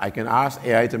 I can ask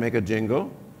AI to make a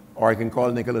jingle, or I can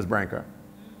call Nicholas Branca.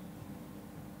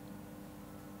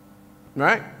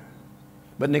 Right?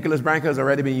 But Nicholas Branca has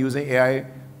already been using AI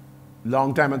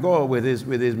long time ago with his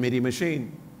MIDI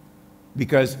machine,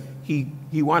 because he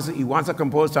wants to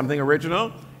compose something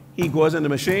original. He goes in the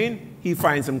machine, he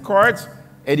finds some chords.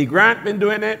 Eddie Grant been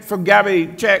doing it. For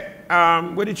Gabby, check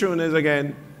what the tune is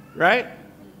again, right?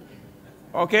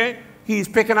 Okay, he's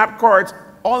picking up chords.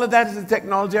 All of that is the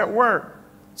technology at work.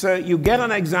 So you get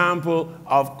an example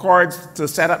of chords to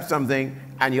set up something,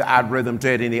 and you add rhythm to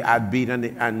it, and you add beat, and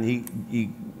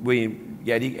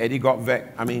Eddie got vexed.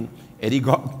 I mean, Eddie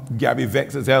got Gabby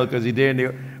vexed as hell because he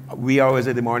didn't. We always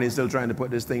in the morning still trying to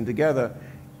put this thing together.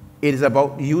 It is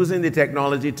about using the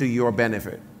technology to your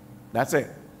benefit. That's it.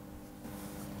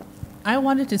 I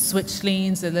wanted to switch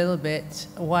lanes a little bit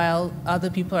while other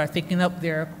people are thinking up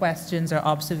their questions or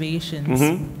observations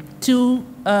to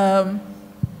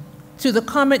the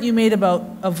comment you made about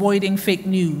avoiding fake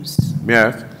news.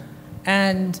 Yes.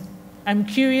 And I'm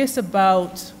curious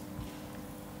about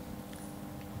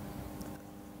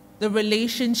the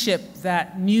relationship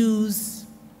that news,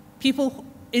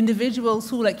 individuals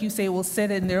who, like you say, will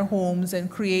sit in their homes and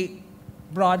create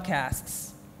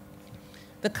broadcasts,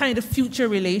 the kind of future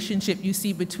relationship you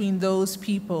see between those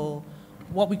people,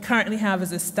 what we currently have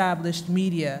as established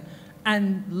media,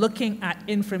 and looking at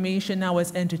information now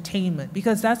as entertainment,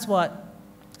 because that's what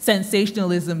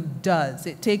sensationalism does.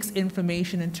 It takes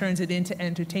information and turns it into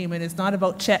entertainment. It's not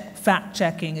about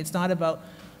fact-checking. It's not about,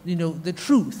 the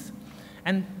truth.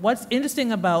 And what's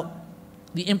interesting about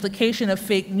the implication of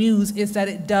fake news is that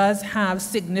it does have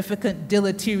significant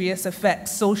deleterious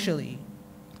effects socially.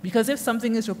 Because if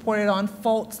something is reported on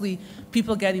falsely,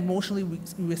 people get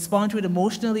respond to it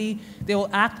emotionally, they will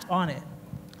act on it.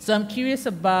 So I'm curious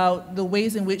about the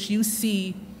ways in which you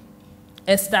see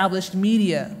established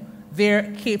media,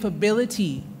 their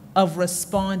capability of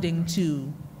responding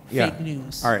to fake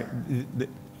news. All right. The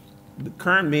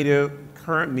current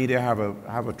media have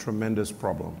a tremendous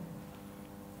problem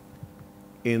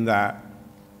in that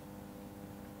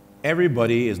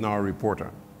everybody is now a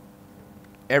reporter.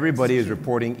 Everybody is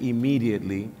reporting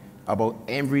immediately about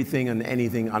everything and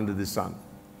anything under the sun.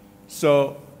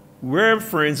 So where,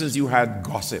 for instance, you had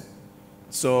gossip.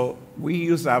 So we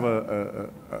used to have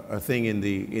a thing in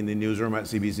the newsroom at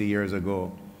CBC years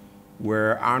ago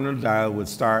where Arnold Dial would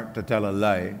start to tell a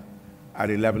lie at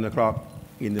 11 o'clock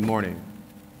in the morning.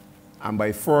 And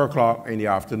by 4 o'clock in the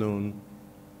afternoon,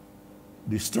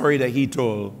 the story that he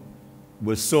told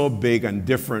was so big and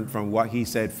different from what he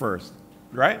said first,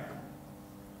 right?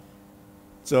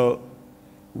 So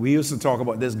we used to talk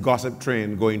about this gossip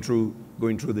train going through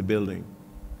the building.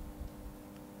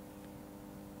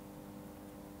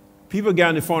 People get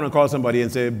on the phone and call somebody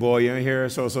and say, boy, you're here,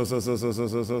 so.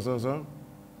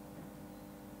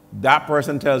 That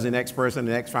person tells the next person,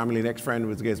 the next family, the next friend,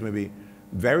 which the case may be,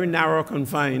 very narrow,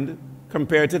 confined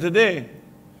compared to today.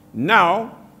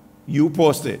 Now, you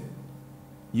post it.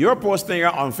 You're posting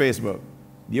it on Facebook.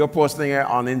 You're posting it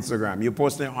on Instagram. You're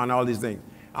posting it on all these things.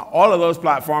 All of those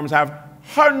platforms have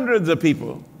hundreds of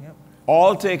people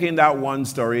all taking that one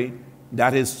story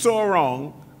that is so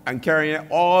wrong and carrying it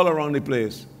all around the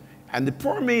place. And the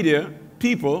poor media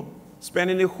people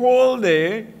spending the whole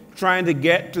day trying to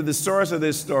get to the source of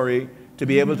this story to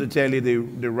be able to tell you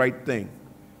the right thing.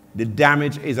 The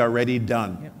damage is already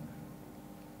done. Yep.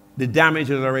 The damage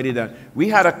is already done. We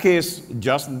had a case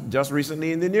just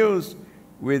recently in the news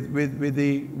with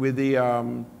the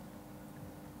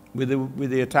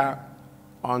attack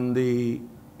in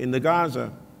the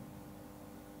Gaza.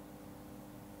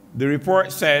 The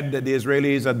report said that the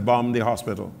Israelis had bombed the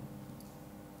hospital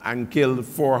and killed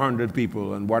 400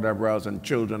 people and whatever else, and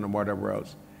children and whatever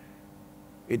else.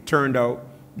 It turned out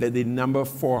that the number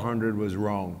 400 was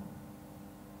wrong.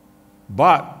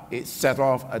 But it set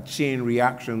off a chain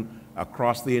reaction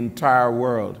across the entire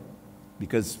world.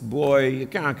 Because, boy, you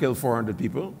can't kill 400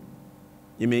 people.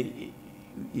 You mean,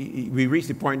 we reached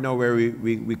the point now where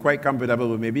we're quite comfortable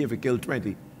with maybe if we kill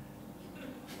 20.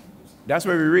 That's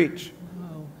where we reach.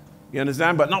 Wow. You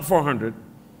understand? But not 400.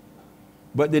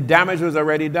 But the damage was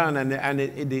already done, and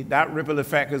that ripple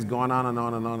effect has gone on and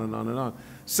on and on and on and on.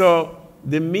 So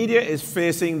the media is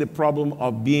facing the problem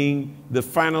of being the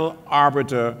final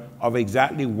arbiter of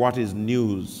exactly what is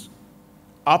news,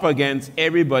 up against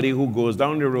everybody who goes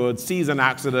down the road, sees an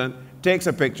accident, takes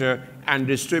a picture, and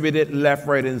distributes it left,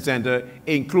 right, and center,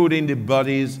 including the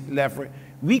bodies left, right.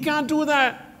 We can't do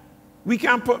that. We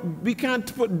can't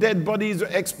put dead bodies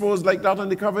exposed like that on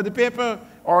the cover of the paper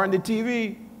or on the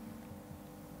TV.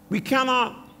 We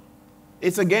cannot.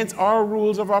 It's against our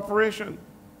rules of operation.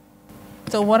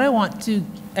 So what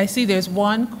I see there's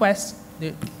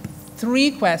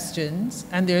three questions,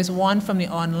 and there's one from the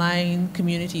online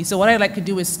community. So what I'd like to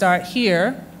do is start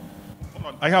here.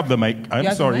 Hold on, I have the mic.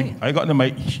 I'm sorry. I got the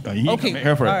mic. Okay,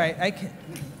 here for all it. right.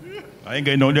 I ain't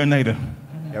getting no there neither.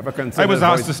 I was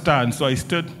asked to stand, so I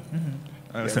stood.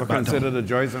 You ever consider the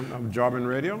joys of job in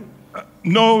radio?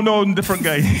 No, different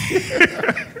guy.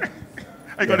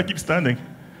 I got to keep standing.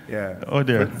 Yeah. Oh,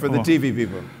 there. For the TV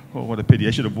people. Oh, what a pity.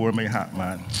 I should have worn my hat,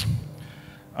 man.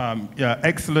 Yeah,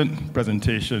 excellent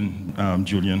presentation,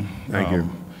 Julian. Thank you.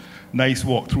 Nice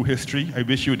walk through history. I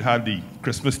wish you would have the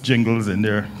Christmas jingles in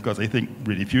there, because I think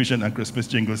Rediffusion and Christmas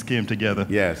jingles came together.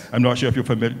 Yes. I'm not sure if you're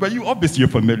familiar, but obviously you're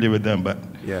familiar with them, but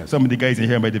yes. Some of the guys in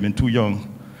here might have been too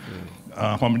young.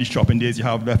 How many shopping days you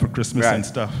have left for Christmas and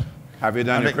stuff. Have you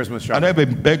done your Christmas shopping? And I've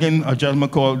been begging a gentleman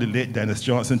called the late Dennis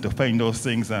Johnson to find those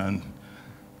things, and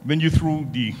when you threw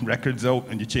the records out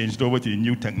and you changed over to the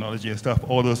new technology and stuff,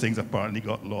 all those things apparently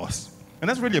got lost. And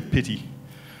that's really a pity.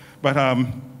 But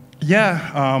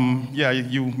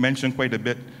you mentioned quite a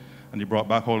bit, and you brought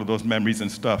back all of those memories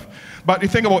and stuff. But the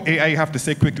thing about AI, I have to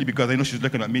say quickly, because I know she's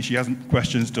looking at me, she has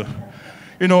questions to,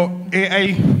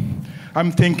 AI,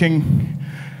 I'm thinking,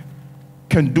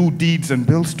 can do deeds and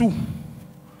bills too.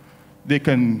 They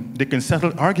can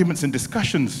settle arguments and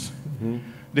discussions. Mm-hmm.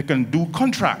 They can do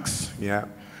contracts. Yeah.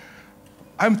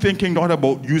 I'm thinking not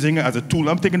about using it as a tool.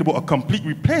 I'm thinking about a complete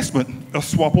replacement of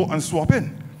swap out and swap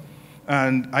in.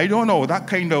 And I don't know, that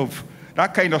kind of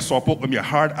swap out will be a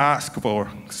hard ask for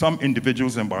some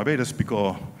individuals in Barbados,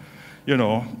 because,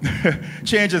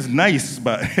 change is nice,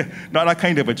 but not that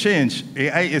kind of a change.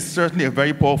 AI is certainly a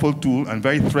very powerful tool and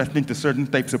very threatening to certain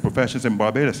types of professions in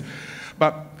Barbados.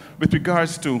 But with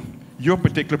regards to your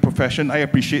particular profession, I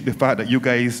appreciate the fact that you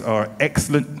guys are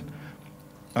excellent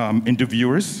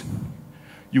interviewers.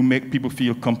 You make people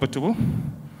feel comfortable.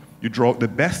 You draw out the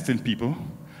best in people.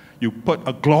 You put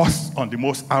a gloss on the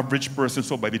most average person,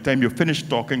 so by the time you're finished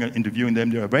talking and interviewing them,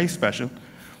 they're very special.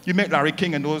 You make Larry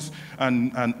King and those,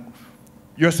 and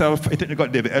yourself, I think you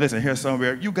got David Ellis in here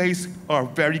somewhere. You guys are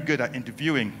very good at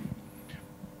interviewing.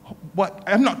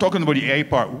 I'm not talking about the AI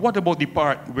part. What about the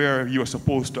part where you're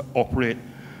supposed to operate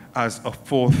as a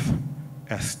fourth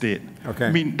estate? Okay.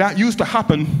 I mean, that used to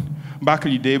happen back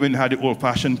in the day when you had the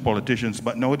old-fashioned politicians,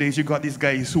 but nowadays you got these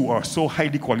guys who are so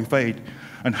highly qualified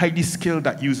and highly skilled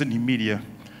at using the media.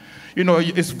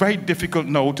 It's very difficult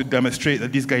now to demonstrate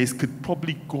that these guys could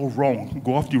probably go wrong,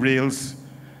 go off the rails.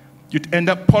 You'd end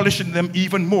up polishing them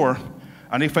even more,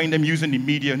 and they find them using the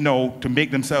media now to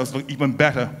make themselves look even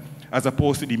better, as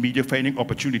opposed to the media finding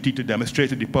opportunity to demonstrate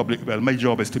to the public, well, my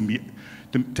job is to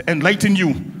enlighten you.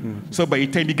 Mm-hmm. So by the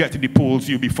time you get to the polls,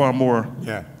 you'll be far more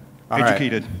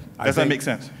educated. Right. Does that make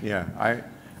sense? Yeah.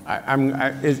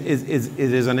 It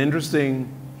is an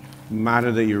interesting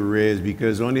matter that you raised,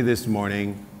 because only this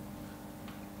morning,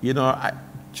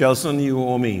 Chelson, you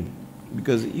owe me,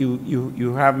 because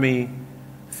you have me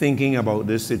thinking about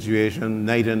this situation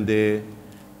night and day.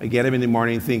 I get up in the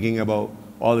morning thinking about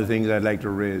all the things I'd like to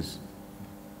raise.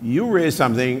 You raised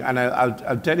something, and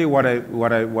I'll tell you what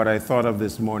I thought of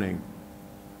this morning.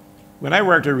 When I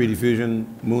worked at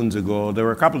Rediffusion moons ago, there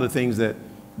were a couple of things that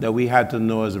we had to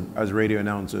know as radio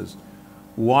announcers.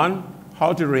 One,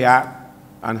 how to react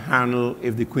and handle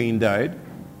if the Queen died.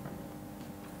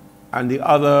 And the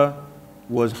other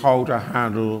was how to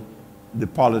handle the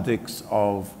politics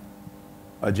of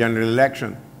a general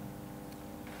election.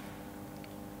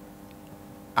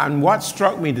 And what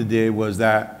struck me today was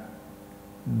that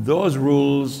those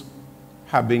rules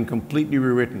have been completely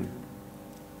rewritten.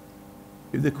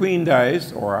 If the Queen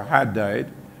dies, or had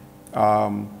died,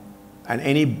 and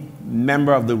any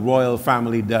member of the royal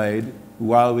family died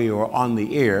while we were on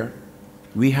the air,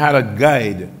 we had a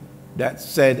guide that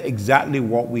said exactly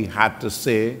what we had to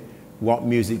say, what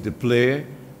music to play,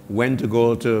 when to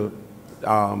go to,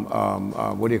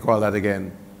 what do you call that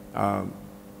again?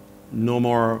 No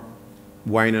more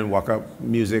wine and walk up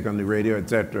music on the radio,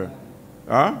 etc.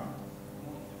 Huh?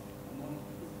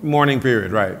 Morning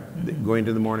period, right. Going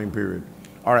to the morning period.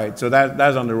 All right, so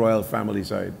that's on the royal family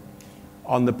side.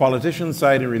 On the politician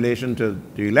side, in relation to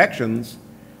the elections,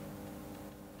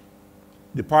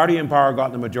 the party in power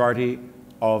got the majority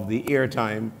of the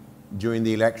airtime during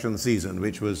the election season,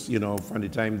 which was, you know, from the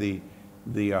time the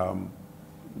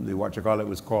what you call it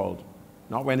was called.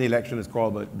 Not when the election is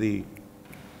called, but the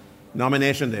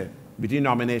nomination day, between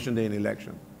nomination day and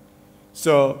election.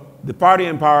 So the party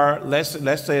in power, let's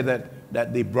say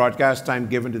that the broadcast time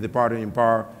given to the party in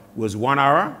power was 1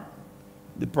 hour.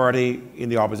 The party in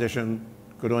the opposition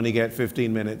could only get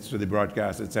 15 minutes to the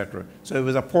broadcast, etc. So it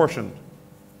was apportioned.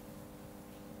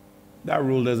 That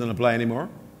rule doesn't apply anymore.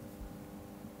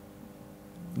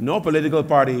 No political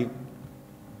party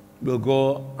will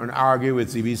go and argue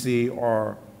with CBC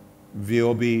or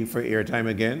VOB for airtime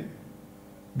again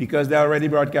because they're already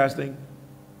broadcasting.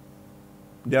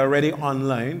 They're already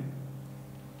online.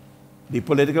 The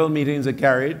political meetings are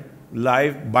carried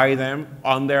live by them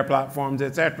on their platforms,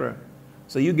 etc.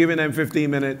 So you giving them 15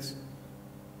 minutes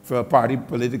for a party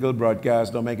political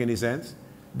broadcast don't make any sense.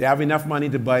 They have enough money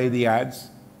to buy the ads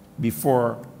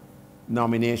before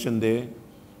nomination day.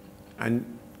 And,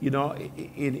 you know,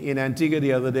 in Antigua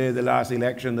the other day, the last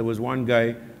election, there was one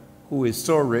guy who is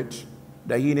so rich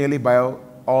that he nearly buy out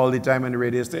all the time on the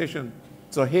radio station.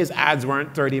 So his ads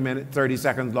weren't 30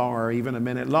 seconds long or even a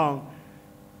minute long.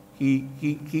 He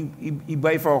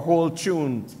buy for a whole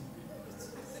tune.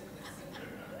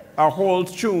 A whole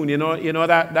tune, you know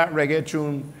that reggae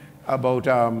tune about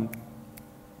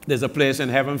there's a place in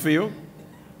heaven for you,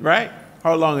 right?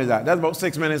 How long is that? That's about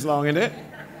 6 minutes long, isn't it?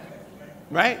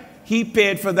 Right? He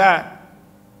paid for that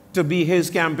to be his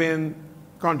campaign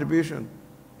contribution.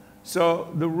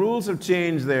 So the rules have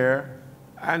changed there,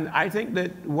 and I think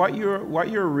that what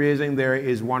you're raising there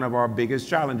is one of our biggest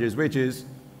challenges, which is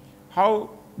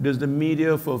how does the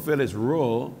media fulfill its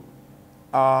role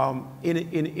in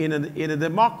a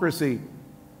democracy?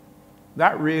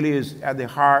 That really is at the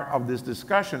heart of this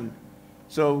discussion.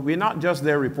 So we're not just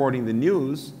there reporting the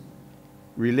news,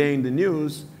 relaying the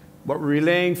news, but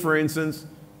relaying, for instance,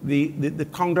 the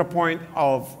counterpoint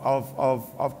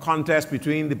of contest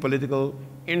between the political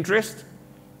interest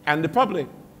and the public.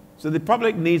 So the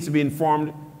public needs to be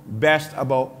informed best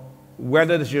about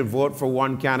whether they should vote for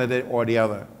one candidate or the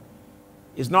other.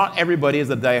 It's not everybody is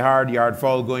a die-hard yard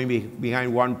fowl going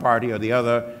behind one party or the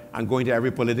other and going to every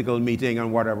political meeting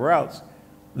and whatever else.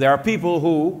 There are people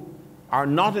who are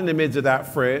not in the midst of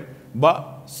that fray,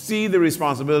 but see the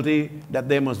responsibility that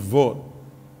they must vote.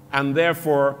 And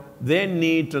therefore, they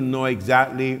need to know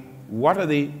exactly what are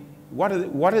the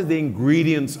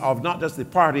ingredients of not just the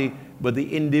party, but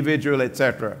the individual,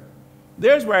 etc.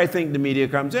 There's where I think the media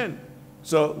comes in.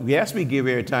 So yes, we give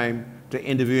airtime to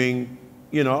interviewing,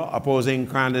 you know, opposing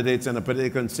candidates in a particular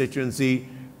constituency.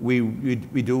 We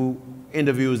do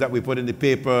interviews that we put in the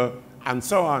paper and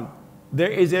so on.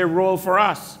 There is a role for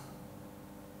us.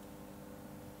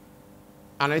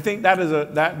 And I think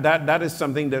that is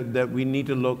something that we need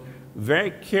to look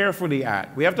very carefully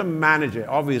at. We have to manage it,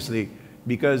 obviously,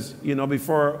 because, you know,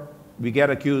 before we get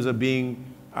accused of being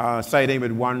siding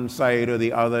with one side or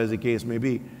the other, as the case may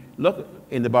be. Look,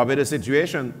 in the Barbados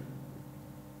situation,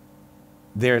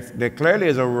 there clearly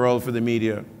is a role for the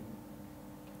media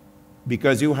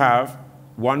because you have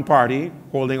one party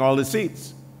holding all the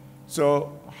seats.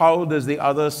 So how does the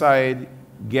other side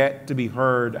get to be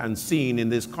heard and seen in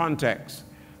this context?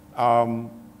 And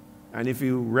if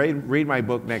you read my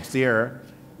book next year,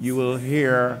 you will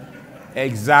hear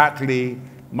exactly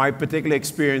my particular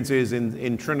experiences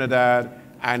in Trinidad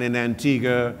and in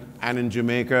Antigua and in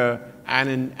Jamaica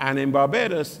and in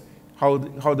Barbados, how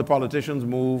the politicians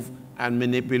move and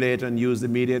manipulate and use the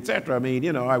media, etc. I mean,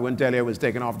 you know, I wouldn't tell you it was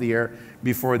taken off the air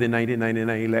before the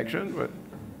 1999 election, but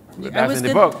that's in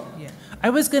the book. Yeah.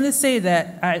 I was going to say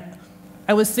that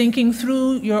I was thinking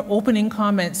through your opening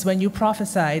comments when you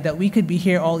prophesied that we could be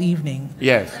here all evening.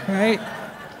 Yes. Right?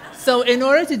 So in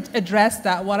order to address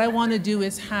that, what I want to do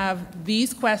is have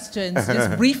these questions,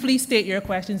 just briefly state your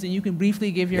questions, and you can briefly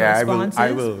give your responses.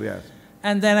 I will, yes.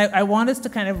 And then I want us to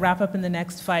kind of wrap up in the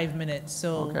next 5 minutes.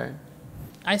 So okay.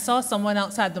 I saw someone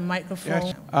outside the microphone.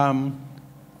 Yes.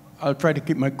 I'll try to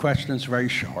keep my questions very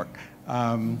short.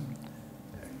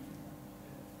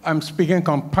 I'm speaking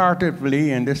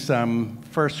comparatively in this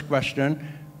first question.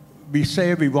 We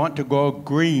say we want to go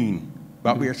green,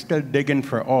 but we are still digging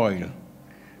for oil.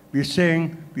 We're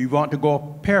saying we want to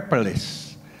go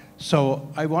paperless.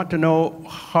 So I want to know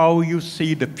how you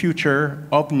see the future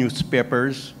of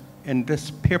newspapers in this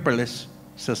paperless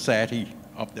society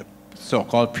of the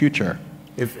so-called future.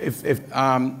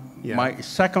 Yeah. My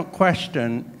second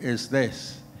question is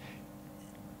this.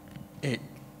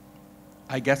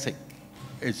 I guess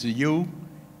it's you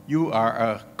are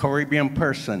a Caribbean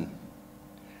person,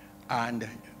 and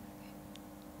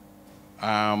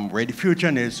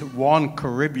Rediffusion is one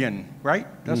Caribbean, right?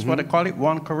 That's what I call it,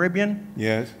 one Caribbean?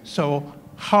 Yes. So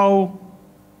how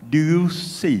do you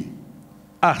see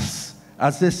us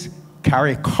as this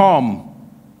CARICOM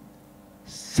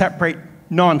separate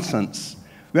nonsense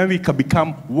when we could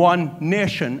become one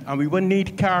nation and we wouldn't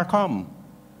need CARICOM?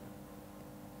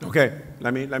 Okay,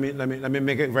 let me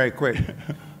make it very quick.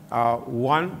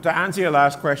 One, to answer your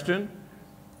last question,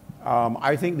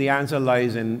 I think the answer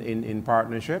lies in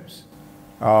partnerships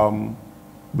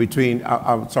between,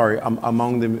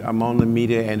 among the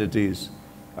media entities,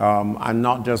 and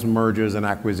not just mergers and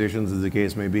acquisitions, as the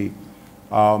case may be.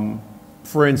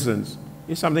 For instance,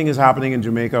 if something is happening in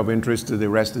Jamaica of interest to the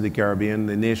rest of the Caribbean,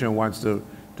 the nation wants to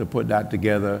put that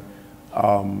together.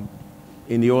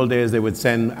 In the old days, they would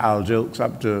send Al Jilks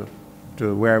up to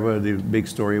wherever the big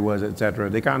story was, etc.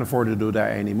 They can't afford to do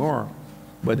that anymore,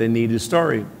 but they need a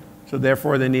story. So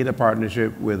therefore, they need a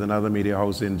partnership with another media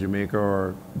house in Jamaica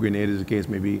or Grenada, as the case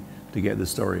may be, to get the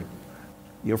story.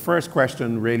 Your first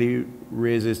question really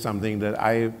raises something that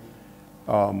I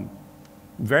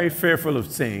very fearful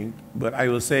of saying, but I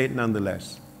will say it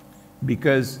nonetheless.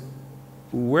 Because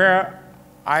where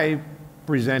I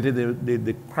presented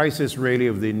the crisis really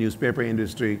of the newspaper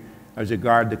industry as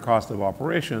regard the cost of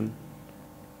operation,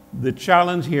 the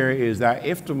challenge here is that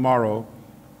if tomorrow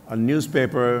a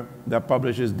newspaper that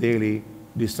publishes daily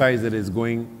decides that it's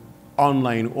going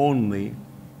online only,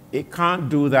 it can't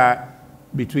do that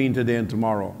between today and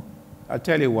tomorrow. I'll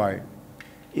tell you why.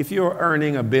 If you're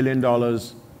earning $1 billion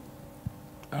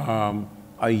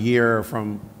a year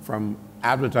from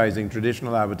advertising,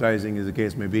 traditional advertising as the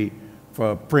case may be,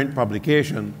 for print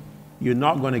publication, you're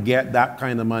not going to get that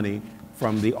kind of money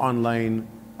from the online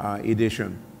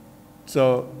edition.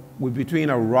 So we're between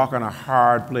a rock and a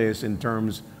hard place in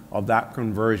terms of that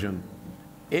conversion.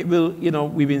 It will, you know,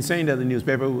 we've been saying that the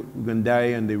newspaper is going to die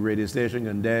and the radio station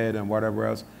going to dead and whatever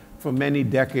else for many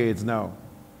decades now.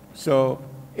 So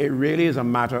it really is a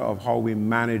matter of how we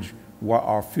manage what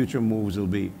our future moves will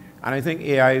be. And I think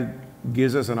AI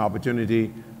gives us an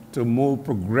opportunity to move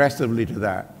progressively to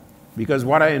that. Because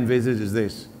what I envisage is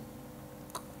this.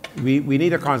 We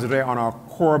need to concentrate on our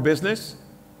core business,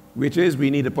 which is we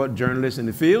need to put journalists in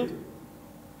the field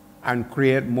and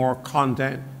create more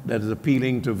content that is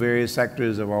appealing to various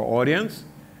sectors of our audience.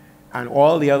 And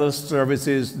all the other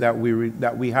services that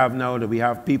we have now, that we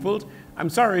have peopled, I'm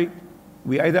sorry,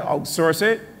 we either outsource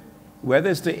it, whether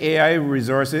it's to AI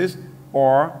resources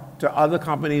or to other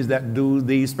companies that do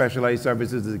these specialized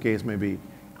services, as the case may be.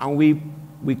 And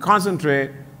we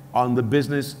concentrate on the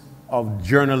business of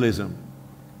journalism.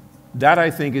 That,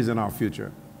 I think, is in our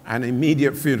future, an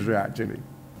immediate future, actually.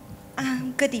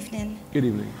 Good evening. Good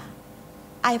evening.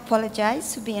 I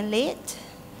apologize for being late,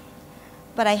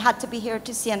 but I had to be here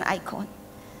to see an icon.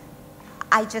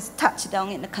 I just touched down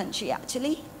in the country,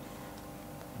 actually.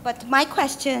 But my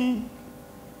question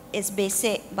is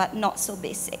basic, but not so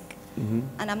basic.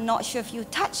 And I'm not sure if you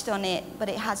touched on it, but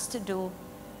it has to do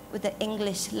with the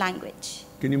English language.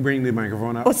 Can you bring the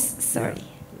microphone up? Oh, sorry.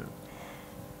 Yeah.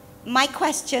 My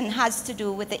question has to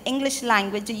do with the English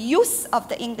language, the use of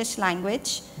the English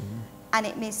language, and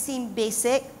it may seem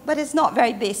basic, but it's not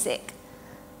very basic.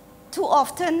 Too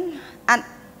often, and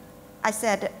I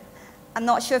said, I'm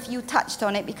not sure if you touched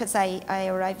on it because I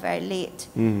arrived very late,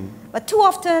 but too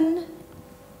often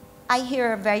I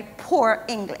hear very poor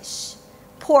English,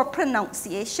 poor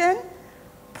pronunciation,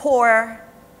 poor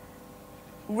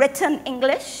written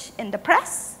English in the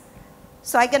press.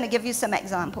 So I'm going to give you some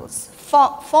examples.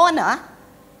 Flora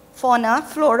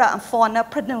and fauna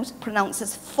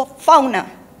pronounces fauna.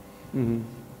 Mm-hmm.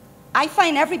 I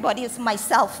find everybody is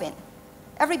myself in.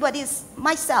 Everybody is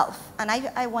myself. And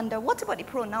I wonder, what about the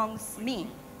pronouns me?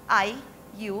 I,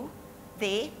 you,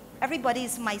 they. Everybody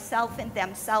is myself in,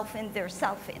 themself in, their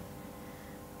self in.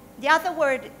 The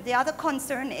other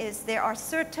concern is there is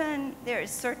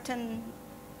certain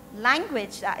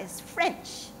language that is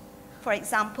French. For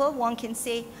example, one can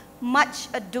say, much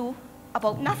ado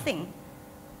about nothing.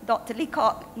 Dr.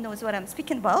 Leacock knows what I'm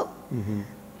speaking about. Mm-hmm.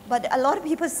 But a lot of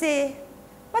people say,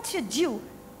 much ado.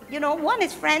 You know, one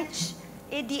is French,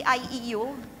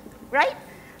 A-D-I-E-U, right?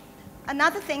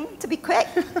 Another thing, to be quick,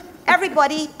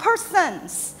 everybody,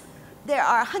 persons. There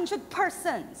are 100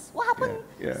 persons. What happened?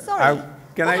 Yeah. Sorry.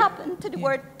 What happened to the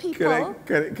word people?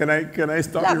 Can I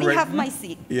stop Let you me right? have my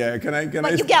seat. Yeah,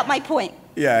 But you get my point.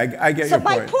 Yeah, I get your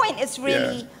point. So my point is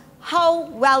really how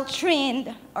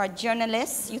well-trained are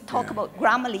journalists. You talk about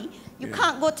Grammarly. You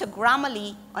can't go to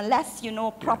Grammarly unless you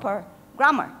know proper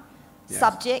grammar. Yes.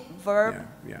 Subject, verb,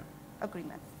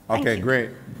 agreement. Okay, great.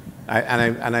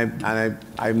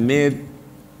 I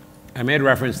made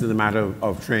reference to the matter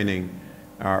of training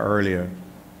earlier,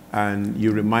 and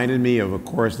you reminded me of a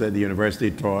course that the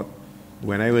university taught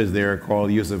when I was there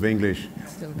called Use of English,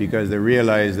 because they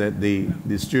realized that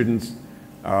the students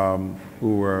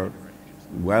who were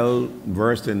well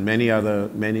versed in many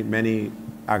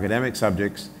academic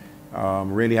subjects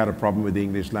really had a problem with the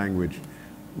English language.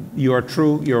 You're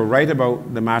right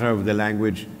about the matter of the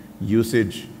language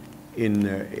usage in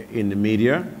the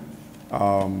media.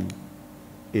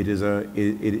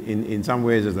 In some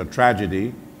ways it's a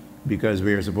tragedy because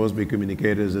we are supposed to be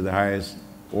communicators of the highest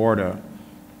order.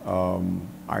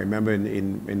 I remember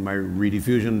in my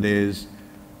Rediffusion days,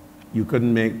 you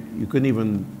couldn't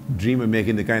even dream of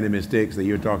making the kind of mistakes that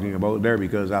you're talking about there,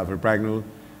 because Alfred Pragnell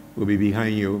will be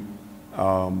behind you,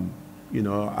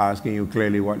 asking you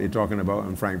clearly what you're talking about,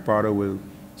 and Frank Potter will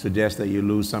suggest that you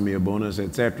lose some of your bonus,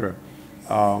 etc.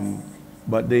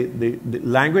 But the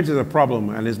language is a problem,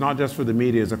 and it's not just for the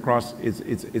media, it's across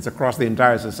the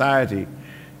entire society.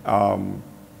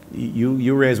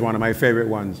 You raised one of my favorite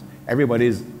ones.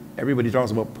 Everybody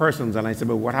talks about persons, and I said,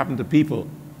 but what happened to people,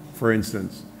 for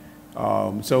instance?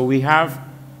 So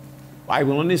I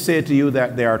will only say to you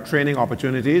that there are training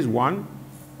opportunities. One,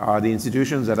 the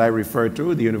institutions that I referred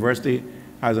to, the university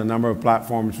has a number of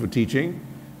platforms for teaching,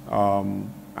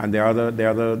 and there are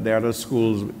other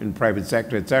schools in private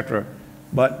sector, etc.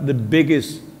 But the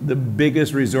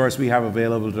biggest resource we have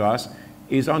available to us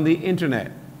is on the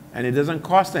internet, and it doesn't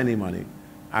cost any money.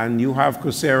 And you have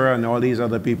Coursera and all these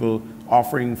other people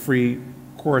offering free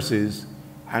courses,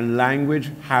 and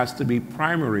language has to be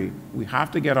primary. We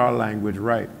have to get our language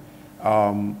right.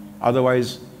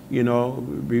 Otherwise,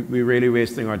 we're really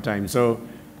wasting our time. So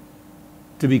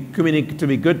to be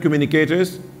good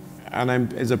communicators,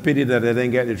 and it's a pity that I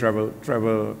didn't get the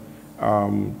Trevor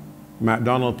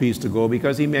McDonald piece to go,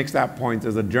 because he makes that point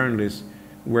as a journalist,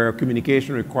 where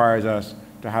communication requires us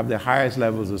to have the highest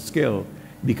levels of skill,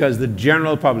 because the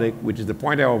general public, which is the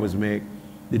point I always make,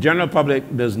 the general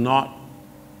public does not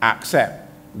accept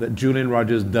that Julian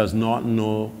Rogers does not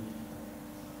know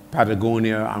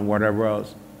Patagonia and whatever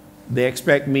else. They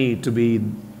expect me to be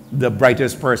the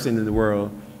brightest person in the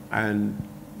world, and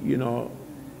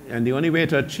and the only way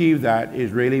to achieve that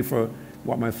is really for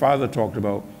what my father talked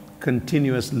about,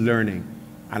 continuous learning.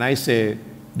 And I say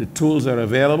the tools are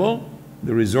available,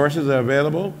 the resources are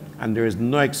available, and there is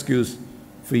no excuse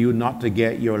for you not to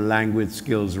get your language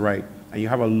skills right. And you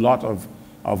have a lot of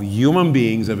human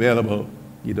beings available.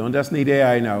 You don't just need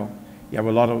AI now. You have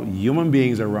a lot of human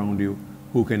beings around you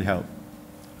who can help.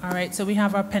 All right, so we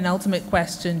have our penultimate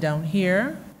question down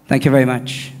here. Thank you very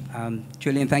much.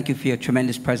 Julian, thank you for your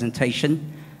tremendous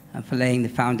presentation and for laying the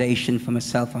foundation for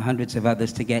myself and hundreds of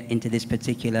others to get into this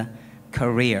particular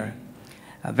career.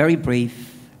 Very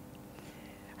brief,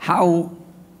 how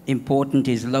important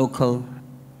is local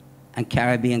and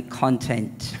Caribbean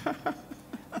content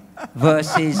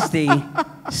versus the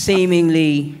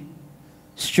seemingly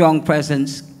strong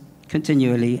presence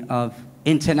continually of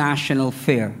international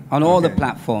fare on all the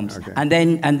platforms? Okay. And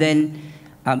then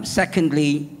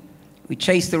secondly, we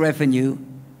chase the revenue,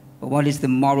 but what is the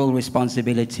moral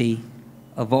responsibility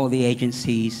of all the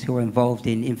agencies who are involved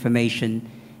in information,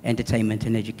 entertainment,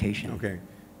 and education? Okay.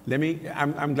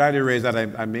 I'm glad you raised that.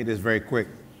 I made this very quick.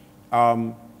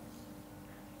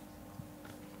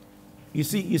 You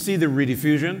see the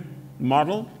rediffusion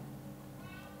model?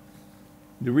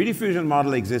 The rediffusion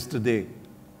model exists today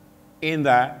in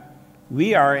that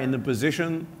we are in the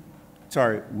position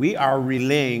we are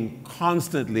relaying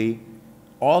constantly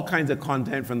all kinds of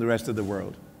content from the rest of the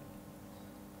world.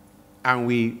 And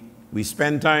we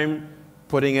spend time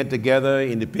putting it together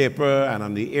in the paper and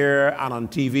on the air and on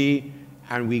TV,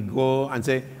 and we go and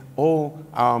say, oh,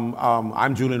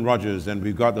 I'm Julian Rogers, and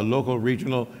we've got the local,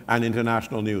 regional, and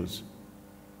international news.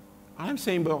 I'm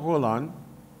saying, but hold on,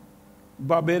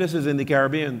 Barbados is in the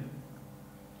Caribbean.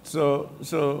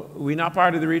 So we're not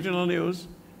part of the regional news.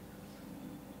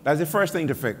 That's the first thing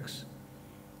to fix.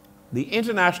 The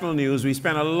international news, we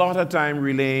spend a lot of time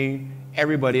relaying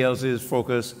everybody else's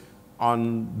focus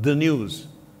on the news.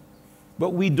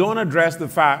 But we don't address the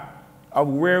fact of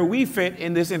where we fit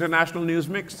in this international news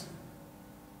mix.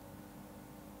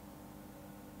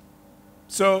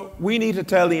 So we need to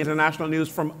tell the international news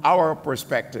from our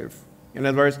perspective. In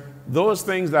other words, those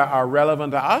things that are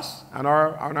relevant to us and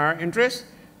our interests,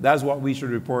 that's what we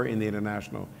should report in the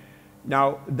international.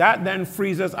 Now, that then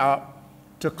frees us up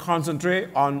to concentrate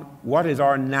on what is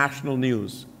our national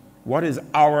news, what is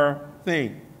our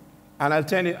thing. And I'll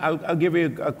tell you, I'll give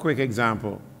you a quick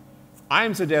example.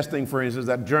 I'm suggesting, for instance,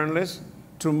 that journalists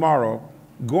tomorrow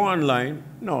go online,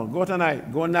 no, go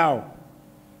tonight, go now.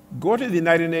 Go to the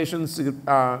United Nations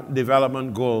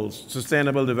development goals,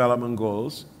 sustainable development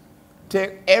goals,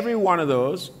 take every one of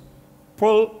those,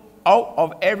 pull out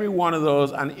of every one of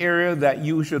those an area that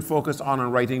you should focus on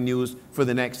writing news for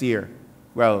the next year.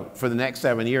 Well, for the next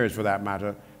 7 years, for that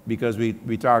matter, because we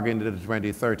target into the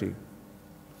 2030.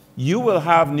 You will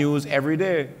have news every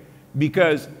day,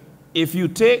 because if you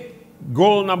take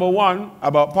goal number 1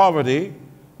 about poverty,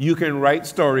 you can write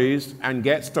stories and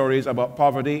get stories about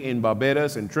poverty in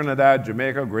Barbados, in Trinidad,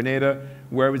 Jamaica, Grenada,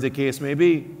 wherever the case may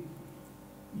be.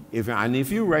 If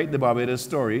you write the Barbados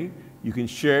story, you can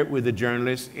share it with the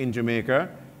journalists in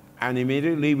Jamaica, and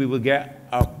immediately we will get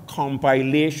a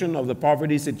compilation of the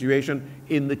poverty situation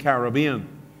in the Caribbean,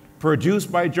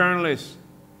 produced by journalists.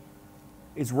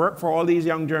 It's work for all these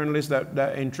young journalists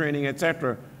that in training,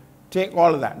 etc. Take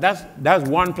all of that. That's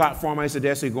one platform I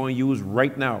suggest you go and use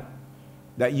right now,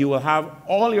 that you will have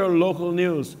all your local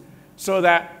news, so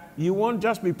that you won't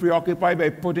just be preoccupied by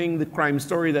putting the crime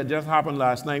story that just happened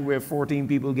last night where 14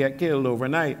 people get killed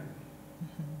overnight.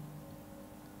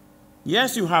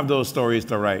 Yes, you have those stories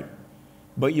to write,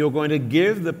 but you're going to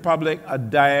give the public a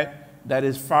diet that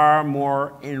is far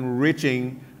more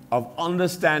enriching of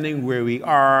understanding where we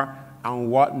are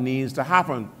and what needs to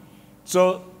happen.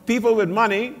 So people with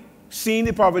money, seeing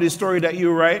the poverty story that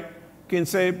you write, can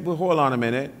say, well, hold on a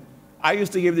minute. I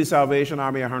used to give the Salvation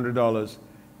Army $100,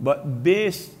 but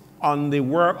based on the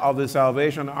work of the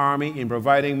Salvation Army in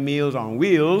providing Meals on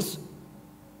Wheels,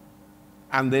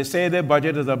 and they say their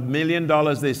budget is $1 million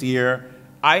this year,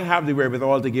 I have the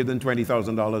wherewithal to give them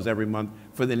 $20,000 every month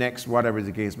for the next whatever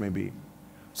the case may be.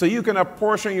 So you can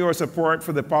apportion your support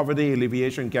for the poverty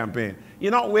alleviation campaign.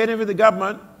 You're not waiting for the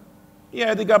government.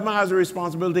 Yeah, the government has a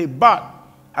responsibility, but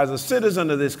as a citizen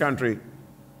of this country,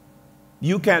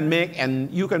 you can make an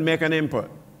input.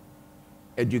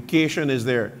 Education is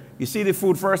there. You see the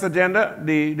Food First agenda,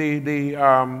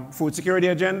 the food security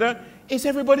agenda? It's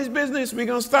everybody's business. We're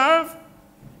going to starve.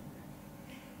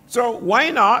 So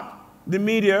why not the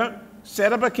media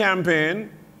set up a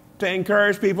campaign to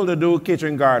encourage people to do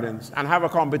kitchen gardens and have a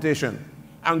competition,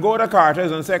 and go to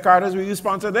Carter's and say, Carter's, will you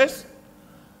sponsor this?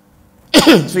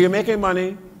 So you're making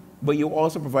money, but you're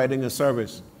also providing a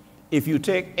service. If you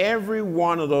take every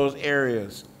one of those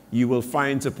areas, you will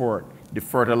find support. The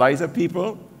fertilizer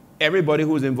people, everybody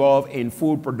who's involved in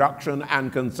food production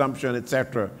and consumption,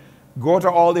 etc. Go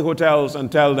to all the hotels and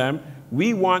tell them,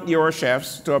 we want your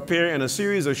chefs to appear in a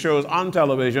series of shows on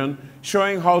television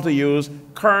showing how to use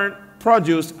current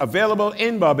produce available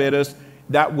in Barbados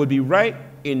that would be right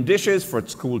in dishes for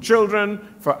school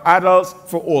children, for adults,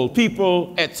 for old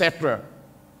people, etc.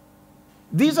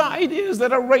 These are ideas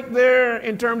that are right there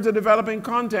in terms of developing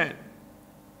content.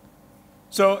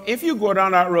 So if you go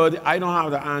down that road, I don't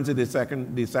have to answer the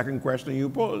second question you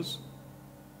pose.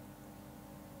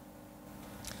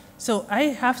 So I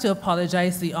have to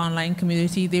apologize to the online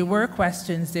community. There were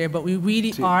questions there, but we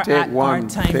really are at our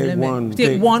time limit.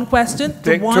 Take one question.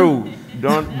 Take two.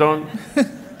 Don't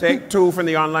take two from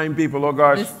the online people. Oh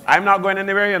gosh, I'm not going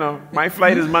anywhere, you know. My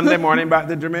flight is Monday morning back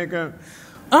to Jamaica.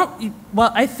 Oh,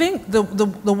 well, I think the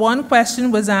one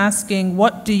question was asking,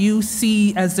 what do you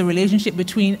see as the relationship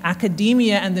between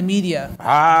academia and the media?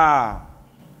 Ah,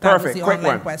 perfect. That was the Quick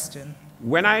online one. question.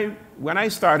 When I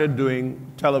started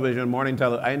doing television,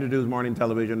 I introduced morning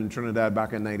television in Trinidad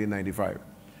back in 1995.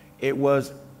 It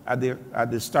was at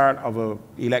the start of an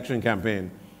election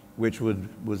campaign, which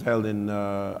was held in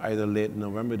either late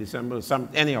November, December,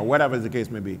 anyhow, whatever the case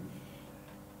may be.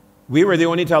 We were the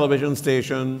only television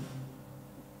station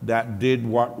that did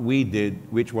what we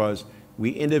did, which was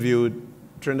we interviewed,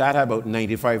 Trinidad had about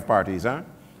 95 parties, huh?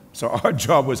 So our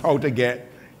job was how to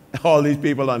get all these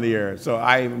people on the air. So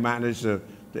I managed to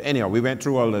anyhow, we went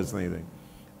through all this thing.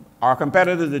 Our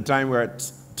competitors at the time were at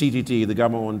TTT, the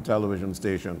government-owned television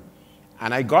station.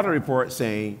 And I got a report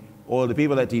saying, oh, the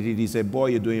people at TTT said,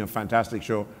 boy, you're doing a fantastic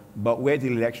show, but wait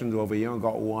till the election's over, you ain't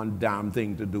got one damn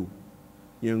thing to do.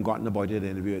 You ain't gotten about it,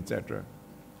 interview, etc.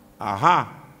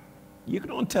 Aha! You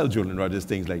don't tell Julian Rogers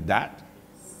things like that.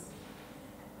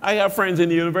 I have friends in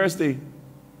the university.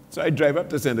 So I drive up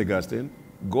to St. Augustine,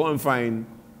 go and find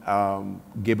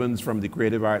Gibbons from the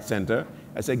Creative Arts Center.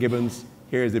 I said, Gibbons,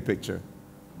 here's the picture.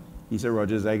 He said,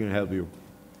 Rogers, I can help you.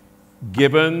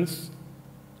 Gibbons,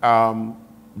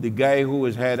 the guy who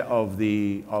was head of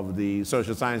the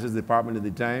social sciences department at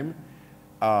the time,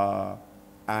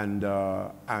 and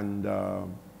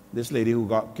this lady who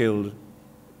got killed,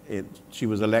 she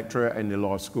was a lecturer in the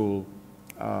law school.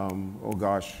 Oh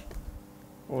gosh,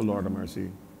 oh Lord of mercy.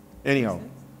 Anyhow,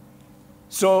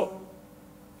 so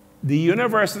the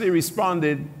university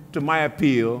responded to my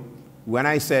appeal when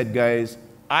I said, guys,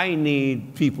 I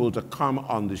need people to come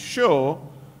on the show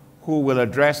who will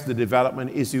address the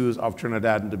development issues of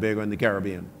Trinidad and Tobago and the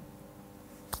Caribbean.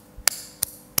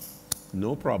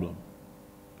 No problem.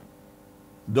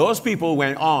 Those people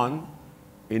went on.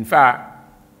 In fact,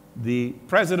 the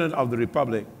President of the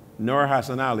Republic, Nur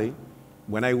Hassan Ali,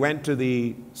 when I went to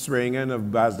the swearing-in of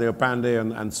Basdeo Pandey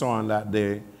and so on that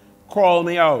day, called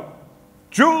me out.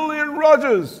 Julian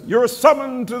Rogers, you're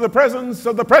summoned to the presence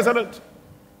of the President.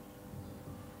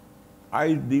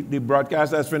 The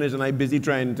broadcast has finished and I'm busy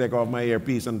trying to take off my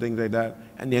earpiece and things like that.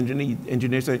 And the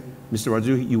engineer said, Mr.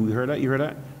 Rogers, you heard that? You heard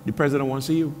that? The President wants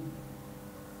to see you.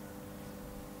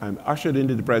 I'm ushered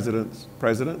into the President's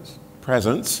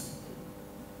presence.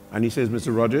 And he says,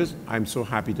 Mr. Rogers, I'm so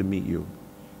happy to meet you.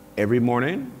 Every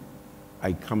morning,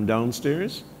 I come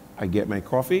downstairs, I get my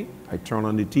coffee, I turn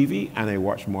on the TV, and I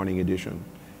watch Morning Edition.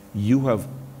 You have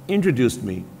introduced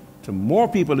me to more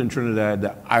people in Trinidad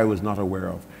that I was not aware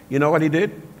of. You know what he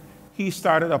did? He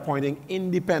started appointing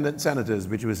independent senators,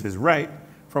 which was his right,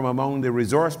 from among the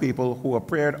resource people who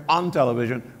appeared on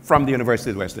television from the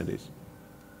University of the West Indies.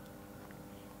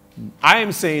 I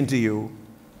am saying to you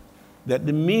that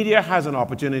the media has an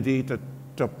opportunity to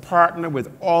partner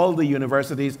with all the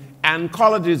universities and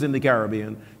colleges in the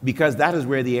Caribbean, because that is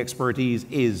where the expertise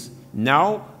is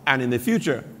now and in the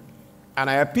future. And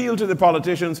I appeal to the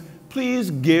politicians, please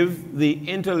give the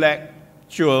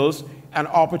intellectuals an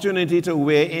opportunity to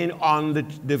weigh in on the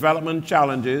development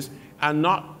challenges and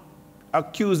not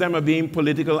accuse them of being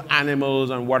political animals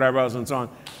and whatever else and so on.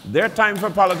 Their time for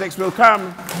politics will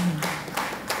come.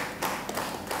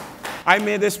 I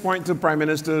made this point to Prime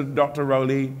Minister Dr.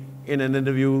 Rowley in an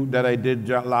interview that I did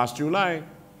last July.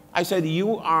 I said,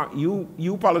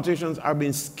 you politicians have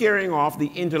been scaring off the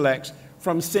intellects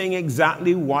from saying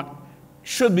exactly what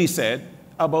should be said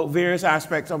about various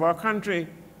aspects of our country.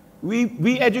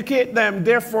 We educate them,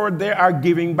 therefore they are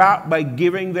giving back by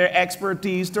giving their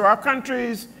expertise to our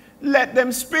countries. Let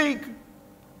them speak.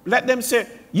 Let them say,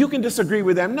 you can disagree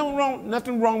with them.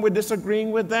 Nothing wrong with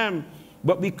disagreeing with them.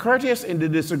 But be courteous in the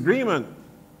disagreement.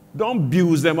 Don't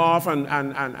abuse them off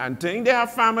and think. They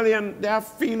have family and they have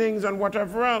feelings and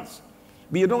whatever else.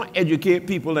 But you don't educate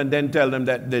people and then tell them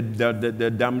that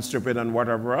they're dumb, stupid, and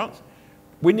whatever else.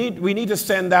 We need to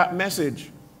send that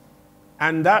message.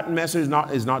 And that message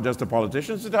is not just to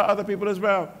politicians, it's to other people as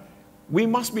well. We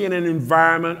must be in an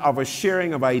environment of a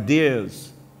sharing of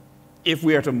ideas if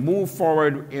we are to move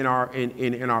forward in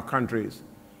our countries.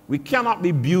 We cannot be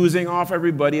abusing off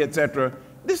everybody, etc.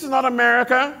 This is not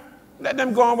America. Let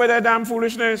them go on with their damn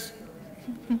foolishness.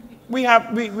 We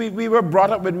were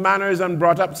brought up with manners and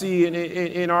brought up, see,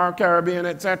 in our Caribbean,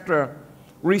 etc.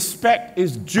 Respect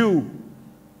is due.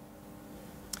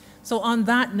 So on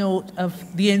that note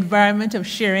of the environment of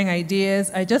sharing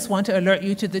ideas, I just want to alert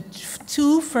you to the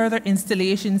two further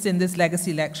installations in this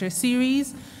Legacy Lecture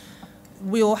series.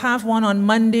 We'll have one on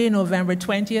Monday, November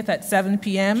 20th at 7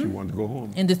 p.m. She wanted to go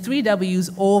home. In the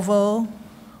 3Ws Oval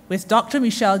with Dr.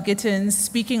 Michelle Gittins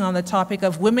speaking on the topic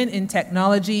of women in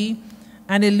technology,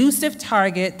 an elusive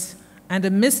target and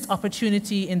a missed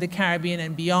opportunity in the Caribbean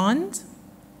and beyond.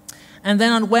 And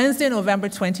then on Wednesday, November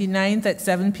 29th at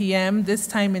 7 p.m., this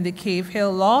time in the Cave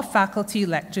Hill Law Faculty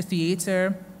Lecture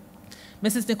Theater,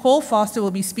 Mrs. Nicole Foster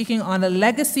will be speaking on a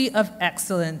legacy of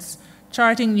excellence,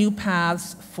 charting new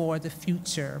paths for the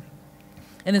future.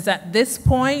 And it's at this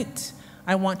point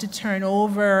I want to turn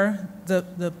over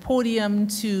the podium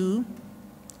to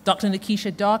Dr.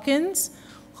 Nikisha Dawkins,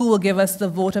 who will give us the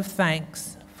vote of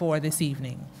thanks for this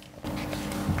evening.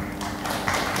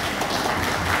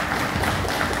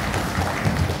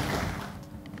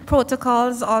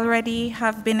 Protocols already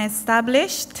have been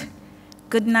established.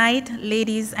 Good night,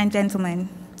 ladies and gentlemen.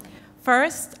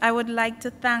 First, I would like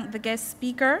to thank the guest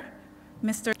speaker,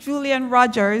 Mr. Julian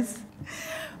Rogers,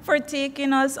 for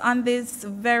taking us on this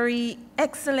very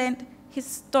excellent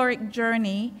historic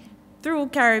journey through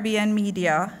Caribbean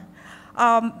media.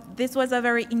 This was a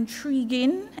very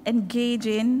intriguing,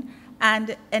 engaging,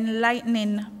 and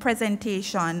enlightening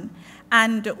presentation.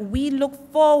 And we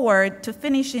look forward to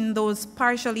finishing those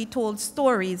partially told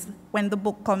stories when the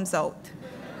book comes out.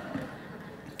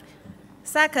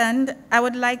 Second, I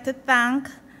would like to thank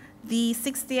the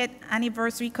 60th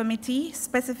Anniversary Committee,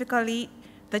 specifically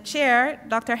the chair,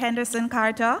 Dr. Henderson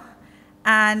Carter,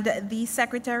 and the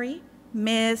secretary,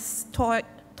 Ms.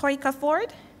 Toyka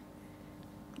Ford.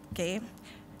 Okay.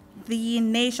 The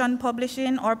Nation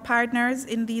Publishing, our partners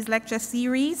in these lecture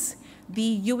series, the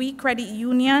UE Credit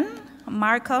Union,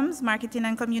 Markham's Marketing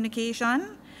and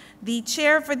Communication, the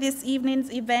chair for this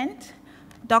evening's event,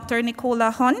 Dr. Nicola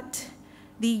Hunt,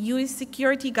 the US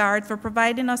Security Guard for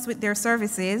providing us with their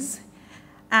services,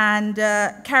 and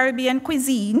Caribbean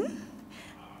Cuisine,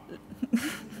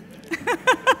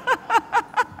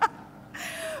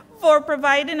 for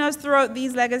providing us throughout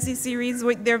these legacy series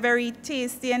with their very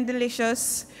tasty and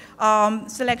delicious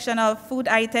selection of food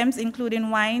items, including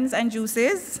wines and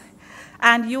juices.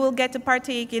 And you will get to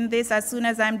partake in this as soon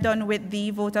as I'm done with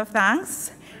the vote of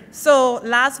thanks. So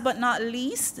last but not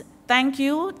least, thank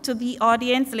you to the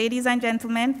audience, ladies and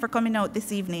gentlemen, for coming out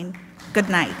this evening. Good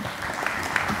night.